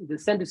transcripts. They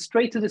send it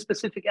straight to the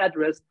specific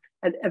address,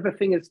 and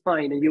everything is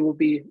fine, and you will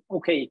be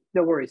okay.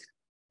 No worries.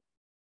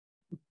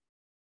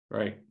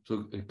 Right.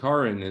 So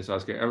Karin is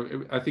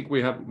asking, I think we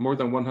have more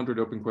than 100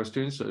 open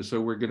questions, so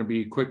we're going to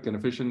be quick and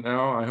efficient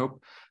now, I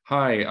hope.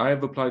 Hi, I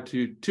have applied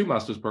to 2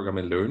 master's programs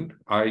in Lund.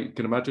 I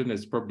can imagine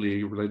it's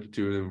probably related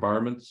to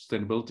environment,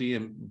 sustainability,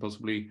 and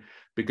possibly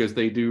because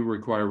they do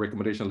require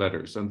recommendation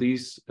letters. And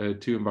these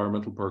 2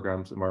 environmental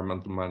programs,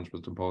 environmental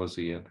management and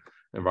policy, and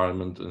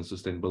environment and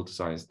sustainability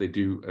science, they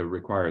do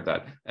require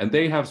that. And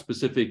they have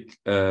specific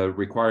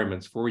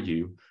requirements for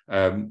you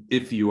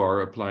if you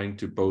are applying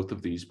to both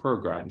of these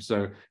programs.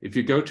 So if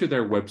you go to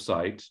their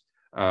website,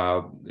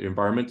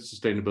 environment,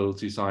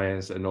 sustainability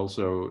science, and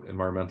also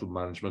environmental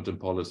management and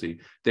policy.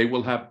 They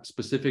will have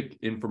specific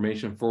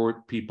information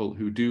for people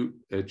who do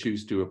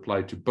choose to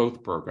apply to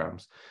both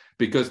programs,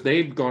 because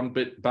they've gone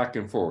back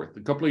and forth.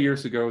 A couple of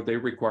years ago, they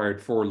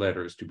required 4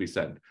 letters to be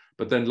sent.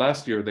 But then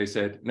last year they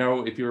said,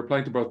 no, if you're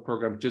applying to both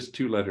programs, just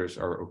 2 letters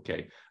are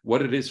okay.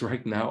 What it is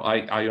right now,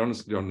 I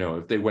honestly don't know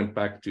if they went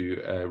back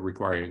to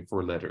requiring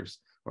 4 letters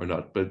or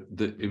not, but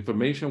the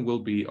information will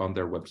be on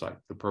their website,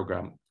 the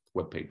program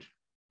webpage.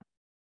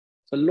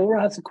 So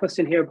Laura has a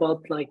question here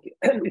about, like,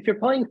 if you're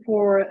applying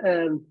for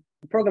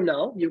the program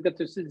now, you've got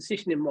this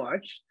decision in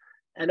March.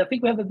 And I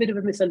think we have a bit of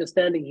a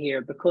misunderstanding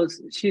here,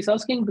 because she's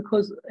asking,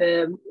 because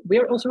we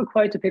are also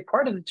required to pay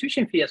part of the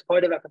tuition fee as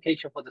part of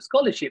application for the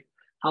scholarship.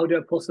 How do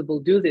I possibly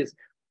do this?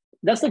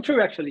 That's not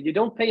true, actually. You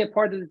don't pay a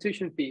part of the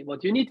tuition fee.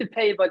 What you need to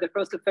pay by the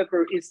 1st of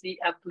February is the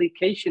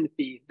application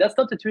fee. That's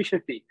not the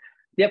tuition fee.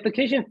 The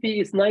application fee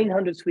is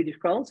 900 Swedish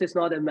crowns. It's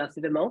not a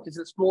massive amount. It's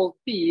a small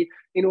fee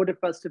in order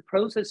for us to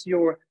process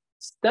your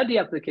study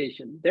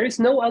application. There is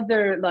no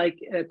other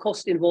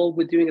cost involved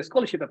with doing a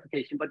scholarship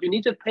application, but you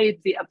need to pay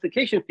the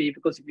application fee,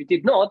 because if you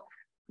did not,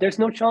 there's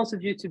no chance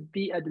of you to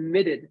be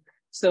admitted.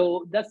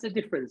 So that's the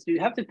difference.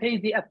 You have to pay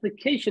the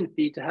application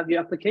fee to have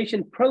your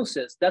application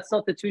processed. That's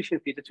not the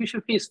tuition fee. The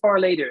tuition fee is far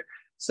later.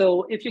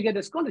 So if you get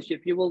a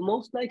scholarship, you will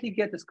most likely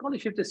get a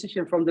scholarship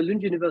decision from the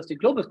Lund University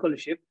Global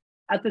Scholarship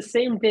at the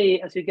same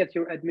day as you get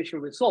your admission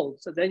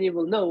results. So then you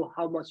will know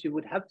how much you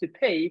would have to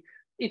pay,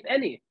 if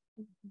any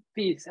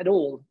fees at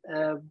all.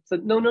 So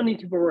no need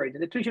to be worried.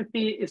 The tuition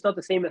fee is not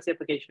the same as the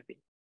application fee.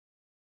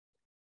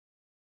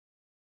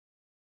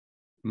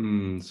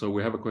 So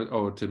we have a question.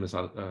 Oh, Tim is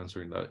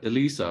answering that.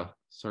 Elisa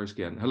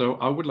Sarskian. Hello.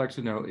 I would like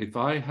to know if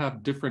I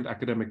have different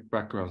academic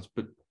backgrounds,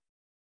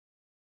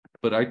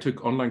 but I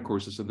took online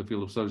courses in the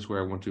field of studies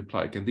where I want to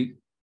apply.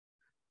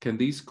 Can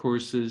these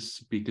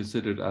courses be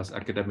considered as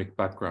academic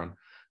background?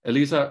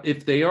 Elisa,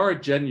 if they are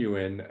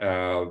genuine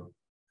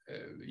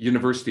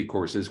university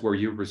courses where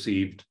you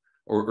received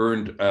or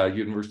earned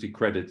university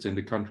credits in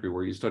the country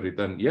where you studied,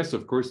 then yes,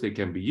 of course, they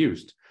can be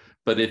used.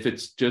 But if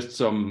it's just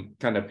some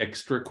kind of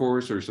extra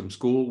course or some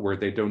school where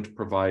they don't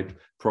provide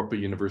proper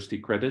university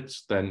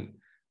credits, then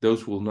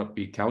those will not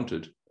be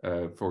counted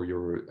for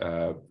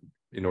your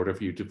in order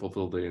for you to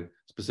fulfill the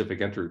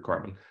specific entry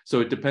requirement. So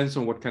it depends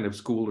on what kind of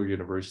school or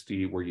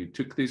university where you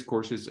took these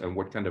courses and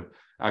what kind of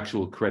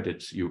actual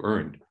credits you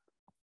earned.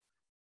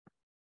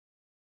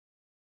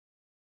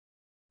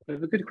 I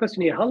have a good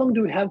question here. How long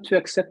do we have to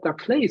accept our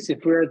place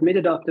if we're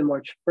admitted after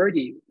March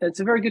 30? It's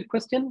a very good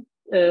question.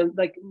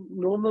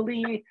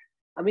 Normally,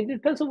 I mean, it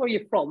depends on where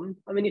you're from.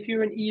 I mean, if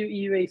you're an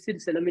EUA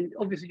citizen, I mean,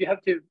 obviously you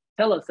have to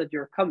tell us that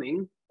you're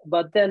coming.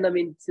 But then, I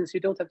mean, since you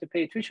don't have to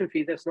pay a tuition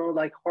fee, there's no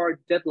hard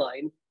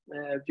deadline.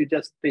 You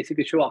just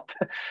basically show up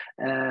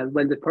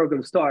when the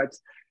program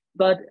starts.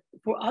 But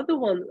for other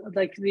ones,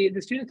 like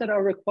the students that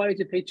are required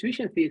to pay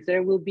tuition fees,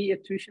 there will be a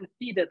tuition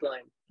fee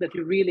deadline that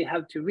you really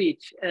have to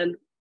reach. And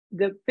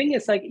the thing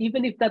is,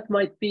 even if that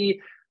might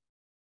be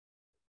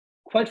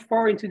quite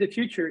far into the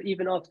future,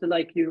 even after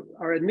you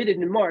are admitted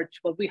in March,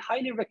 what we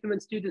highly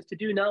recommend students to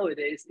do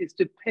nowadays is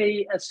to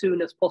pay as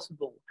soon as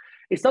possible.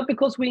 It's not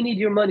because we need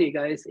your money,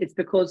 guys. It's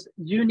because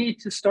you need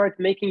to start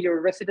making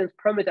your residence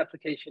permit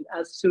application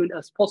as soon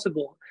as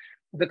possible.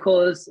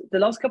 Because the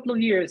last couple of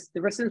years,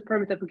 the residence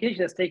permit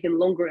application has taken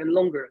longer and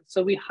longer.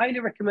 So we highly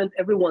recommend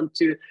everyone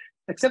to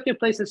accept your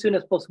place as soon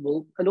as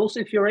possible. And also,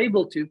 if you're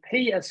able to,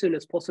 pay as soon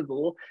as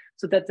possible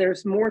so that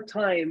there's more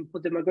time for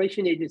the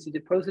migration agency to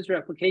process your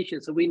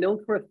application. So we know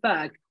for a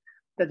fact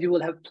that you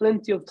will have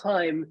plenty of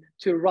time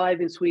to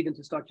arrive in Sweden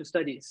to start your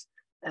studies.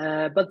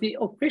 But the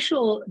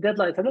official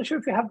deadlines, I'm not sure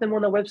if you have them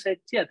on our website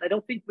yet. I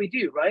don't think we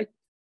do, right?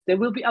 They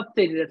will be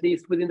updated at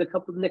least within the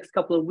next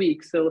couple of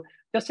weeks. So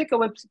just check our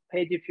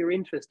webpage if you're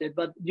interested,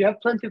 but you have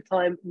plenty of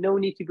time, no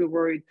need to be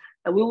worried.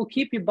 And we will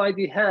keep you by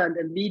the hand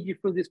and lead you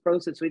through this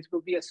process so it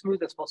will be as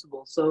smooth as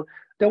possible. So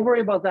don't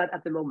worry about that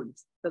at the moment.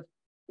 That's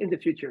in the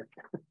future.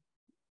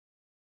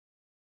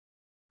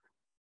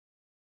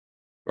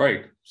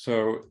 Right,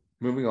 so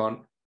moving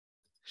on.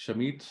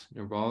 Shamit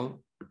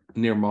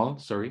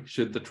Nirmal, sorry.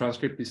 Should the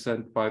transcript be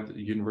sent by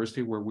the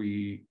university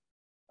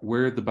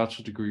where the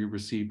bachelor degree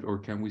received, or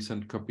can we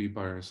send a copy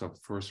by ourselves?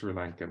 For Sri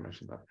Lanka, I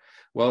mentioned that.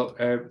 Well,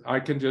 I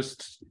can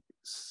just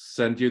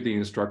send you the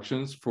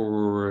instructions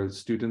for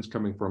students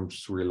coming from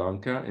Sri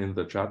Lanka in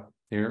the chat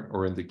here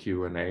or in the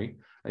Q&A,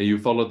 and you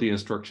follow the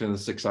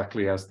instructions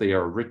exactly as they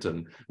are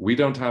written. We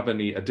don't have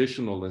any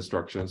additional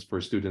instructions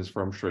for students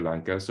from Sri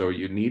Lanka, so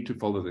you need to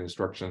follow the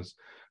instructions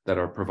that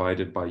are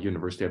provided by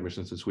University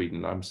Admissions in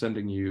Sweden. I'm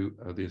sending you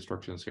the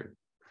instructions here.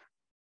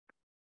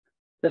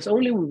 There's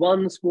only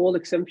one small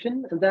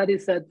exemption, and that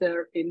is that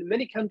in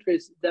many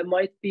countries, there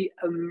might be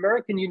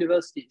American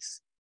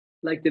universities,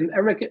 like the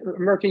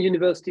American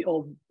University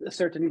of a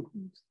certain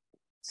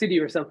city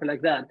or something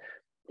like that.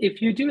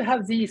 If you do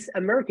have these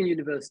American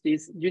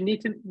universities, you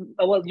need to,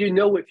 well,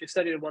 if you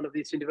studied at one of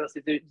these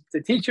universities,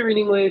 the teacher in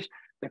English,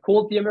 they're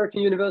called the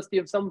American University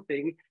of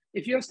something.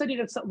 If you have studied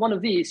at one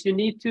of these, you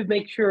need to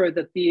make sure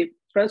that the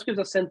transcripts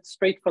are sent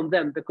straight from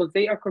them because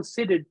they are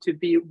considered to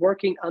be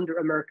working under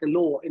American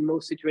law in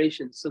most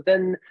situations. So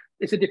then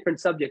it's a different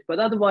subject. But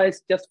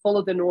otherwise, just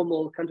follow the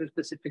normal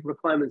country-specific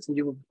requirements and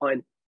you will be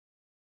fine.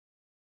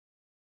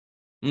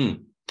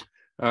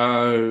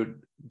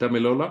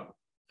 Damilola,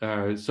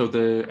 so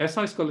the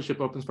SI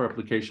scholarship opens for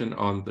application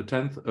on the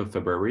 10th of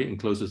February and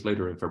closes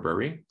later in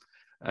February.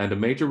 And a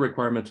major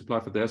requirement to apply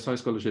for the SI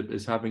scholarship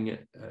is having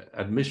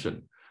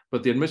admission.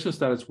 But the admission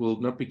status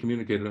will not be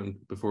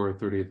communicated before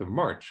 30th of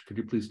March. Could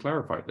you please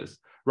clarify this?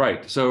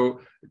 Right,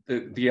 so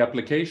the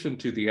application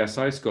to the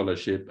SI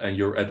scholarship and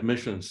your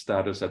admission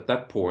status at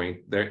that point,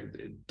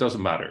 it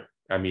doesn't matter.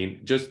 I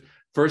mean, just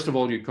first of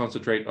all, you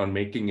concentrate on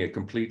making a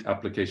complete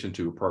application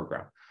to a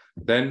program.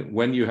 Then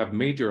when you have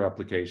made your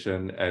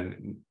application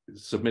and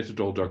submitted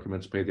all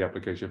documents, pay the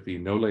application fee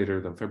no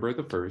later than February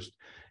the 1st,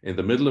 in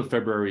the middle of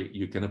February,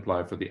 you can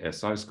apply for the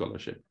SI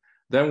scholarship.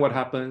 Then what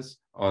happens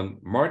on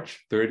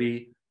March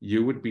 30,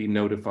 you would be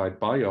notified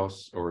by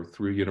us or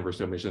through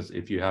University Admissions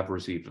if you have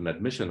received an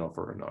admission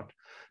offer or not.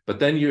 But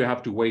then you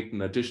have to wait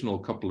an additional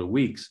couple of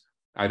weeks.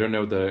 I don't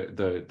know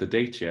the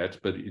date yet,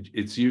 but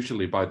it's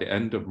usually by the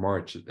end of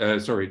March,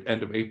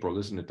 end of April,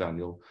 isn't it,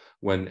 Daniel,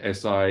 when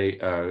SI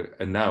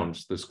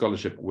announce the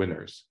scholarship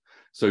winners.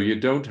 So you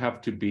don't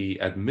have to be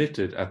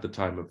admitted at the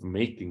time of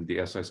making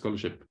the SI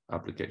scholarship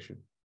application.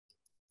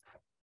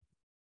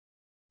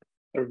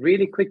 A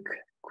really quick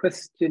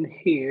question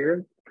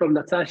here from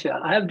Natasha.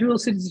 I have dual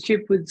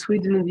citizenship with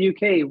Sweden and the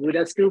UK. Would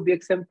I still be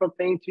exempt from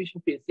paying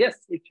tuition fees? Yes,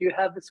 if you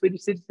have the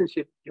Swedish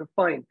citizenship, you're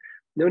fine.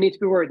 No need to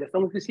be worried. As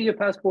long as you see your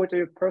passport or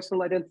your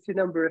personal identity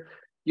number,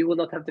 you will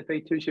not have to pay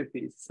tuition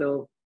fees.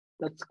 So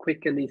that's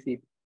quick and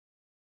easy.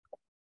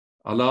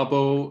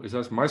 Alabo is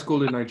asking, my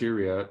school in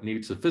Nigeria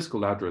needs a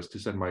physical address to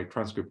send my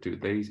transcript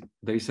to.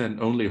 They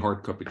send only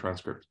hard copy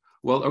transcripts.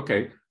 Well,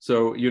 okay.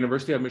 So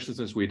University Admissions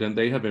in Sweden,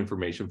 they have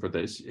information for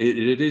this.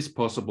 It is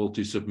possible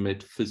to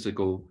submit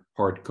physical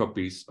hard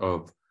copies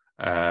of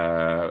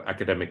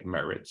academic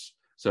merits.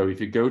 So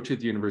if you go to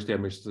the University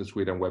Admissions in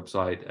Sweden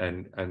website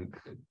and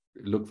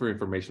look for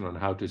information on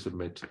how to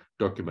submit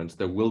documents,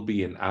 there will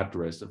be an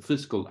address, a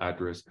physical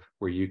address,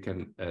 where you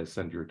can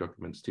send your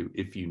documents to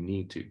if you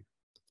need to.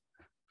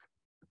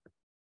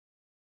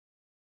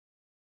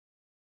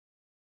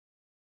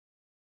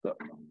 So,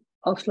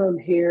 Aslan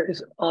here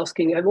is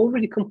asking, I've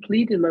already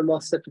completed my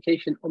master's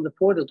application on the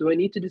portal. Do I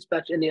need to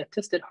dispatch any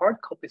attested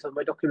hard copies of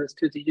my documents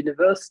to the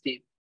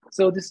university?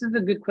 So this is a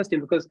good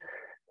question because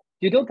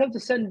you don't have to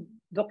send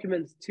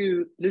documents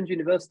to Lund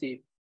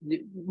University.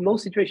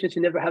 Most situations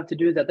you never have to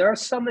do that. There are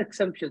some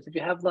exemptions. If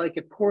you have like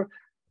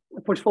a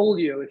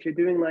portfolio, if you're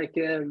doing like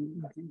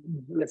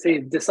let's say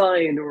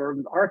design or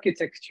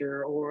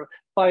architecture or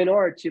fine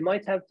arts, you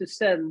might have to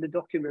send the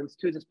documents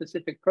to the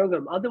specific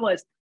program.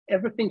 Otherwise,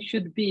 everything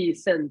should be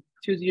sent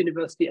to the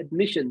university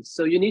admissions.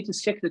 So you need to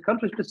check the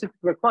country specific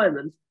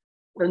requirements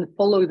and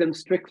follow them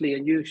strictly,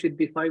 and you should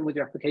be fine with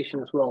your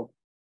application as well.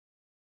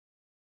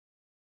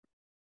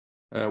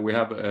 We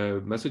have a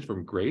message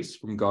from Grace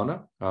from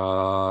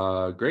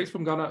Ghana. Grace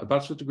from Ghana, a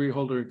bachelor's degree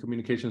holder in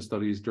communication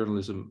studies,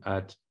 journalism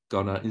at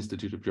Ghana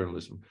Institute of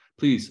Journalism.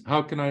 Please,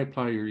 how can I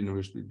apply your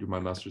university to do my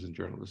master's in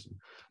journalism?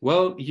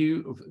 Well,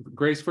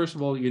 Grace, first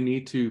of all, you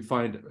need to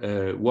find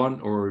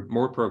one or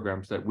more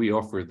programs that we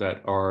offer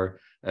that are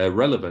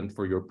relevant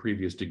for your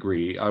previous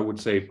degree. I would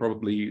say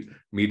probably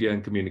media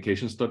and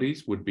communication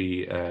studies would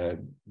be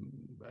an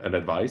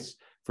advice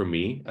from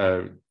me,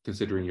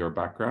 considering your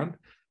background.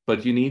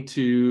 But you need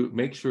to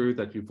make sure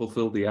that you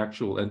fulfill the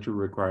actual entry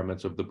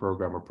requirements of the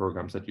program or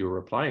programs that you're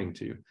applying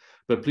to.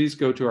 But please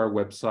go to our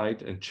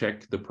website and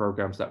check the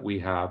programs that we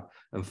have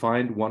and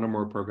find one or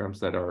more programs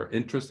that are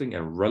interesting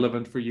and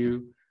relevant for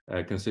you,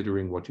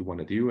 considering what you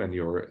want to do and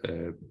your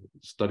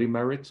study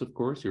merits, of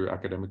course, your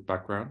academic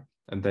background,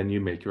 and then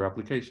you make your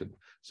application.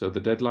 So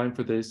the deadline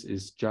for this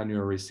is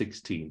January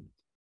 16.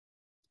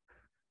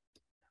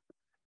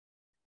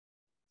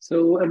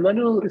 So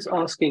Emmanuel is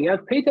asking,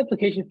 I've paid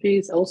application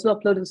fees, also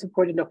uploaded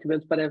supporting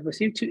documents, but I've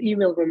received 2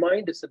 email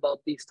reminders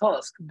about these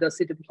tasks.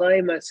 Does it imply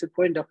my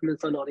supporting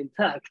documents are not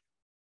intact?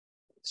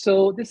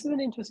 So this is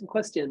an interesting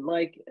question.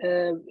 Like,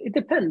 it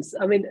depends.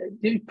 I mean,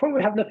 you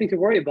probably have nothing to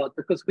worry about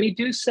because we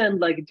do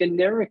send like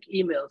generic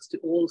emails to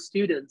all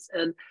students.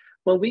 And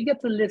when we get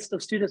the list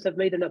of students that have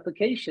made an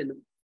application,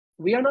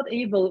 we are not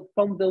able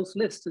from those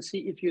lists to see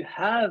if you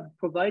have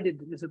provided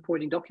the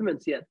supporting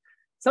documents yet.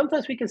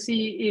 Sometimes we can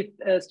see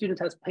if a student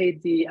has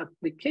paid the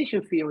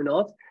application fee or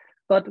not,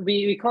 but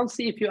we can't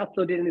see if you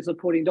uploaded any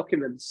supporting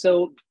documents.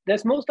 So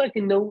there's most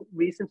likely no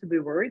reason to be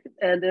worried.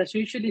 And there's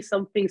usually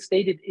something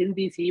stated in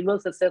these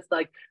emails that says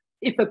like,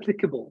 if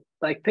applicable,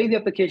 like pay the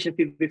application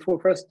fee before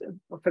 1st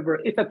of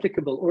February, if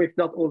applicable, or if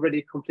not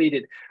already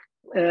completed.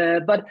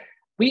 But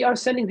we are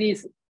sending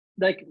these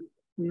like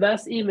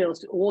mass emails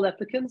to all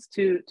applicants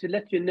to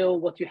let you know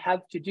what you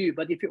have to do.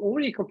 But if you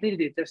already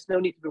completed it, there's no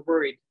need to be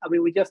worried. I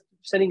mean, we're just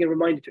sending a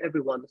reminder to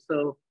everyone.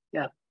 So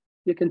yeah,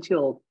 you can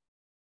chill.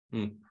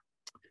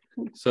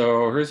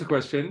 So here's a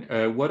question.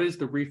 What is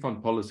the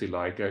refund policy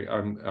like?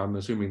 I'm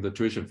assuming the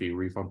tuition fee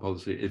refund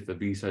policy if the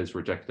visa is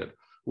rejected.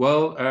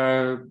 Well,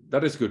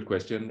 that is a good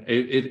question.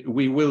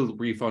 We will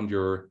refund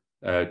your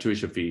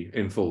tuition fee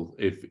in full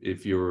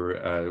if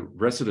your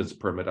residence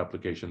permit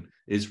application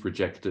is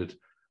rejected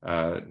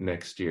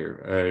next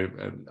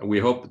year. We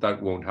hope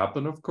that won't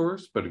happen, of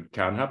course, but it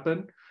can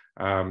happen.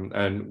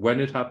 And when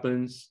it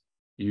happens,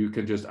 you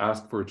can just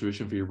ask for a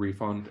tuition fee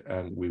refund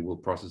and we will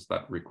process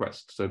that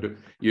request. So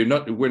we're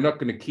not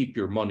going to keep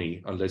your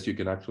money unless you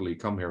can actually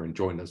come here and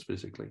join us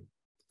physically.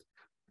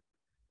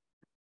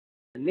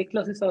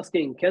 Niklas is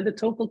asking, can the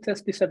TOEFL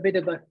test be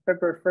submitted by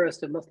February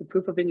 1st and must the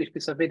proof of English be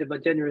submitted by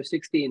January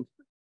 16th?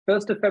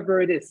 1st of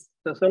February it is.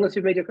 So as long as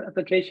you made your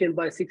application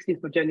by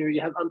 16th of January,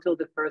 you have until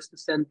the 1st to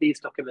send these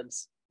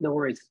documents. No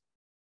worries.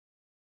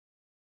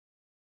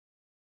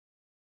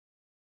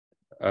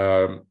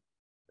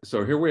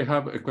 So here we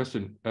have a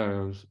question.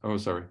 Oh,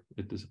 sorry,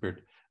 it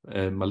disappeared.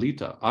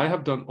 Malita, I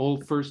have done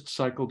all first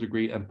cycle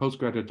degree and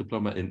postgraduate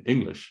diploma in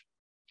English.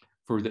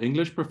 For the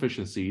English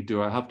proficiency,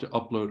 do I have to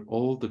upload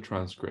all the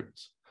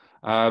transcripts?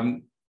 Let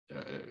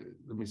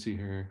me see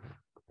here.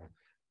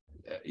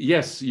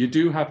 Yes, you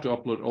do have to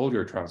upload all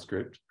your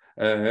transcript.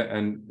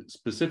 And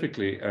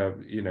specifically,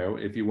 you know,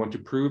 if you want to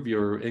prove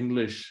your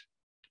English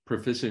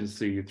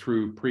proficiency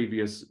through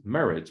previous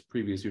merits,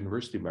 previous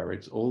university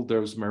merits, all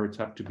those merits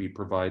have to be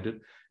provided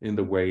in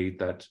the way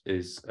that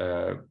is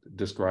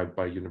described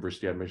by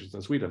University Admissions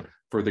in Sweden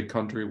for the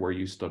country where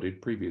you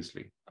studied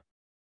previously.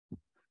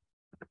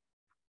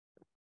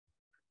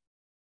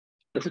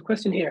 There's a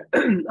question here.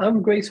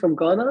 I'm Grace from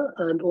Ghana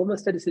and all my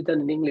studies are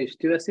done in English.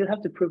 Do I still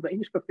have to prove my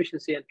English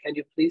proficiency and can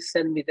you please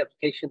send me the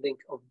application link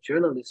of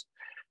journalism?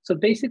 So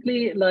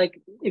basically,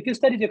 like if you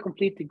studied a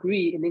complete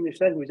degree in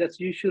English language, that's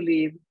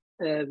usually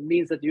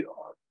means that you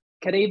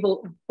can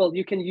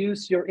you can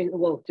use your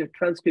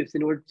transcripts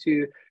in order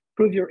to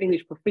prove your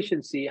English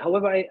proficiency.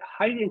 However, I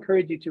highly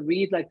encourage you to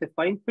read like the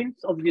fine print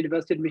of the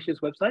University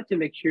Admissions website to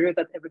make sure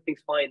that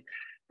everything's fine,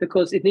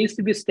 because it needs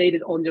to be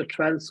stated on your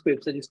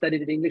transcripts that you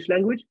studied in English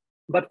language.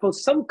 But for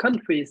some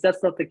countries,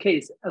 that's not the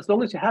case. As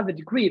long as you have a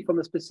degree from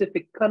a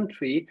specific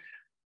country,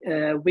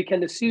 we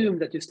can assume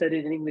that you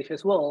studied in English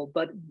as well.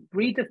 But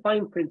read the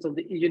fine print on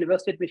the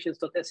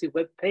universityadmissions.se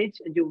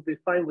webpage and you'll be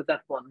fine with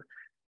that one.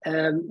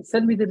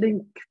 Send me the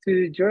link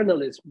to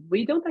journalism.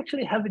 We don't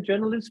actually have a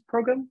journalism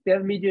program. We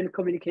have a media and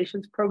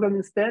communications program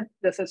instead.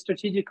 There's a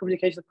strategic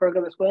communications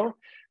program as well.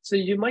 So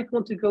you might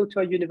want to go to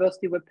our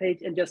university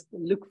webpage and just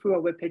look through our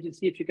webpage and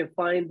see if you can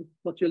find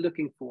what you're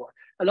looking for.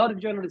 A lot of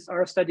journalists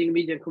are studying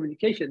media and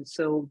communications,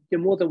 so you're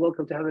more than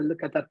welcome to have a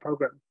look at that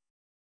program.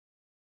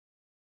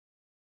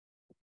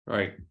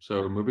 Right,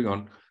 so moving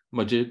on.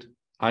 Majid,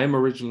 I am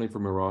originally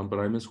from Iran, but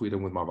I'm in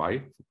Sweden with my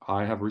wife.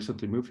 I have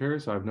recently moved here,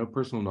 so I have no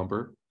personal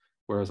number,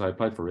 whereas I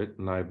applied for it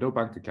and I have no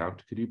bank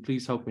account. Could you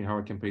please help me how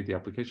I can pay the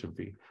application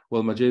fee?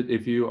 Well, Majid,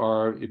 if you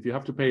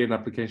have to pay an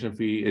application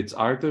fee, it's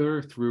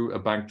either through a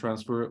bank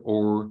transfer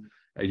or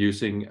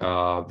using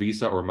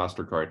Visa or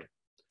MasterCard.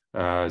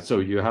 So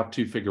you have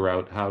to figure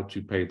out how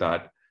to pay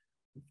that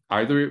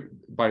either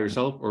by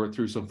yourself or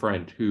through some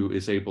friend who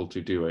is able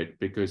to do it,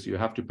 because you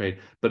have to pay,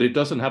 but it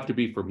doesn't have to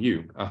be from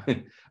you.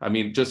 I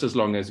mean, just as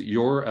long as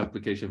your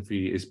application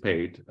fee is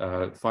paid,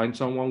 find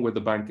someone with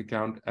a bank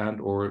account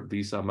and or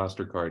Visa,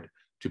 MasterCard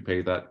to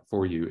pay that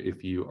for you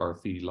if you are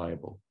fee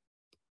liable.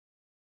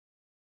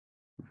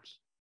 Oops.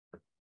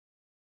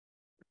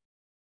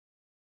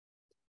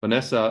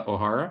 Vanessa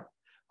O'Hara.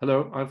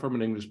 Hello, I'm from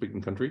an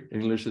English-speaking country.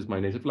 English is my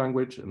native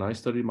language, and I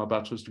studied my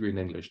bachelor's degree in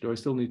English. Do I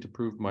still need to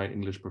prove my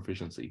English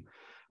proficiency?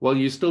 Well,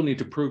 you still need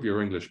to prove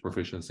your English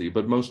proficiency,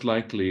 but most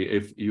likely,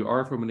 if you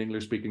are from an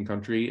English-speaking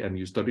country and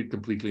you studied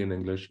completely in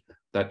English,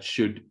 that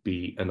should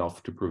be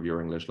enough to prove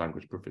your English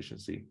language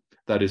proficiency.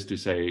 That is to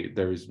say,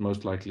 there is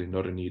most likely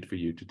not a need for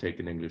you to take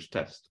an English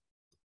test.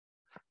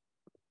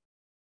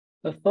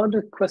 I found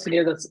a question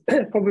here that's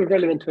probably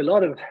relevant to a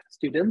lot of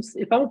students.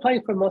 If I'm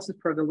applying for a master's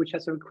program which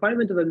has a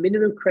requirement of a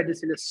minimum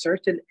credits in a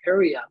certain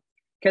area,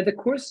 can the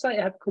courses I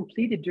have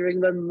completed during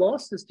my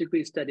master's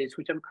degree studies,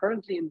 which I'm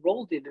currently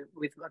enrolled in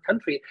with my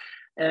country,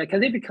 can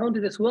they be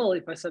counted as well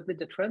if I submit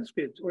the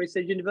transcript? Or is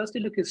the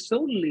university looking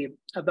solely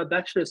at my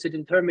bachelor's to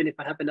determine if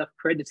I have enough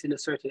credits in a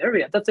certain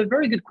area? That's a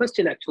very good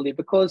question, actually,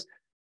 because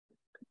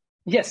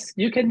yes,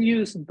 you can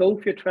use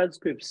both your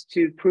transcripts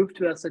to prove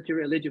to us that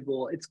you're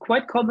eligible. It's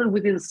quite common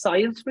within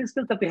science, for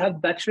instance, that we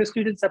have bachelor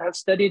students that have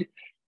studied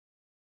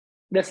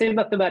the same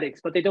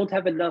mathematics, but they don't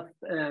have enough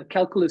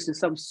calculus in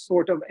some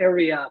sort of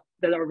area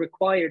that are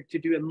required to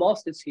do a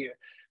master's here.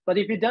 But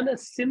if you've done a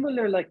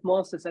similar like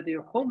master's at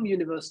your home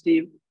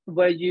university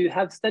where you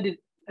have studied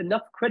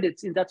enough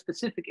credits in that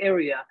specific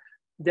area,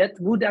 that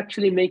would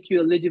actually make you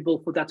eligible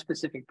for that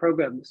specific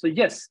program. So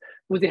yes,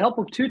 with the help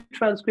of 2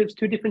 transcripts,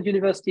 2 different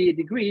university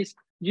degrees,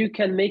 you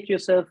can make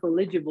yourself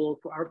eligible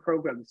for our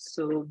programs.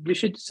 So you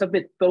should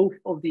submit both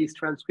of these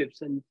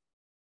transcripts and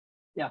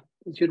yeah,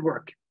 it should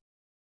work.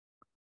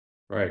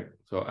 Right.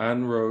 So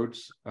Anne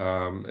Rhodes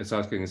is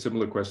asking a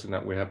similar question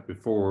that we had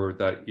before,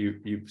 that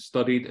you've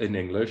studied in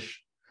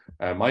English,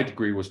 My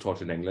degree was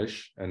taught in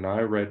English, and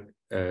I read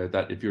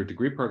that if your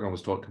degree program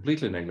was taught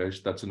completely in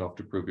English, that's enough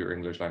to prove your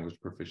English language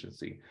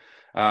proficiency.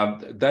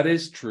 That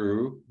is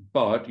true,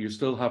 but you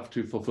still have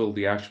to fulfill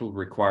the actual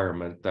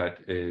requirement that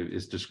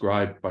is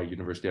described by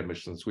University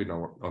Admissions in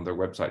Sweden on their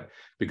website,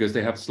 because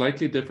they have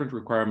slightly different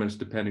requirements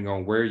depending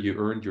on where you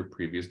earned your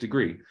previous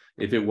degree.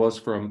 If it was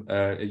from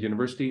a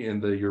university in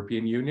the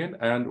European Union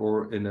and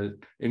or in an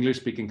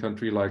English-speaking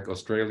country like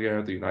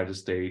Australia, the United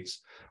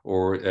States,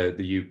 or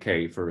the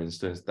UK, for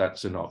instance,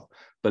 that's enough.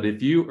 But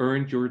if you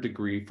earned your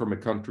degree from a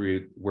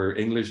country where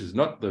English is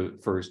not the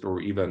first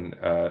or even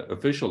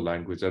official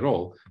language at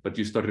all, but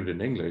you studied in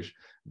English,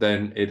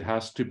 then it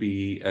has to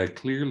be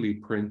clearly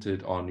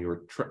printed on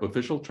your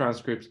official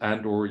transcripts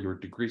and or your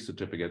degree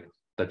certificate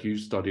that you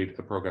studied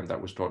a program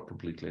that was taught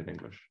completely in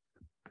English.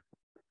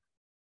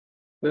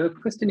 We have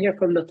a question here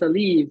from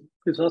Natalie,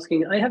 who's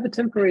asking, I have a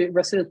temporary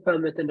residence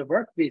permit and a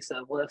work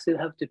visa. Will I still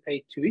have to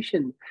pay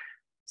tuition?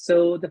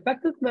 So the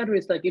fact of the matter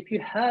is, like, if you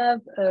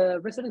have a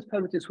residence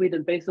permit in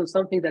Sweden based on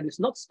something that is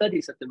not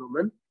studies at the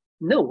moment,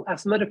 no,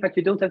 as a matter of fact,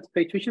 you don't have to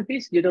pay tuition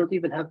fees. You don't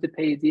even have to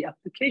pay the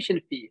application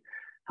fee.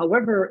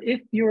 However, if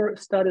your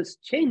status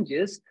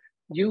changes,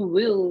 you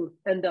will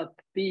end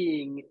up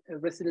being a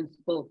resident,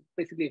 well,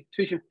 basically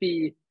tuition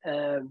fee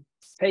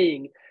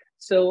paying.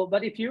 So,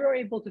 but if you are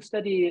able to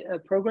study a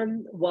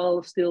program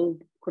while still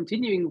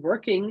continuing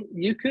working,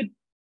 you could,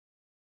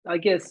 I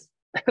guess,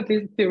 at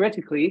least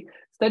theoretically,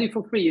 study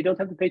for free. You don't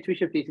have to pay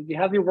tuition fees. If you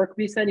have your work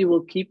visa and you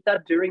will keep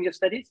that during your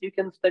studies, you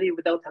can study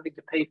without having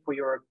to pay for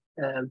your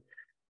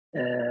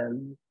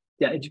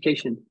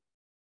education.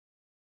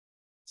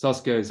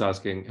 Saskia is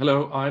asking,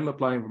 hello, I'm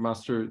applying for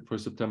master for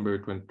September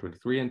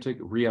 2023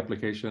 intake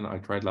reapplication. I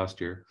tried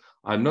last year.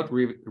 I'm not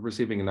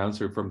receiving an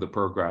answer from the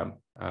program.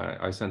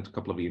 I sent a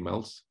couple of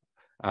emails.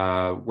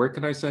 Where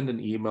can I send an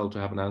email to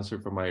have an answer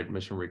for my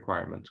admission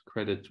requirement,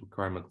 credit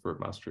requirement for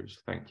masters?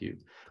 Thank you.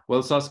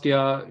 Well,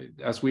 Saskia,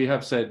 as we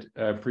have said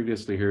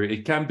previously here,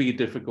 it can be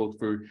difficult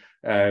for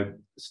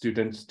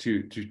students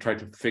to try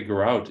to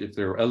figure out if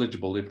they're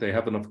eligible, if they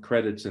have enough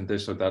credits in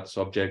this or that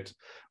subject,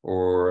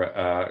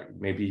 or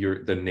maybe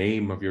the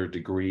name of your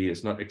degree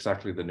is not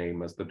exactly the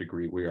name as the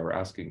degree we are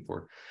asking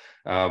for.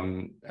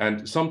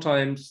 And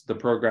sometimes the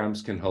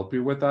programs can help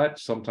you with that.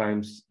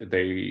 Sometimes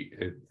they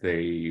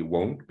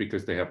won't,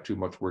 because they have too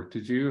much work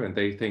to do, and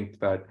they think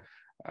that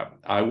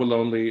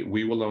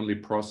we will only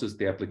process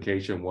the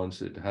application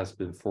once it has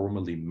been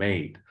formally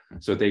made.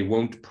 So they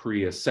won't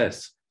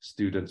pre-assess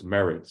students'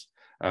 merits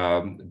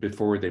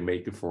before they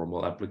make a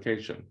formal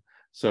application.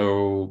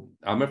 So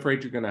I'm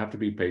afraid you're going to have to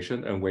be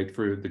patient and wait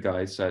for the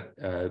guys at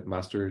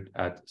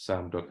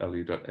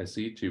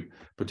master@sam.lu.se to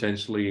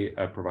potentially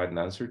provide an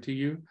answer to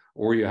you,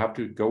 or you have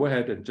to go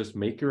ahead and just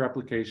make your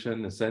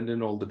application and send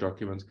in all the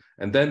documents,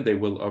 and then they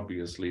will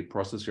obviously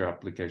process your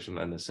application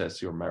and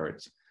assess your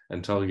merits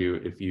and tell you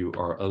if you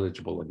are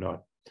eligible or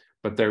not.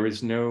 But there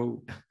is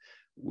no,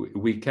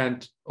 we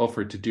can't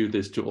offer to do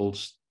this to all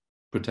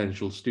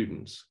potential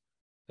students.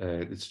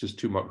 It's just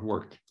too much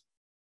work.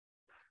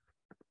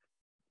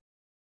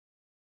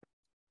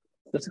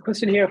 There's a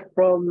question here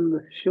from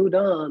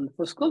Shudan.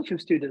 For scholarship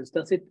students,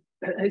 is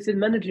it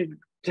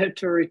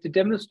mandatory to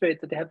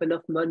demonstrate that they have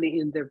enough money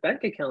in their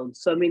bank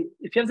accounts? So, I mean,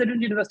 if you have the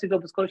Lund University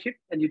Global Scholarship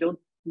and you don't,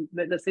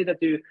 let's say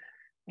that you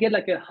get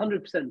like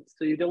 100%,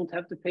 so you don't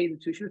have to pay the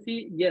tuition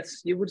fee,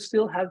 yes, you would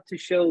still have to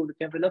show that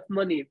you have enough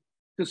money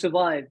to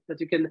survive, that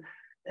you can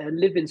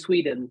live in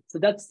Sweden. So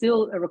that's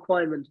still a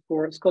requirement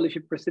for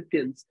scholarship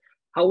recipients.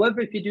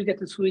 However, if you do get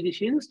the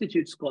Swedish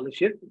Institute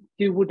scholarship,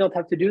 you would not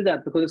have to do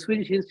that, because the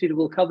Swedish Institute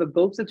will cover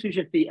both the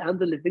tuition fee and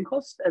the living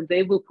costs, and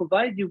they will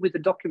provide you with a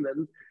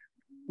document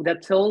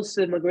that tells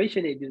the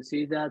migration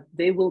agency that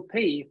they will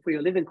pay for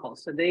your living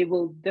costs, and they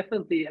will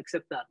definitely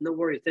accept that. No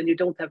worries. Then you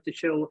don't have to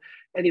show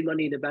any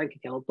money in a bank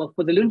account. But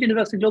for the Lund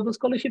University Global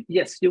Scholarship,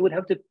 yes, you would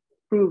have to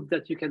prove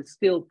that you can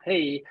still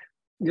pay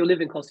your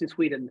living costs in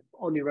Sweden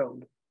on your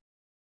own.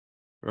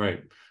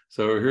 Right.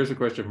 So here's a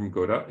question from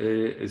Goda.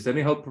 Is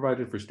any help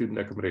provided for student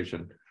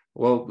accommodation?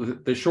 Well,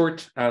 the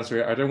short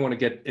answer, I don't want to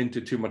get into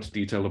too much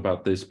detail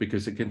about this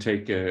because it can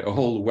take a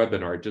whole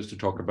webinar just to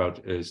talk about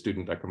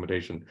student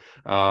accommodation.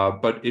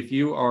 But if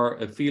you are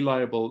a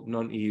fee-liable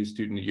non-EU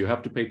student, you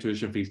have to pay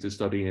tuition fees to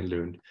study in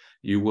Lund.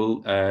 You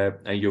will,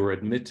 and you're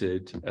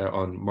admitted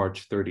on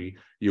March 30,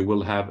 you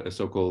will have a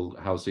so-called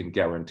housing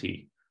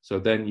guarantee. So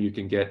then you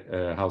can get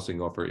a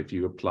housing offer if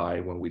you apply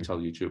when we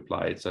tell you to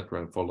apply, etc.,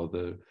 and follow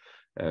the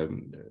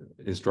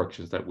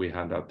instructions that we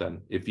hand out.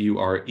 Then if you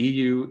are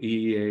EU,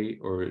 EEA,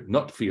 or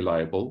not fee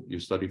liable,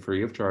 you study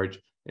free of charge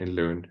in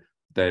Lund,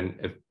 then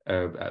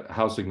a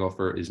housing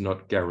offer is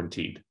not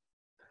guaranteed.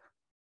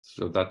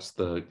 So that's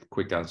the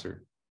quick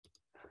answer.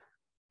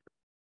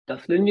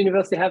 Does Lund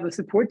University have a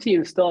support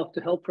team staff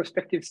to help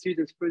prospective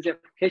students through the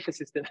application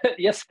system?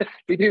 Yes,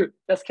 we do.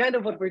 That's kind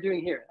of what we're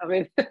doing here. I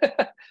mean,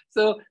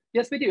 so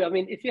yes, we do. I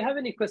mean, if you have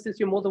any questions,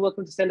 you're more than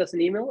welcome to send us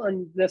an email.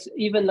 And there's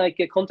even like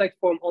a contact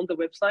form on the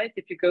website.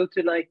 If you go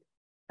to like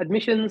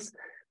admissions,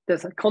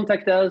 just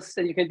contact us,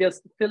 and you can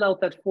just fill out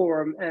that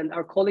form, and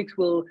our colleagues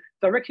will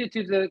direct you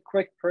to the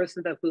correct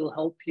person that will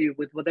help you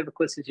with whatever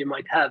questions you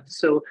might have.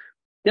 So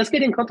just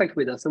get in contact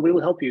with us and we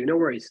will help you. No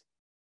worries.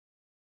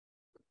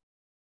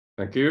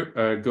 Thank you.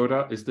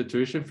 Goda, is the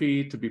tuition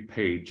fee to be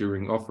paid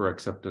during offer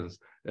acceptance?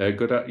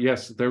 Goda,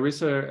 yes, there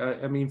is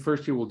I mean,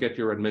 first you will get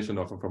your admission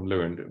offer from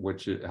Lund,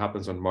 which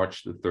happens on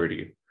March the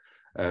 30th,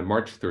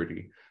 March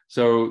 30.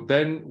 So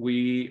then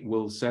we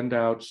will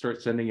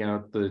start sending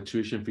out the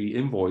tuition fee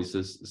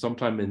invoices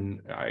sometime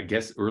in, I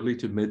guess, early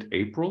to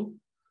mid-April.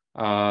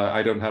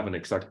 I don't have an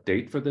exact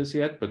date for this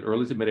yet, but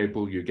early to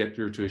mid-April, you get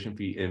your tuition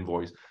fee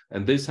invoice.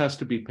 And this has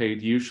to be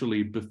paid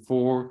usually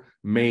before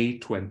May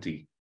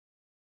 20.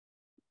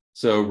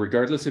 So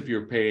regardless if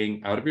you're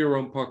paying out of your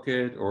own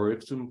pocket or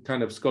if some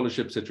kind of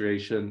scholarship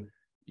situation,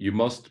 you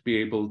must be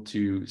able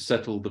to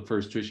settle the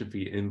first tuition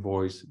fee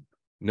invoice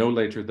no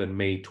later than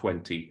May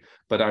 20.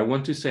 But I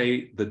want to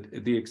say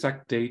that the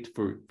exact date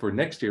for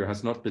next year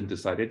has not been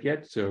decided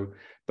yet. So,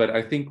 but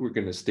I think we're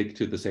going to stick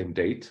to the same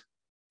date.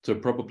 So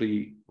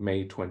probably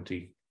May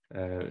 20.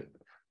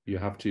 You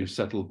have to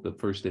settle the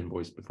first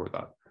invoice before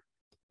that.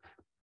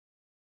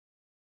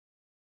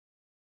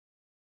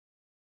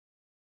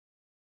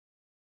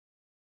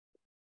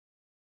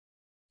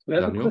 We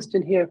have a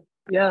question here.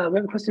 Yeah, we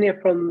have a question here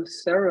from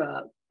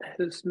Sarah,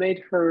 who's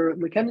made her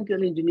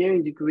mechanical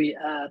engineering degree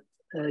at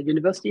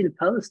University in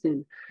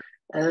Palestine.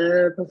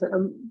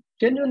 I'm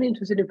genuinely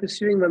interested in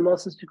pursuing my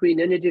master's degree in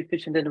energy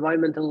efficient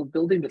environmental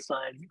building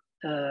design.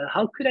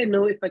 How could I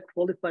know if I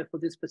qualify for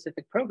this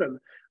specific program?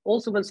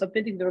 Also, when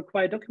submitting the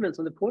required documents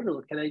on the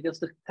portal, can I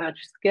just attach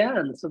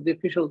scans of the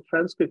official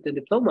transcript and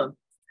diploma?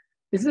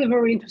 This is a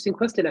very interesting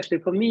question, actually.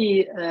 For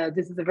me,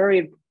 this is a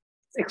very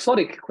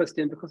exotic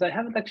question because I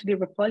haven't actually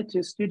replied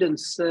to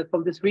students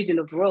from this region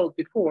of the world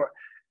before.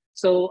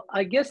 So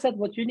I guess that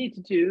what you need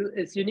to do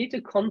is you need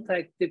to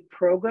contact the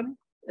program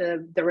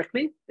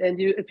directly, and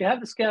if you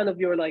have a scan of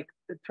your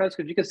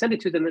transcript, you can send it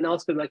to them and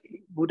ask them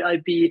would I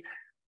be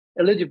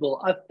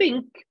eligible? I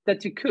think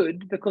that you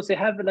could, because they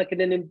have an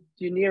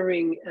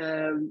engineering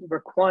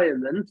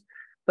requirement,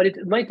 but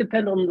it might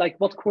depend on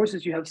what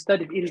courses you have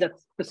studied in that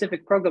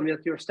specific program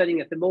that you're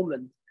studying at the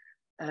moment.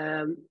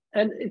 And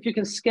if you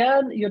can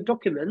scan your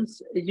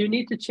documents, you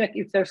need to check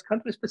if there's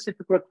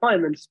country-specific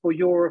requirements for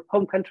your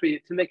home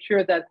country to make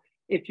sure that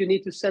if you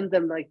need to send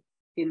them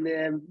in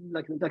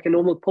a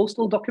normal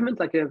postal document,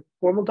 like a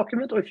formal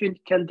document, or if you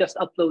can just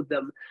upload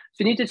them. So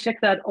you need to check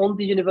that on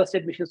the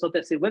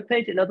universityadmissions.se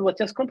webpage. In other words,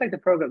 just contact the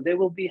program. They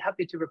will be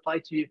happy to reply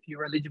to you if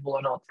you're eligible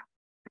or not.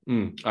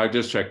 I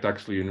just checked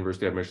actually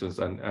university admissions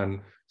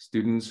and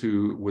students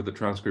who with the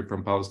transcript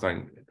from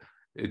Palestine,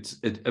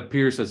 it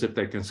appears as if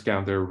they can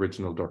scan their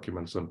original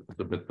documents and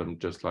submit them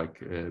just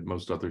like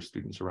most other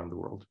students around the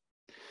world.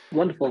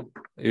 Wonderful.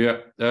 Yeah.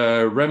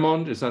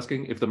 Raymond is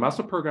asking, if the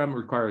master program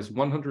requires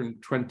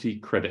 120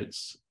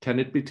 credits, can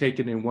it be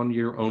taken in 1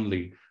 year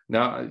only?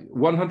 Now,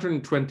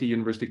 120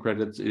 university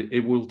credits,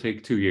 it will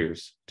take 2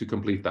 years to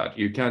complete that.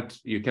 You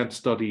can't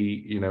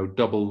study,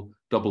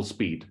 double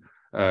speed,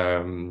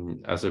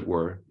 as it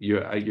were.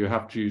 You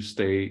have to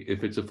stay,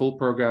 if it's a full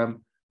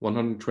program,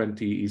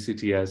 120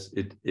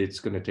 ECTS, it's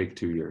going to take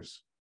 2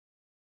 years.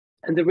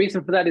 And the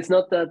reason for that is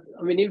not that,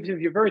 I mean, if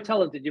you're very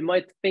talented, you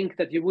might think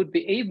that you would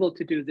be able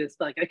to do this.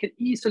 I could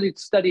easily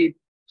study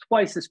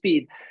twice the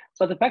speed.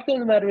 But the fact of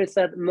the matter is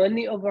that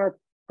many of our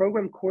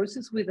program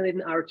courses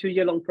within our 2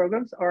 year long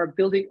programs are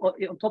building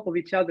on top of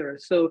each other.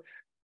 So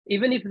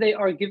even if they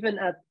are given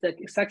at the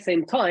exact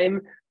same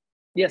time,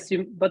 yes,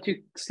 but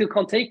you still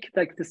can't take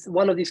this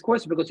one of these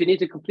courses because you need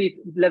to complete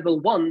level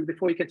 1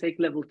 before you can take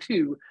level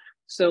 2.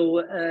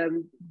 So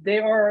they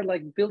are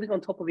building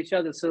on top of each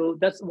other. So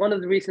that's one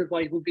of the reasons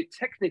why it would be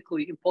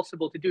technically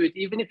impossible to do it.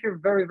 Even if you're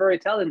very, very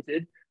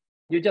talented,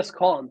 you just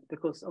can't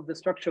because of the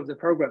structure of the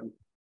program.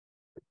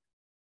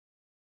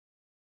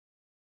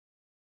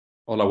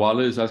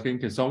 Olawale is asking,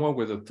 can someone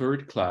with a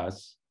 3rd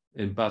class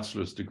in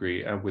bachelor's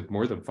degree and with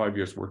more than 5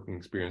 years working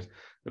experience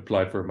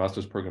apply for a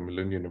master's program at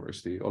Lund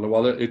University?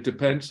 Olawale, it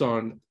depends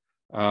on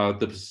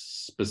the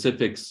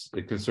specifics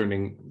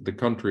concerning the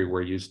country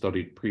where you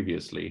studied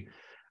previously.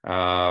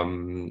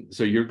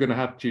 So you're going to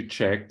have to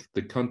check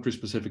the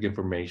country-specific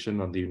information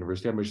on the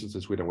University Admissions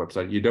in Sweden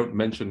website. You don't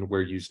mention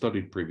where you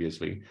studied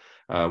previously,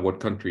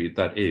 what country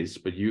that is,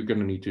 but you're going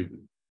to need to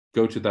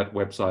go to that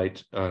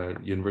website,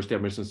 University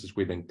Admissions in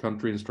Sweden,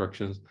 country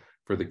instructions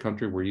for the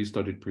country where you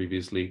studied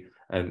previously,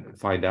 and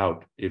find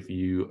out if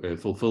you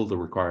fulfill the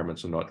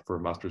requirements or not for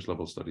master's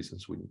level studies in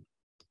Sweden.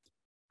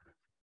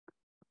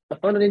 I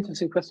found an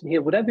interesting question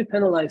here. Would I be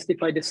penalized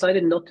if I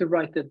decided not to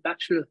write a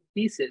bachelor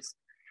thesis?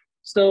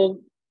 So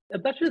a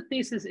bachelor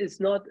thesis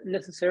is not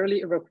necessarily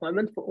a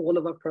requirement for all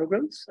of our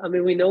programs. I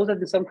mean, we know that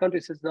in some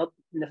countries it's not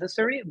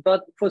necessary,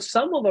 but for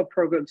some of our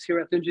programs here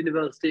at Lund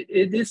University,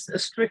 it is a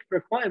strict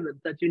requirement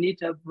that you need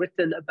to have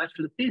written a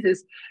bachelor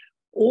thesis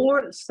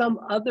or some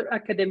other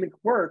academic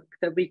work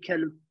that we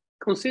can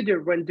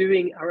consider when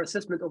doing our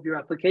assessment of your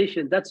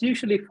application. That's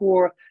usually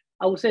for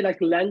I would say like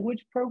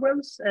language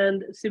programs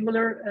and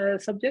similar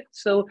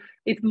subjects. So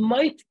it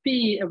might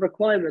be a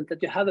requirement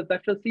that you have a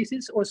bachelor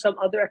thesis or some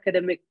other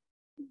academic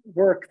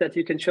work that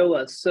you can show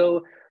us.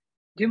 So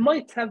you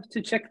might have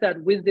to check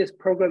that with this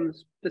program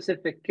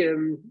specific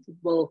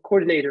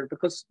coordinator,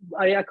 because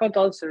I can't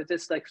answer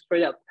this like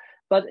straight up.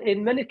 But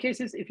in many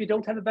cases, if you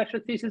don't have a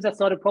bachelor thesis, that's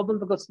not a problem,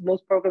 because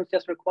most programs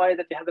just require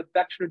that you have a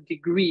bachelor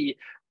degree.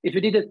 If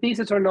you need a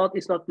thesis or not,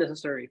 it's not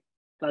necessary.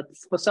 But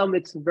for some,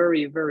 it's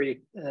very,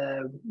 very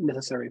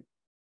necessary.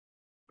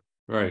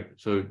 Right.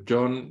 So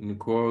John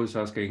Nkuo is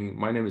asking,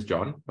 my name is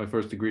John. My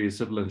first degree is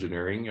civil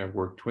engineering. I've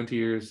worked 20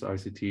 years,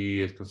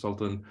 ICT as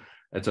consultant,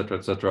 etc.,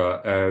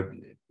 etc.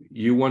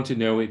 You want to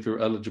know if you're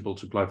eligible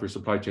to apply for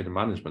supply chain and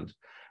management.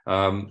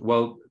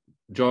 Well,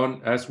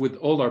 John, as with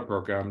all our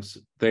programs,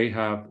 they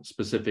have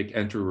specific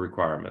entry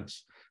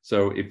requirements.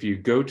 So if you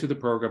go to the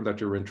program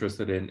that you're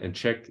interested in and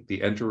check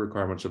the entry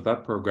requirements of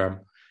that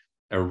program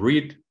and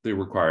read the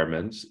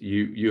requirements,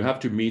 you have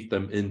to meet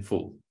them in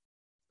full.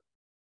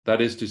 That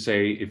is to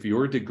say, if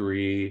your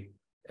degree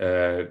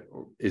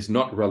is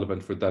not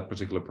relevant for that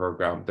particular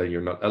program, then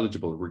you're not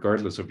eligible,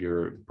 regardless of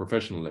your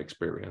professional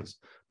experience.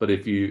 But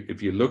if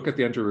you look at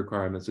the entry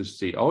requirements to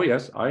see, oh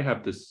yes, I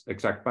have this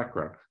exact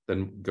background,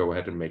 then go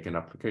ahead and make an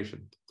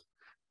application.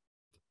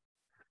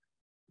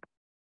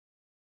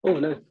 Oh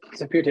no, it's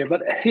disappeared here.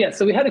 But yeah,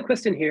 so we had a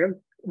question here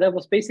that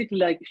was basically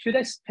like, should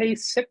I pay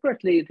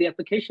separately the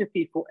application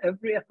fee for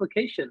every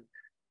application?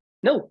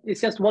 No,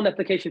 it's just one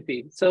application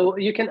fee. So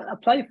you can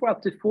apply for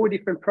up to 4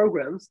 different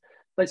programs,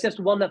 but it's just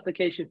one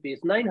application fee.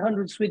 It's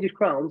 900 Swedish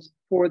crowns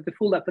for the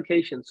full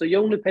application. So you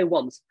only pay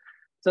once.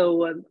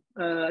 So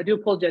I do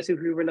apologize if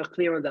we were not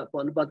clear on that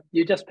one, but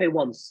you just pay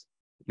once.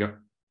 Yeah.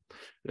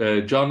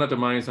 John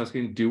Adamai is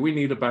asking, do we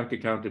need a bank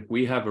account if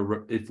we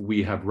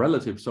have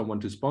relatives, someone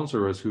to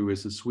sponsor us who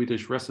is a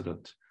Swedish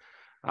resident?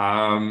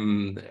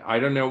 I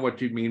don't know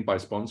what you mean by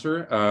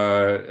sponsor.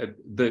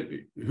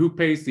 Who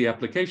pays the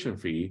application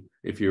fee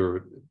if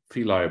you're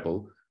fee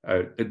liable?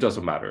 It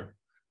doesn't matter.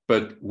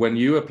 But when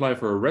you apply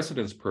for a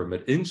residence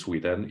permit in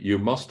Sweden, you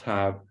must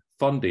have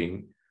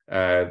funding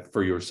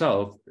for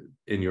yourself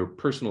in your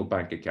personal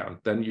bank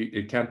account. Then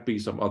it can't be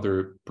some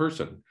other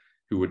person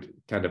who would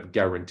kind of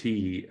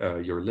guarantee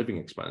your living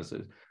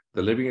expenses.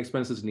 The living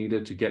expenses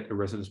needed to get a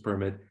residence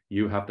permit,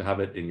 you have to have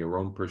it in your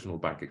own personal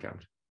bank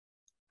account.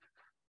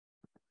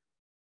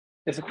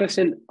 There's a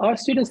question, are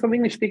students from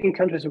English-speaking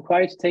countries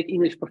required to take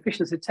English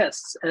proficiency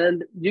tests?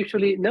 And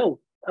usually,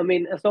 no. I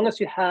mean, as long as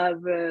you have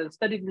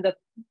studied in that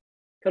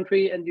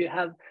country and you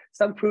have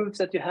some proofs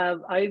that you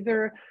have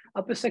either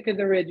upper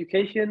secondary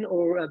education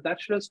or a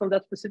bachelor's from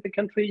that specific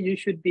country, you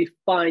should be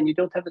fine. You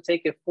don't have to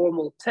take a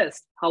formal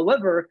test.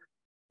 However,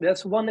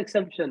 there's one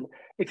exception.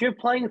 If you're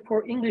applying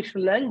for English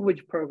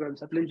language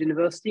programs at Lund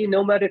University,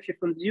 no matter if you're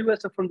from the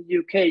US or from the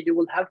UK, you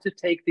will have to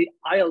take the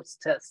IELTS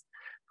test,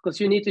 because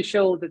you need to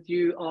show that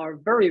you are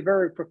very,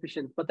 very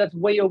proficient. But that's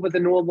way over the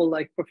normal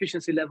like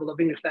proficiency level of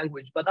English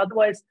language. But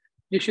otherwise,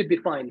 you should be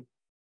fine.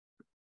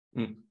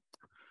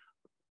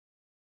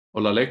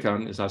 Ola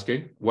Lekan is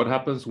asking, what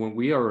happens when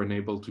we are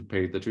unable to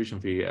pay the tuition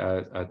fee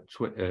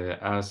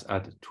as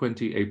at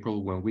 20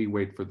 April when we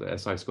wait for the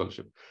SI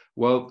scholarship?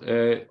 Well,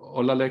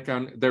 Ola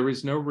Lekan, there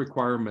is no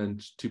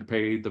requirement to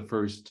pay the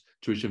first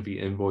tuition fee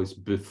invoice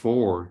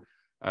before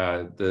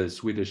the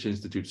Swedish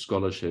Institute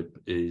Scholarship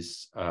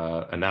is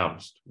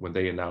announced, when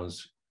they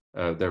announce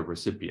their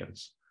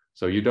recipients.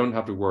 So you don't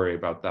have to worry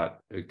about that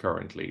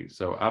currently.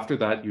 So after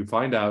that, you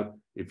find out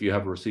if you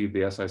have received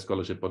the SI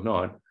scholarship or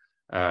not.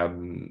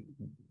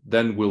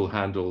 Then we'll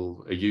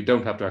handle, you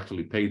don't have to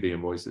actually pay the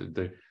invoice.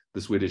 The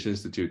Swedish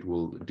Institute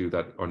will do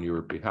that on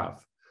your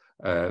behalf.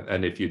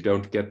 And if you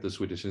don't get the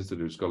Swedish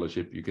Institute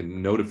scholarship, you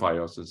can notify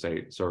us and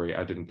say, sorry,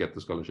 I didn't get the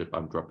scholarship,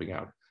 I'm dropping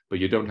out. But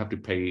you don't have to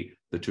pay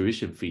the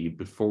tuition fee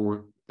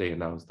before they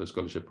announce the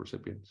scholarship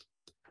recipients.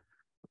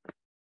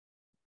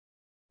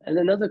 And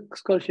another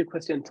scholarship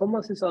question,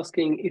 Thomas is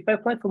asking, if I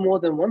apply for more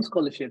than one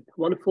scholarship,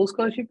 one full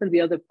scholarship and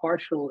the other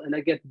partial, and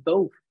I get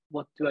both,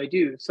 what do I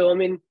do? So, I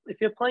mean,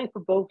 if you're applying for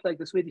both, like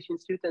the Swedish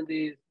Institute and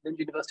the Lund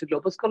University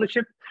Global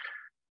Scholarship,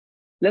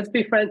 let's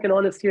be frank and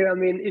honest here. I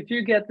mean, if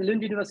you get the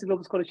Lund University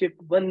Global Scholarship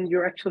when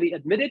you're actually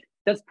admitted,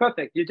 that's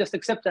perfect. You just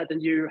accept that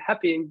and you're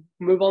happy and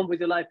move on with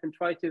your life and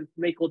try to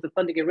make all the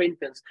funding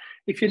arrangements.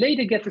 If you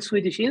later get the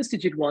Swedish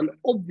Institute one,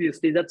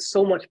 obviously that's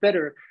so much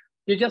better.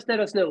 You just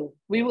let us know.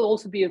 We will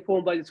also be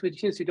informed by the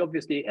Swedish Institute,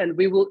 obviously, and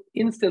we will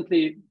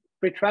instantly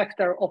retract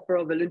our offer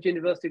of a Lund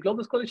University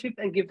Global Scholarship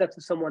and give that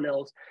to someone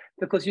else,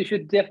 because you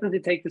should definitely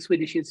take the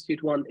Swedish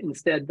Institute one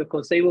instead,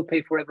 because they will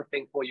pay for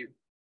everything for you.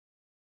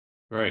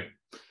 Right.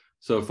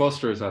 So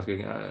Foster is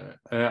asking,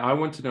 I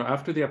want to know,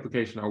 after the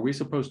application, are we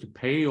supposed to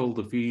pay all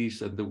the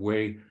fees and the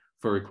way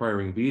for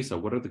acquiring visa?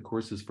 What are the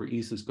courses for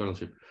ESA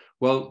scholarship?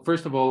 Well,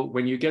 first of all,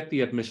 when you get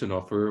the admission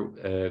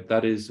offer,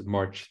 that is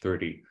March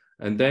 30.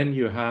 And then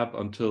you have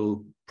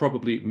until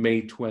probably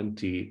May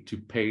 20 to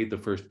pay the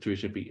first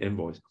tuition fee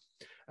invoice.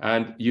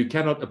 And you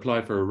cannot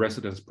apply for a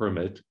residence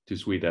permit to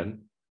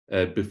Sweden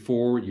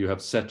before you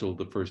have settled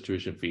the first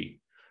tuition fee.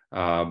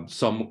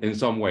 in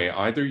some way.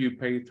 Either you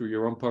pay through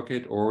your own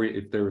pocket, or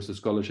if there is a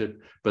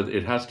scholarship, but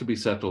it has to be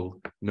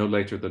settled no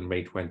later than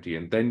May 20,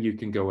 and then you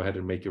can go ahead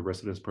and make your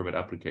residence permit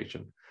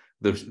application.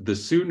 The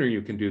sooner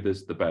you can do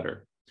this, the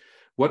better.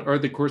 What are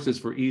the courses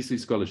for easy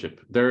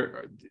scholarship?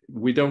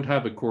 We don't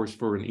have a course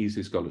for an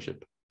easy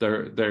scholarship.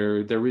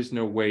 There is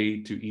no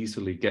way to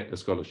easily get a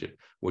scholarship.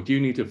 What you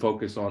need to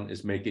focus on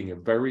is making a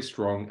very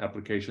strong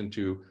application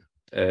to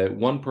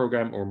one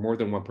program or more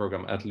than one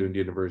program at Lund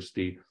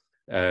University,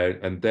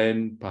 and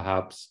then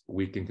perhaps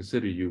we can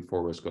consider you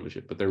for a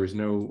scholarship, but there is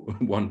no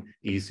one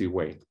easy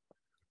way.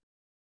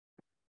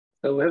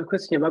 So we have a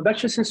question here. My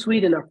bachelor's in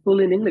Sweden are full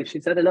in English.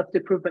 Is that enough to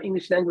prove my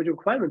English language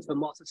requirements for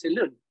masters in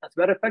Lund? As a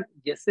matter of fact,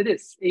 yes, it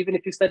is. Even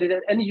if you studied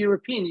at any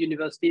European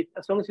university,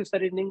 as long as you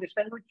studied in English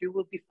language, you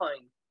will be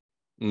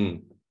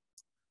fine.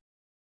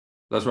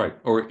 That's right.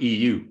 Or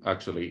EU,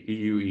 actually,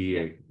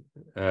 EU,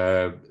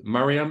 EEA.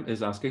 Mariam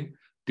is asking,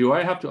 do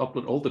I have to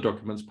upload all the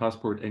documents,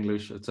 passport,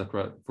 English,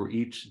 etc., for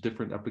each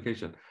different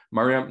application?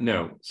 Mariam,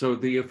 no. So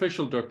the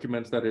official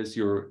documents, that is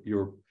your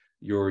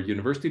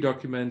university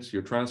documents,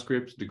 your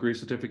transcripts, degree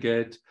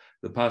certificate,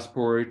 the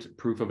passport,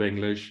 proof of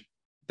English,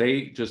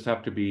 they just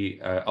have to be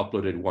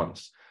uploaded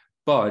once.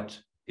 But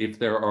if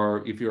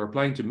you're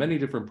applying to many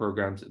different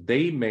programs,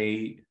 they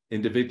may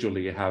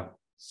individually have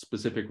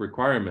specific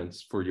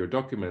requirements for your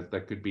document.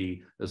 That could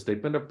be a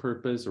statement of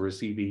purpose or a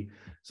CV.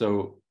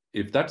 So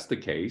if that's the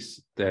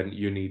case, then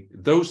you need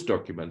those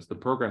documents, the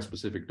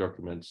program-specific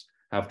documents,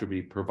 have to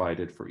be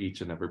provided for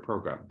each and every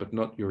program, but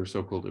not your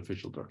so-called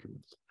official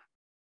documents.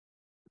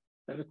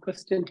 I have a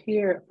question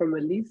here from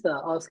Elisa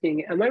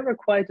asking, am I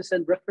required to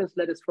send reference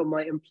letters from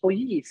my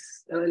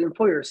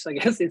employers, I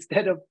guess,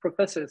 instead of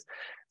professors?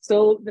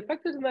 So the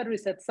fact of the matter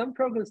is that some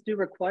programs do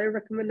require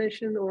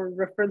recommendation or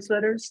reference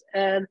letters,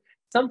 and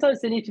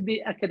sometimes they need to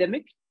be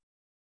academic,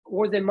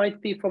 or they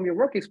might be from your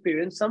work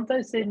experience.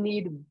 Sometimes they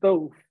need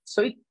both.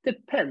 So it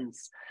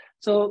depends.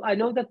 So I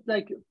know that,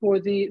 like, for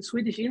the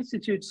Swedish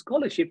Institute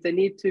scholarship, they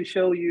need to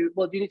show you,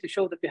 well, you need to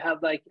show that you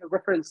have like a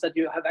reference that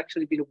you have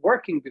actually been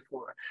working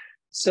before.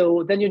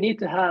 So then you need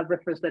to have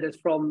reference letters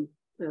from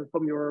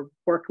your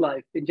work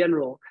life in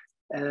general.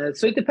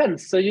 So it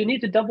depends. So you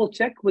need to double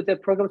check with the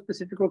program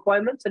specific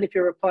requirements. And if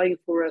you're applying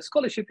for a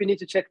scholarship, you need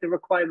to check the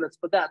requirements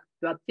for that.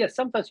 But yes,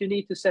 sometimes you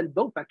need to send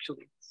both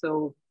actually.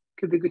 So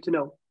could be good to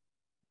know.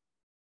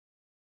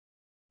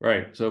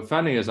 Right. So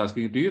Fanny is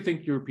asking, do you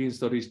think European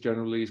studies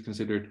generally is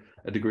considered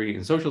a degree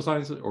in social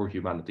sciences or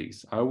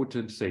humanities? I would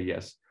tend to say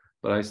yes,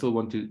 but I still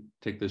want to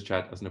take this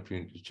chat as an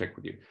opportunity to check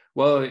with you.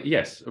 Well,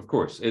 yes, of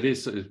course, it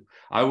is.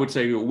 I would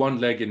say one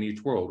leg in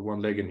each world,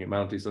 one leg in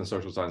humanities and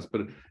social science.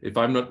 But if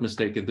I'm not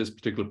mistaken, this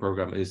particular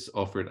program is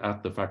offered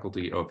at the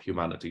Faculty of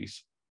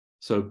Humanities.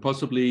 So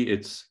possibly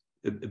it's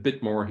a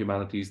bit more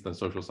humanities than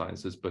social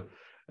sciences, but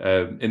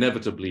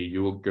inevitably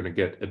you're going to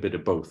get a bit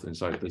of both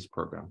inside this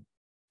program.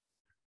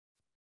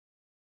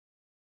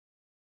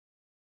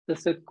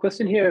 There's a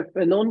question here. If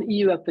a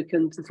non-EU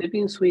applicant is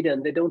living in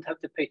Sweden, they don't have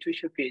to pay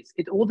tuition fees.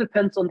 It all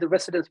depends on the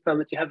residence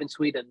permit you have in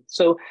Sweden.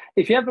 So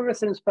if you have a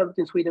residence permit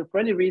in Sweden for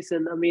any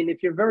reason, I mean,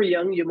 if you're very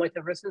young, you might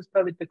have residence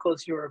permit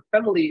because your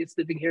family is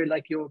living here,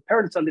 like your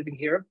parents are living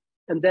here.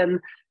 And then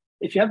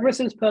if you have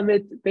residence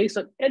permit based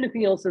on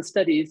anything else than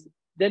studies,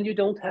 then you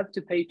don't have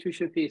to pay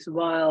tuition fees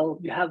while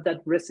you have that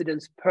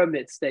residence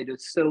permit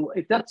status. So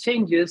if that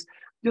changes,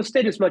 your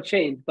status might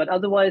change, but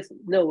otherwise,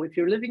 no. If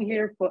you're living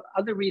here for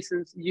other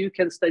reasons, you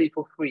can study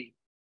for free.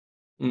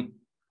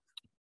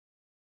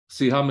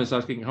 Siham is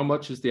asking, how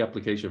much is the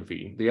application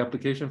fee? The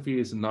application fee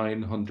is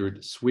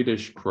 900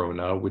 Swedish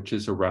krona, which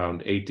is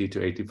around 80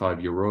 to 85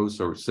 euros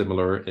or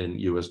similar in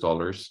US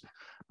dollars.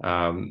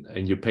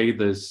 And you pay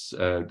this,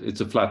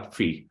 it's a flat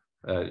fee.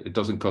 It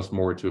doesn't cost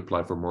more to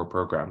apply for more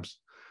programs.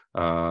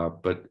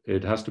 But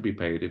it has to be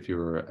paid if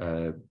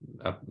you're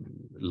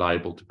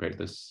liable to pay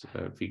this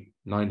fee,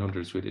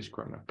 900 Swedish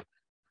krona.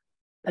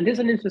 And there's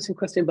an interesting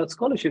question about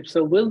scholarships.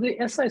 So will the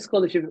SI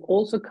scholarship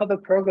also cover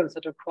programs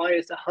that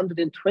requires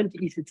 120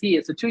 ECT?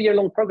 It's a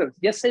 2-year-long program.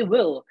 Yes, they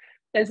will.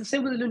 And it's the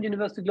same with the Lund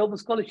University Global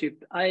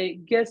Scholarship. I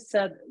guess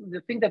that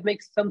the thing that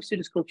makes some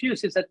students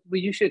confused is that we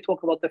usually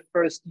talk about the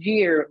first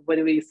year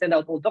when we send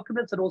out all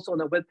documents and also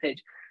on our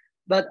webpage.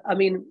 But I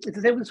mean, it's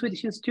the same with the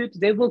Swedish Institute.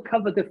 They will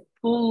cover the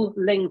full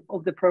length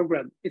of the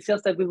program. It's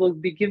just that we will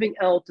be giving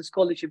out the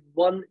scholarship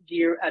 1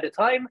 year at a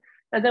time.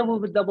 And then we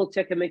will double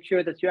check and make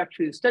sure that you're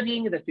actually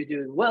studying, that you're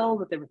doing well,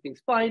 that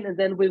everything's fine. And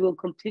then we will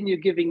continue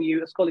giving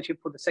you a scholarship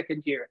for the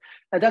 2nd year.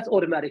 And that's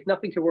automatic,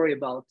 nothing to worry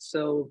about.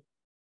 So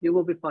you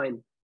will be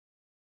fine.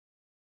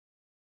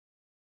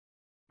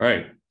 All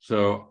right.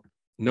 So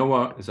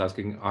Noah is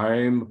asking,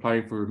 I'm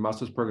applying for a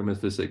master's program in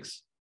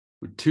physics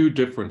with 2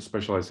 different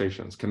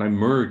specializations. Can I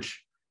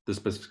merge the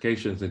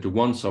specifications into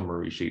one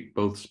summary sheet?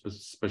 Both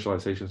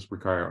specializations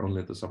require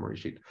only the summary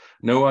sheet.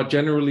 Noah,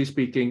 generally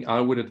speaking,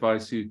 I would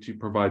advise you to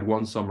provide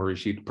one summary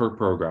sheet per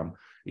program,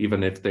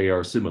 even if they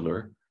are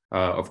similar,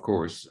 of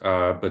course,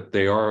 but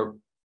they are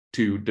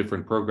 2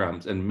 different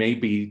programs and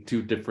maybe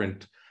 2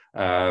 different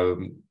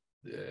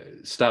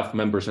staff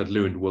members at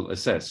Lund will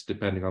assess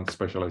depending on the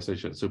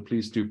specialization. So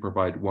please do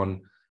provide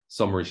one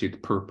summary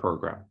sheet per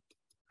program.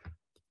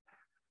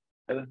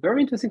 I have a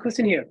very interesting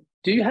question here.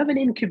 Do you have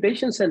any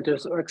incubation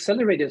centers or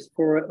accelerators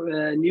for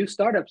new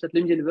startups at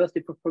Lund University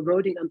for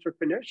promoting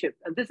entrepreneurship?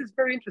 And this is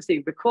very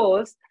interesting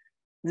because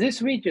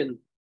this region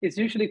is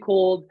usually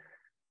called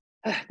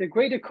the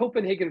Greater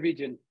Copenhagen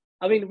region.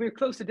 I mean, we're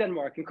close to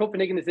Denmark, and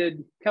Copenhagen is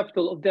the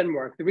capital of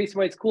Denmark. The reason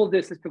why it's called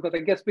this is because I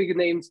guess we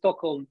named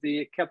Stockholm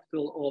the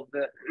capital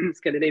of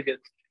Scandinavia.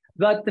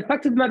 But the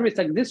fact of the matter is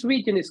that this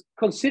region is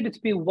considered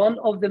to be one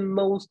of the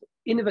most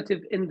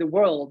innovative in the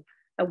world.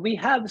 And we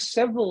have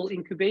several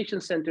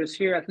incubation centers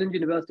here at Lund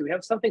University. We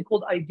have something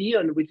called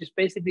Ideon, which is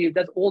basically,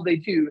 that's all they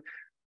do.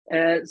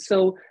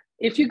 So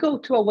if you go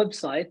to our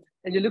website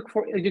and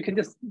you can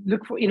just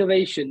look for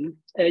innovation,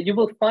 you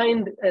will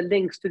find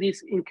links to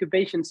these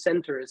incubation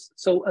centers.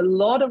 So a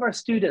lot of our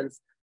students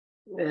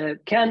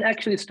can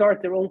actually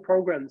start their own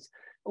programs,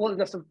 well,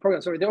 not some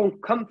programs, sorry, their own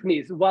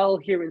companies while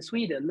here in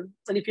Sweden.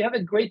 And if you have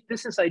a great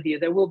business idea,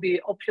 there will be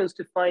options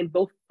to find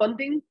both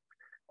funding,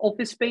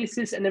 office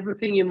spaces, and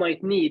everything you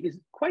might need. It's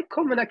quite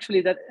common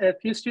actually that a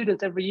few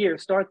students every year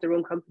start their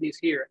own companies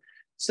here.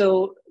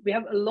 So we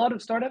have a lot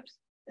of startups,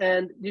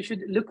 and you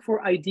should look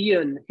for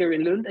Ideon here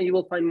in Lund and you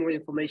will find more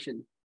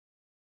information.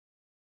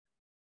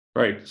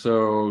 Right,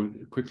 so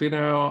quickly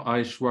now,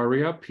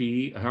 Aishwarya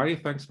P. Hi,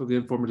 thanks for the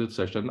informative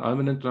session.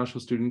 I'm an international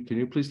student. Can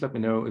you please let me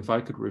know if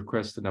I could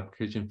request an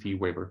application fee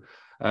waiver?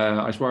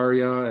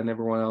 Aishwarya and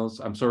everyone else,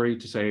 I'm sorry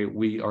to say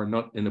we are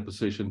not in a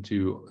position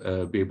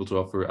to be able to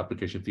offer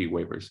application fee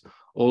waivers.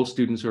 All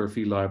students who are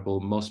fee liable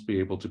must be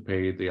able to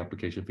pay the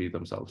application fee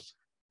themselves.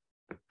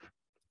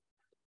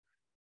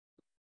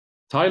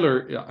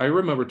 Tyler, I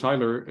remember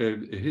Tyler,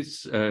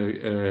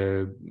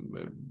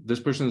 this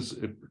person's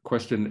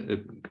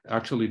question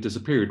actually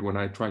disappeared when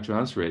I tried to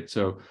answer it.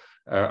 So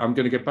I'm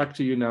going to get back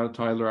to you now,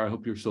 Tyler. I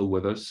hope you're still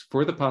with us.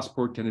 For the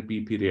passport, can it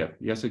be PDF?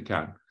 Yes, it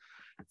can.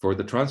 For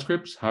the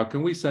transcripts, how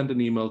can we send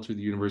an email to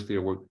the university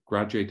or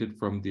graduated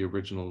from the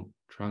original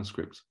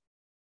transcripts?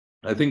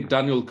 I think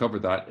Daniel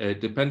covered that.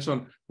 It depends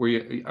on where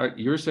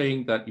you're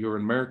saying that you're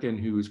an American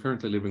who is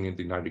currently living in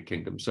the United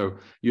Kingdom. So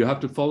you have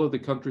to follow the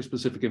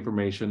country-specific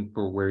information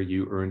for where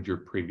you earned your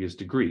previous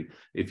degree.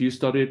 If you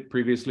studied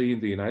previously in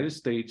the United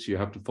States, you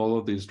have to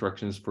follow the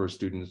instructions for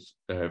students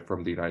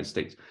from the United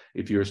States.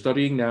 If you're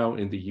studying now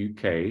in the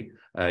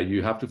UK,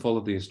 you have to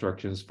follow the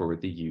instructions for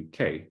the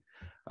UK.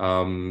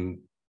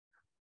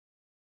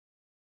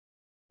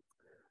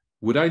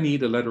 Would I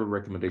need a letter of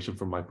recommendation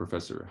from my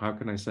professor? How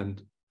can I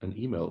send an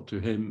email to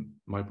him,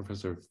 my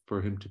professor,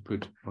 for him to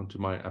put onto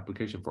my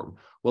application form?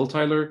 Well,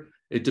 Tyler,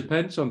 it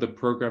depends on the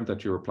program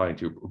that you're applying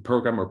to,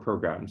 program or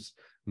programs.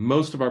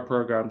 Most of our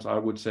programs, I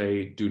would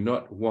say, do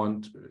not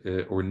want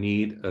or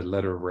need a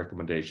letter of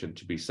recommendation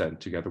to be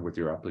sent together with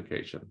your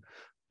application.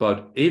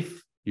 But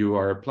if you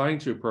are applying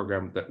to a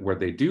program where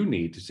they do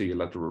need to see a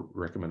letter of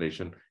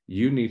recommendation,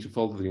 you need to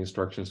follow the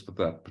instructions for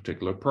that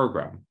particular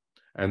program.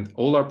 And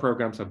all our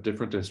programs have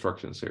different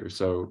instructions here,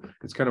 so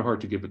it's kind of hard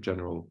to give a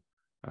general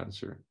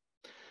answer.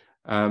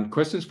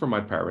 Questions from my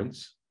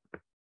parents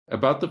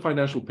about the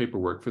financial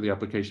paperwork for the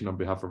application on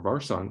behalf of our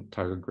son,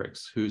 Tyler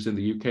Griggs, who's in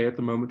the UK at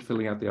the moment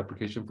filling out the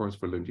application forms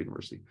for Lund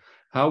University.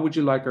 How would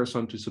you like our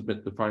son to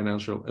submit the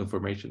financial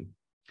information?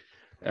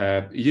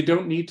 You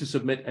don't need to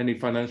submit any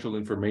financial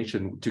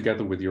information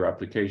together with your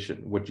application.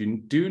 What you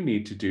do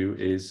need to do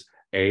is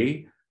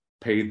A,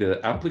 pay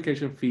the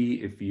application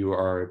fee if you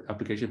are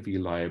application fee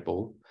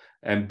liable,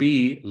 and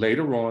B,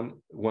 later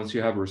on, once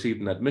you have received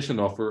an admission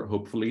offer,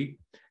 hopefully,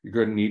 you're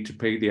going to need to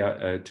pay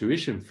the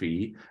tuition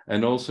fee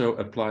and also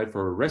apply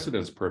for a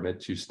residence permit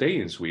to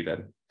stay in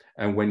Sweden.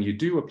 And when you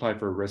do apply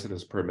for a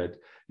residence permit,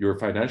 your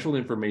financial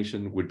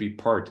information would be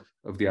part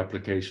of the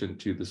application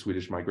to the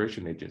Swedish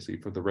Migration Agency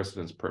for the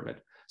residence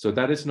permit. So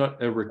that is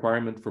not a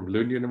requirement from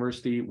Lund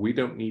University. We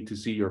don't need to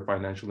see your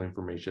financial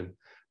information,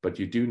 but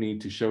you do need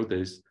to show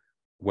this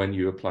when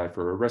you apply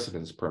for a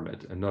residence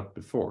permit and not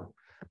before.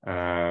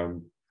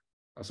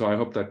 So I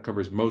hope that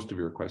covers most of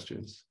your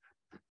questions.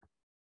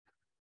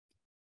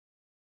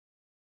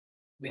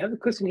 We have a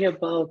question here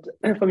about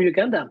from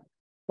Uganda,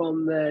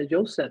 from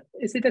Joseph.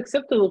 Is it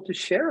acceptable to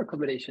share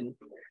accommodation?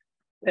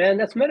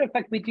 And as a matter of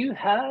fact, we do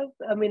have,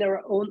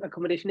 our own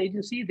accommodation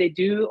agency. They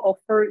do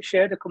offer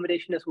shared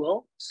accommodation as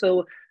well.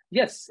 So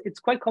yes, it's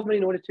quite common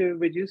in order to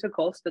reduce the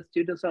cost that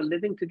students are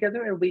living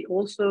together. And we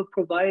also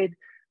provide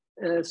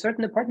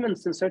certain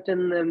apartments and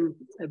certain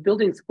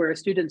buildings where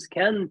students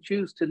can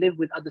choose to live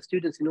with other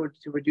students in order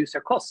to reduce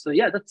their costs. So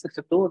yeah, that's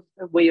acceptable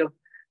way of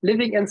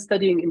living and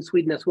studying in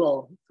Sweden as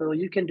well. So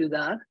you can do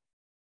that.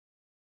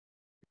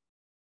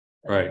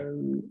 Right.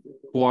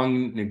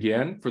 Huang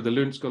again, for the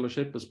Lund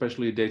Scholarship,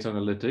 especially data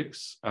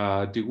analytics,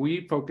 do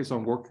we focus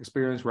on work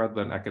experience rather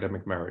than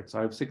academic merits?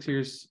 I have 6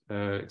 years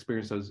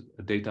experience as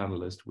a data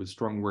analyst with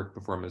strong work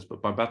performance,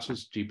 but my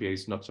bachelor's GPA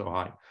is not so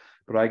high.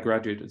 But I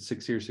graduated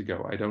 6 years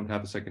ago. I don't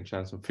have a second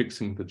chance of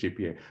fixing the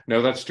GPA.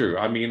 No, that's true.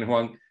 I mean,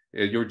 Huang,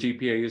 Your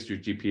GPA is your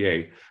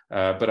GPA,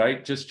 but I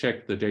just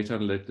checked the data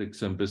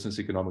analytics and business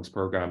economics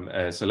program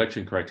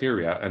selection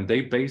criteria, and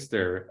they base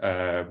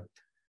their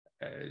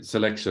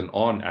selection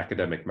on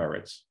academic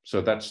merits.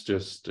 So that's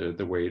just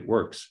the way it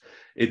works.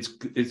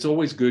 It's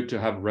always good to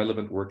have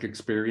relevant work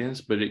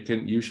experience, but it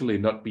can usually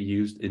not be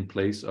used in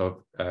place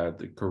of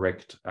the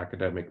correct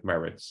academic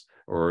merits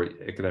or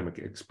academic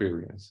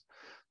experience.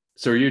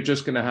 So you're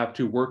just going to have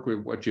to work with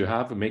what you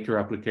have and make your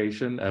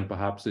application, and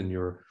perhaps in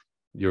your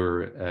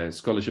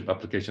scholarship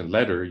application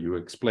letter, you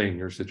explain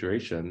your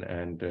situation,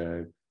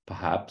 and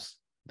perhaps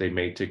they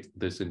may take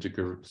this into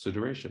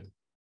consideration.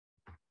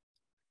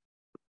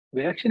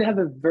 We actually have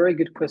a very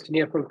good question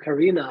here from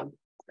Karina.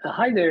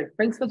 Hi there,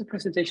 thanks for the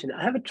presentation.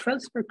 I have a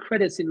transfer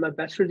credits in my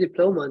bachelor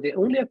diploma, and they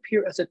only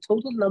appear as a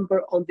total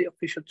number on the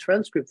official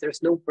transcript.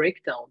 There's no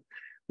breakdown.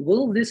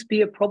 Will this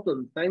be a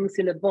problem? Thanks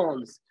in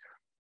advance.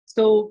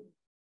 So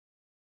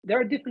there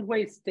are different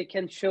ways they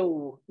can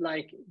show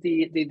like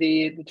the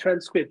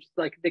transcripts,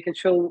 like they can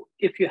show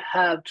if you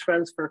have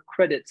transfer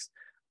credits.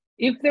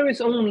 If there is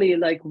only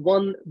like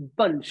one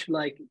bunch,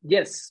 like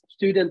yes,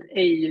 student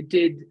A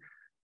did,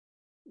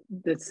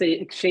 let's say,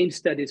 exchange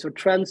studies or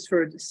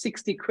transferred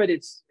 60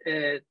 credits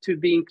to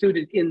be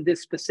included in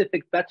this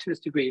specific bachelor's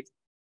degree,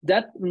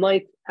 that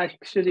might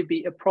actually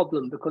be a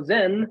problem, because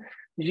then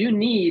you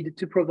need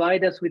to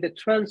provide us with a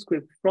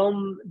transcript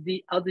from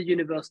the other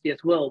university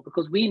as well,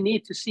 because we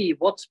need to see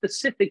what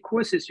specific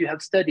courses you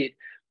have studied.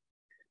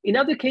 In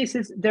other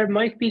cases, there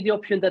might be the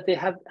option that they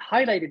have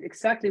highlighted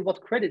exactly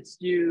what credits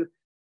you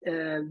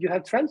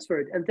have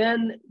transferred, and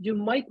then you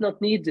might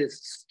not need this.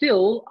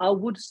 Still, I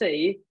would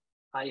say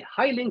I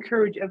highly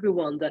encourage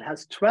everyone that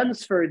has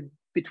transferred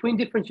between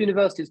different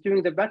universities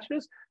during their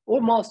bachelor's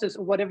or master's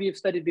or whatever you've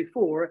studied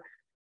before,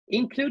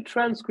 include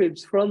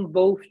transcripts from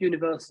both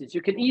universities.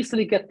 You can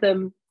easily get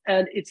them,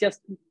 and it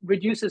just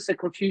reduces the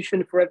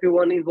confusion for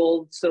everyone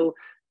involved. So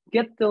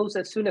get those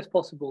as soon as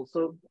possible.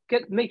 So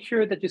make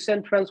sure that you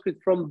send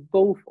transcripts from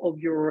both of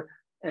your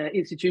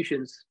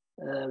institutions.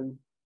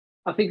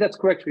 I think that's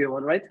correct for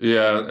everyone, right?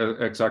 Yeah,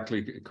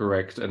 exactly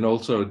correct. And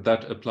also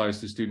that applies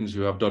to students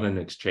who have done an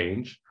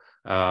exchange.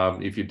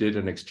 If you did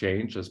an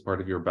exchange as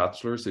part of your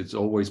bachelor's, it's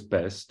always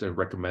best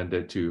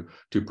recommended to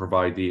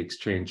provide the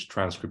exchange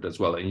transcript as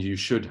well. And you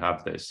should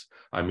have this.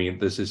 I mean,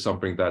 this is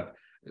something that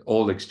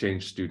all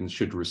exchange students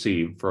should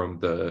receive from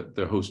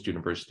the host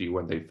university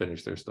when they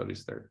finish their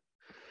studies there.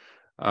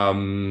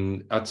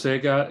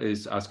 Atsega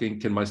is asking,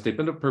 can my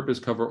statement of purpose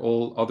cover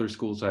all other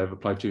schools I have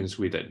applied to in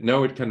Sweden?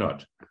 No, it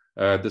cannot.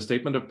 The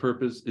statement of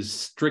purpose is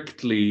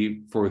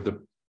strictly for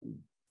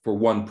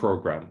one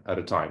program at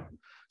a time.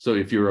 So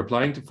if you're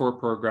applying to 4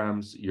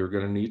 programs, you're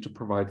going to need to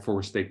provide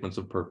 4 statements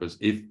of purpose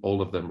if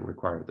all of them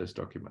require this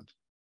document.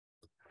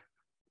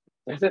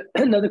 There's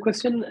another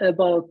question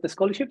about the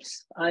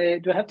scholarships.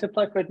 Do I have to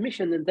apply for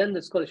admission and then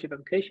the scholarship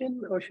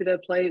application, or should I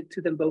apply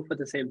to them both at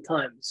the same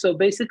time? So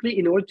basically,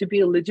 in order to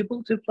be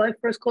eligible to apply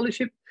for a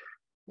scholarship,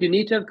 you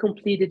need to have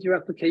completed your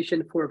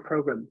application for a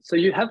program. So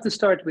you have to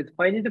start with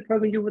finding the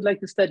program you would like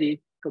to study,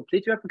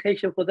 complete your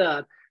application for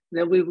that,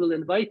 then we will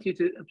invite you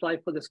to apply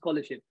for the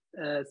scholarship.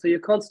 So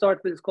you can't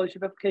start with a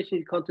scholarship application,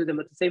 you can't do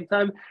them at the same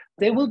time.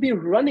 They will be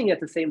running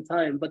at the same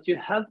time, but you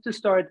have to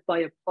start by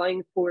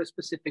applying for a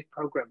specific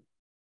program.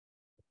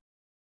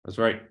 That's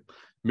right.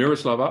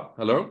 Miroslava,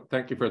 hello,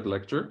 thank you for the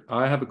lecture.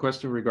 I have a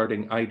question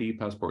regarding ID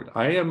passport.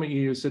 I am an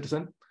EU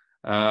citizen.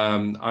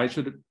 I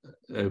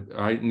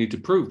need to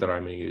prove that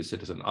I'm an EU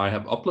citizen. I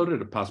have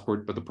uploaded a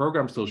passport, but the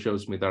program still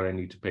shows me that I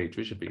need to pay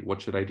tuition fee.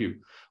 What should I do?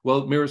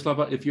 Well,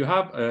 Miroslava, if you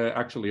have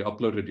actually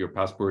uploaded your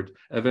passport,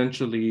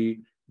 eventually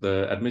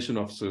the admission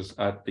officers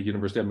at the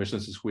University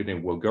Admissions in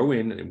Sweden will go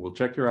in and will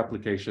check your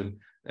application,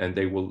 and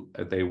they will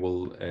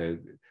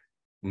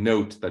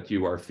note that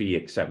you are fee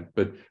exempt.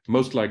 But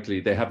most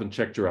likely they haven't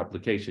checked your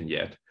application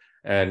yet,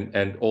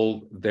 and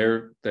all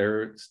their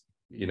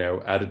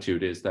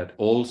attitude is that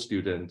all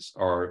students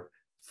are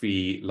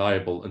fee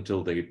liable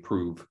until they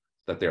prove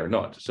that they are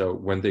not. So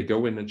when they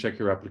go in and check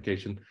your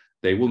application,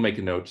 they will make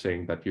a note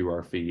saying that you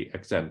are fee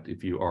exempt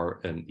if you are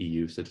an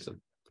EU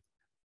citizen.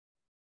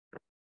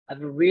 I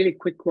have a really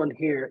quick one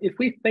here. If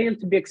we fail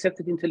to be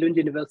accepted into Lund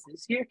University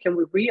this year, can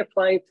we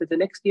reapply to the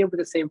next year with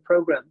the same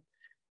program?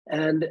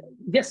 And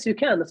yes, you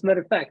can, as a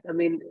matter of fact. I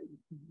mean,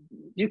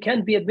 you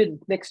can be admitted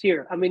next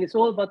year. I mean, it's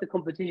all about the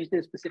competition in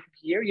a specific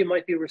year. You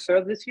might be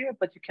reserved this year,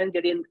 but you can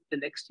get in the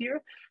next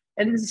year.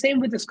 And it's the same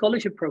with the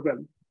scholarship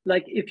program.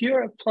 Like if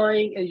you're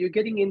applying and you're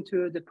getting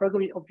into the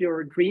program of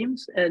your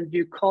dreams and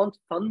you can't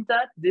fund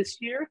that this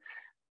year,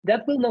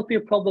 that will not be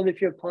a problem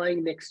if you're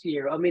applying next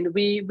year. I mean,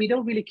 we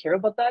don't really care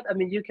about that. I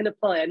mean, you can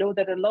apply. I know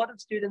that a lot of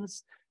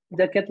students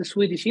that get the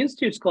Swedish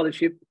Institute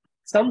scholarship,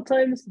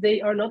 sometimes they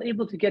are not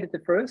able to get it the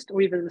first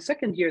or even the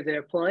second year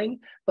they're applying,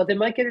 but they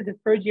might get it the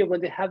third year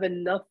when they have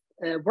enough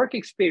work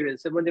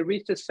experience and when they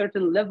reach a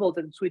certain level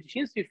that the Swedish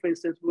Institute, for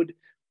instance, would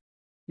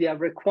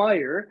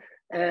require.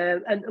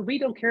 And we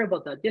don't care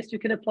about that. Yes, you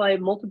can apply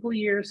multiple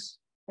years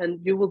and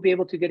you will be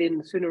able to get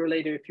in sooner or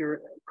later if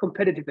you're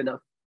competitive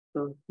enough.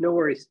 So no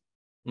worries.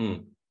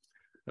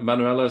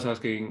 Manuela is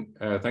asking,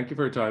 thank you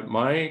for your time.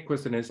 My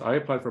question is, I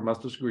applied for a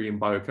master's degree in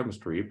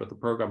biochemistry, but the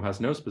program has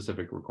no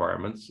specific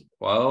requirements.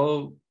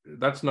 Well,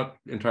 that's not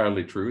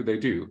entirely true. They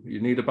do.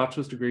 You need a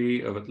bachelor's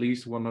degree of at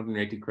least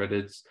 180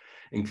 credits,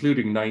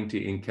 including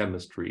 90 in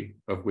chemistry,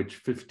 of which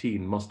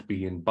 15 must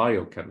be in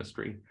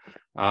biochemistry.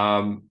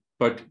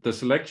 But the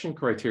selection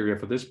criteria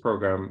for this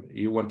program,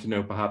 you want to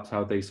know perhaps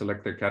how they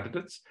select their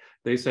candidates.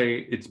 They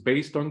say it's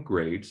based on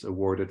grades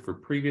awarded for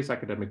previous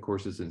academic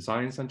courses in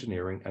science,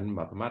 engineering, and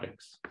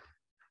mathematics.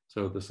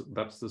 So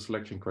that's the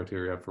selection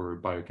criteria for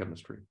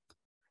biochemistry.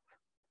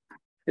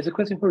 There's a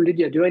question from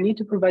Lydia. Do I need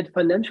to provide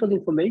financial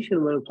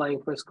information when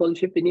applying for a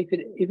scholarship,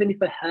 even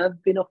if I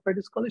have been offered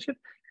a scholarship?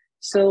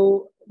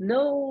 So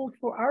no,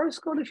 for our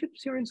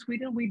scholarships here in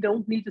Sweden, we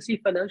don't need to see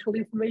financial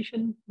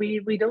information.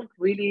 We don't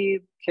really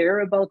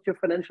care about your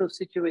financial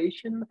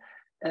situation.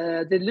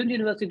 The Lund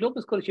University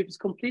Global Scholarship is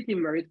completely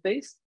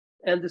merit-based,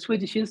 and the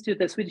Swedish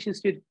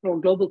Institute for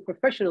Global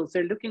Professionals,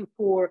 they're looking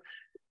for,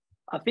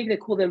 I think they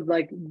call them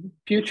like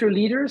future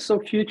leaders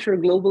or future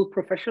global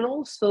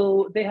professionals.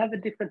 So they have a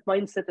different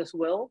mindset as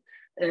well.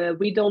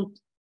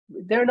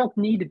 They're not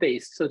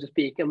need-based, so to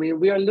speak. I mean,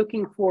 we are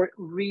looking for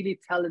really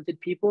talented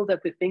people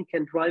that we think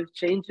can drive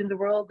change in the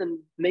world and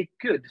make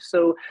good.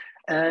 So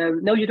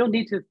no, you don't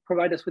need to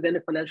provide us with any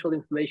financial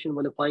information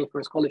when applying for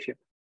a scholarship.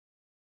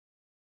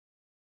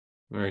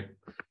 Right.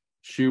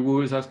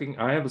 Shiwu is asking,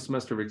 I have a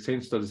semester of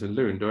exchange studies in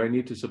Lund. Do I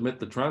need to submit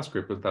the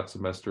transcript of that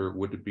semester?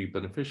 Would it be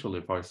beneficial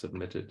if I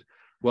submit it?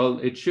 Well,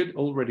 it should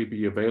already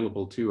be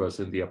available to us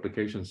in the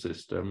application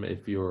system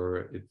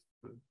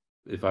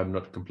if I'm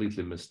not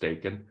completely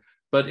mistaken.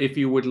 But if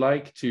you would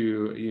like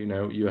to,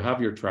 you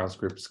have your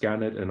transcript,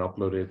 scan it and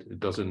upload it. It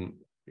doesn't,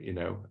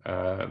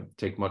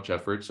 take much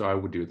effort. So I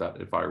would do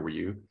that if I were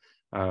you.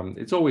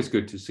 It's always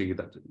good to see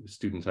that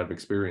students have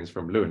experience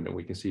from Lund and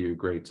we can see your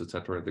grades,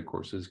 etc. The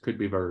courses could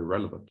be very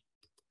relevant.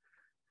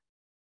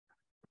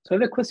 So I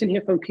have a question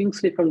here from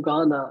Kingsley from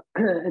Ghana,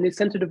 and it's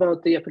centered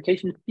about the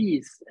application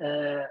fees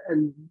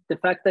and the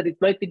fact that it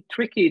might be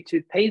tricky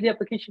to pay the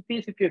application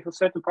fees if you're from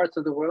certain parts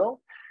of the world.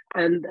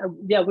 And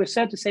yeah, we're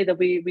sad to say that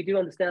we do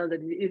understand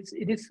that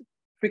it is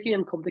tricky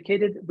and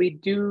complicated. We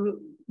do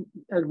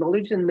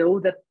acknowledge and know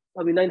that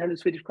 900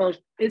 Swedish crowns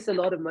is a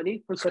lot of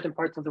money for certain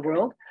parts of the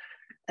world.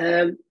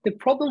 The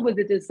problem with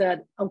it is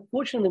that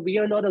unfortunately we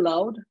are not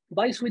allowed,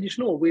 by Swedish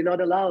law, we're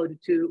not allowed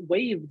to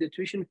waive the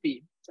tuition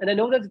fee. And I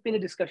know there's been a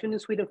discussion in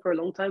Sweden for a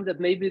long time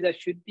that maybe there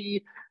should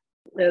be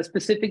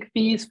specific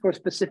fees for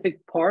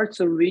specific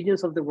parts or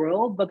regions of the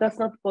world, but that's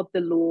not what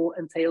the law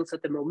entails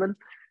at the moment.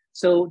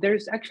 So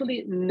there's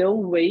actually no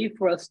way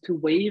for us to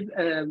waive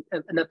an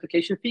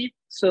application fee.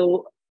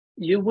 So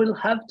you will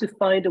have to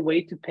find a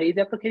way to pay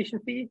the application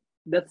fee.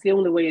 That's the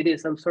only way it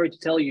is. I'm sorry to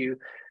tell you.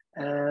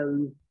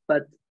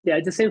 But yeah,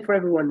 it's the same for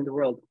everyone in the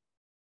world.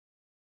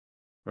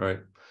 Right.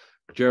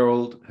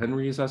 Gerald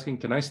Henry is asking,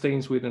 can I stay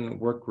in Sweden and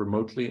work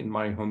remotely in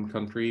my home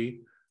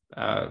country?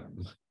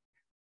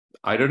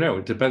 I don't know.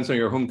 It depends on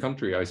your home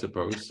country, I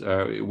suppose.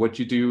 What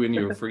you do in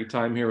your free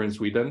time here in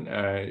Sweden,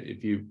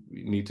 if you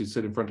need to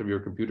sit in front of your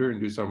computer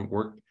and do some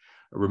work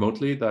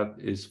remotely, that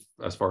is,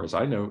 as far as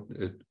I know,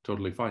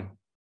 totally fine.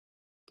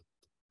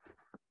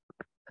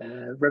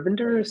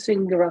 Ravinder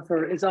Singh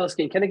Rathor is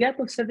asking, can a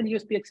gap of 7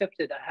 years be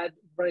accepted? I had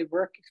my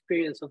work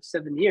experience of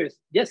 7 years.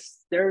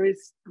 Yes, there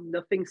is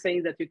nothing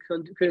saying that you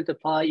couldn't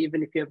apply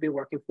even if you have been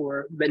working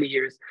for many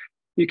years.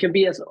 You can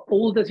be as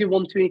old as you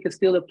want to, you can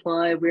still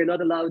apply. We're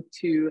not allowed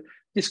to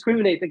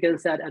discriminate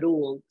against that at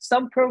all.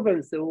 Some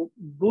programs, though,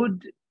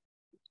 would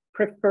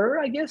prefer,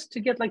 I guess, to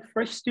get like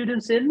fresh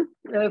students in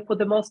for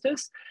the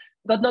masters,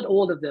 but not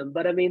all of them.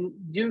 But I mean,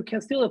 you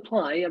can still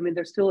apply. I mean,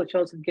 there's still a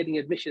chance of getting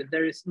admission.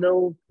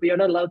 We are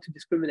not allowed to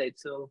discriminate,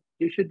 so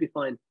you should be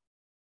fine.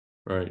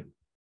 Right.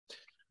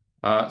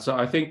 So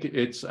I think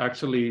it's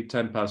actually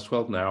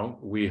 12:10 now.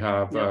 We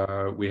have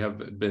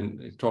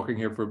been talking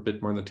here for a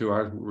bit more than 2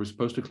 hours. We're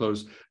supposed to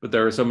close, but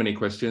there are so many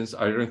questions.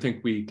 I don't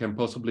think we can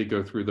possibly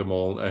go through them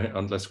all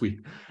unless we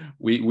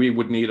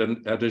would need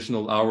an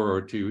additional hour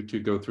or two to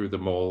go through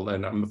them all.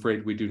 And I'm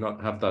afraid we do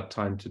not have that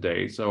time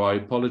today. So I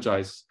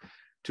apologize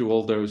to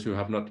all those who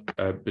have not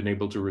been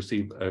able to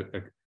receive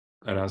an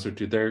answer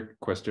to their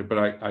question. But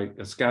I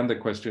scanned the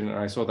question and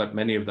I saw that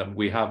many of them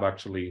we have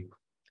actually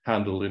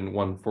handled in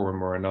one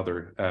form or another.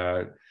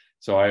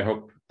 So I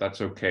hope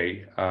that's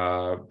okay.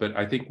 But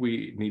I think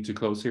we need to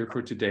close here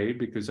for today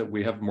because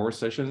we have more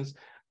sessions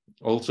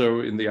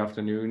also in the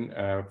afternoon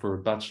for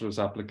bachelor's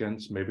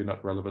applicants, maybe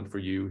not relevant for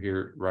you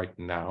here right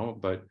now,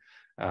 but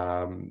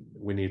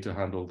we need to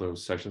handle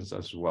those sessions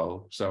as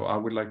well. So I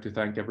would like to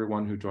thank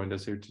everyone who joined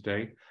us here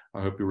today.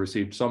 I hope you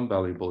received some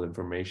valuable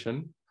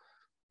information.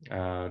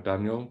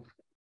 Daniel?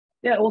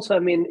 Yeah, also, I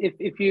mean,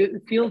 if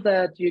you feel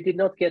that you did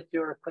not get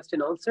your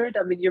question answered,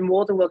 I mean, you're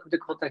more than welcome to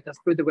contact us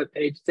through the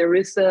webpage. There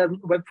is a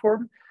web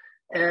form,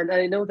 and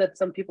I know that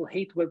some people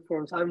hate web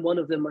forms. I'm one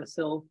of them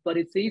myself, but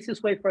it's the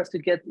easiest way for us to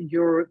get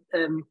your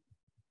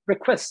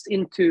requests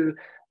into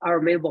our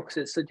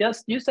mailboxes. So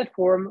just use that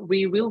form.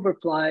 We will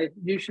reply,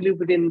 usually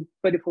within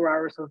 24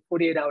 hours or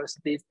 48 hours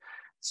at least.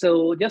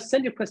 So just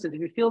send your questions.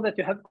 If you feel that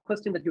you have a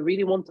question that you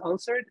really want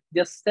answered,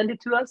 just send it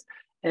to us.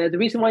 The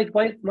reason why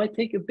it might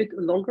take a bit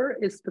longer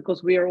is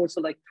because we are also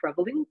like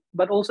traveling,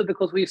 but also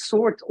because we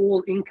sort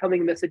all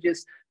incoming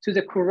messages to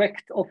the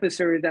correct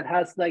officer that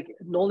has like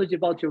knowledge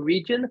about your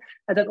region.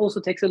 And that also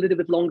takes a little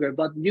bit longer,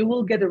 but you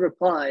will get a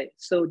reply.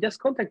 So just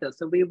contact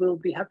us and we will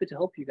be happy to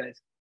help you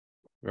guys.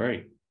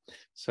 Right.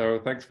 So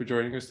thanks for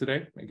joining us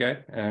today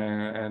again.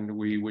 And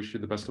we wish you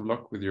the best of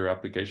luck with your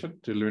application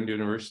to Lund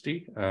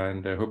University,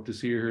 and I hope to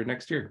see you here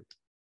next year.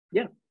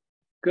 Yeah.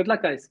 Good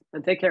luck, guys,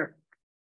 and take care.